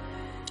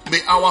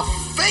 May our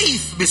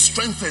faith be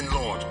strengthened,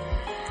 Lord.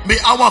 May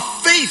our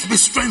faith be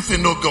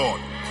strengthened, oh God.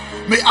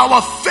 May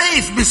our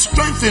faith be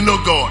strengthened,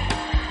 oh God.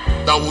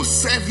 That will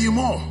serve you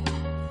more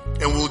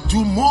and will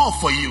do more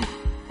for you.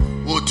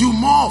 We'll do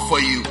more for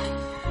you.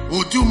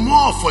 We'll do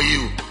more for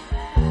you.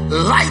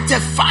 Light a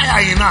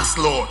fire in us,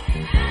 Lord.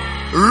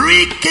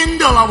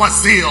 Rekindle our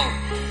zeal.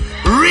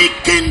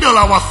 Rekindle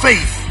our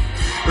faith.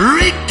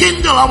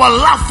 Rekindle our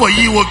love for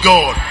you, O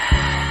God.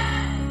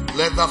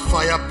 Let that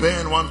fire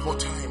burn one more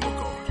time, O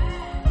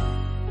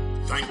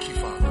God. Thank you,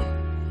 Father.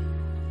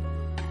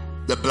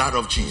 The blood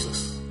of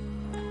Jesus.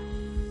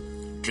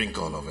 Drink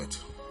all of it.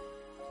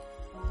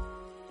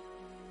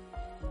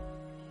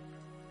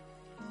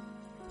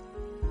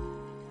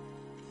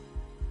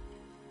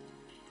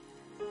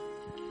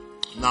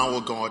 Now,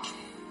 oh God,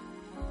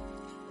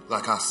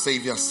 like our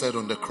Savior said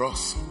on the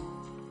cross,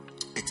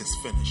 it is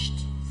finished.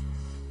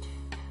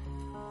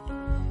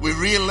 We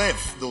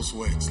relive those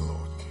words,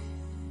 Lord.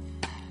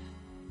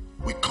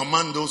 We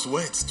command those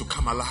words to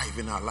come alive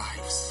in our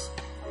lives.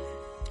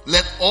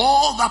 Let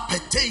all that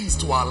pertains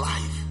to our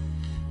life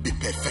be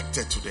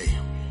perfected today.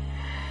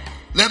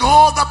 Let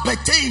all that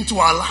pertains to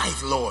our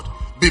life, Lord,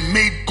 be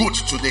made good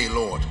today,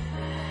 Lord.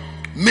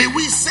 May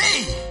we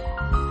say,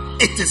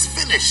 it is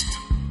finished.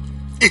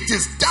 It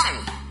is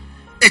done.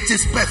 It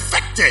is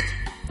perfected.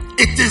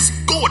 It is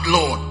good,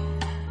 Lord.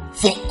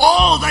 For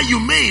all that you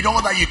made,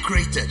 all that you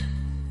created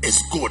is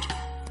good.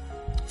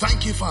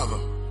 Thank you, Father,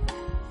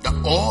 that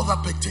all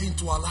that pertains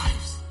to our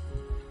lives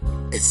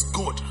is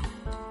good,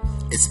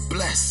 is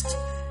blessed,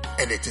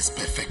 and it is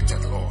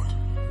perfected, Lord.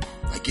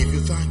 I give you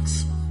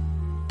thanks.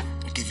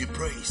 I give you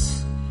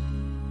praise.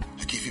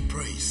 I give you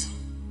praise.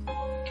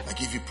 I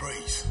give you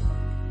praise.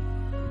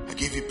 I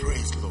give you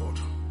praise, Lord.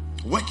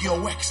 Work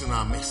your works in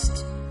our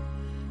midst.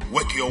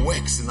 Work your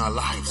works in our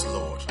lives,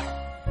 Lord.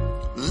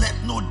 Let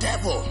no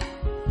devil,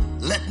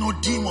 let no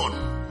demon,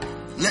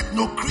 let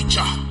no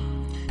creature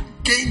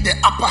gain the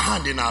upper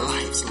hand in our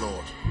lives,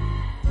 Lord.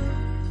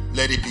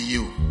 Let it be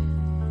you.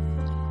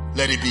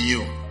 Let it be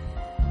you.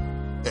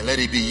 And let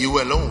it be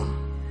you alone.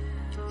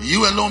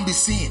 You alone be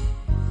seen.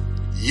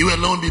 You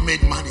alone be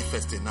made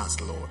manifest in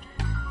us, Lord.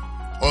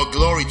 All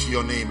glory to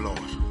your name, Lord.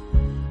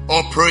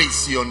 All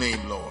praise to your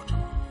name, Lord.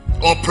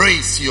 All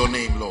praise to your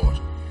name, Lord.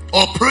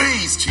 All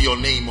praise to your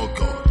name, oh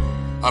God.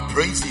 I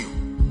praise you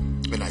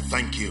and I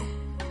thank you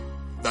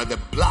that the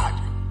blood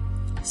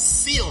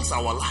seals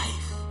our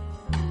life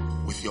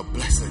with your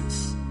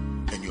blessings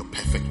and your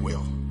perfect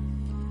will.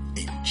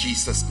 In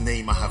Jesus'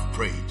 name I have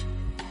prayed,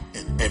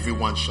 and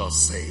everyone shall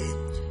say,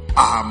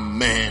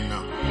 Amen.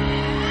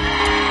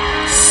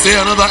 Say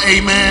another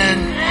amen.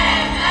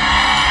 Amen.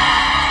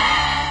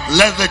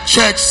 Let the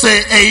church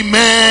say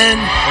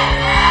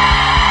amen.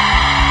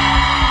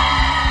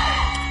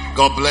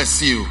 God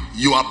bless you.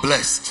 You are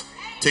blessed.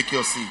 Take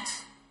your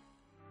seats.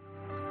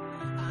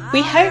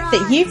 We hope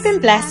that you've been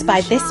blessed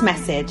by this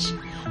message.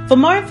 For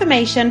more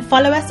information,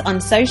 follow us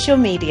on social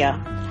media.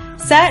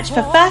 Search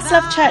for First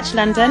Love Church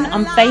London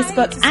on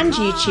Facebook and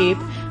YouTube,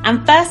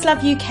 and First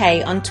Love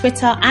UK on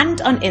Twitter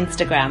and on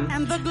Instagram.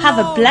 Have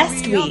a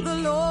blessed week.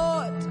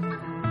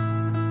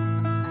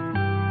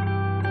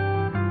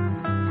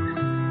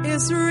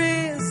 It's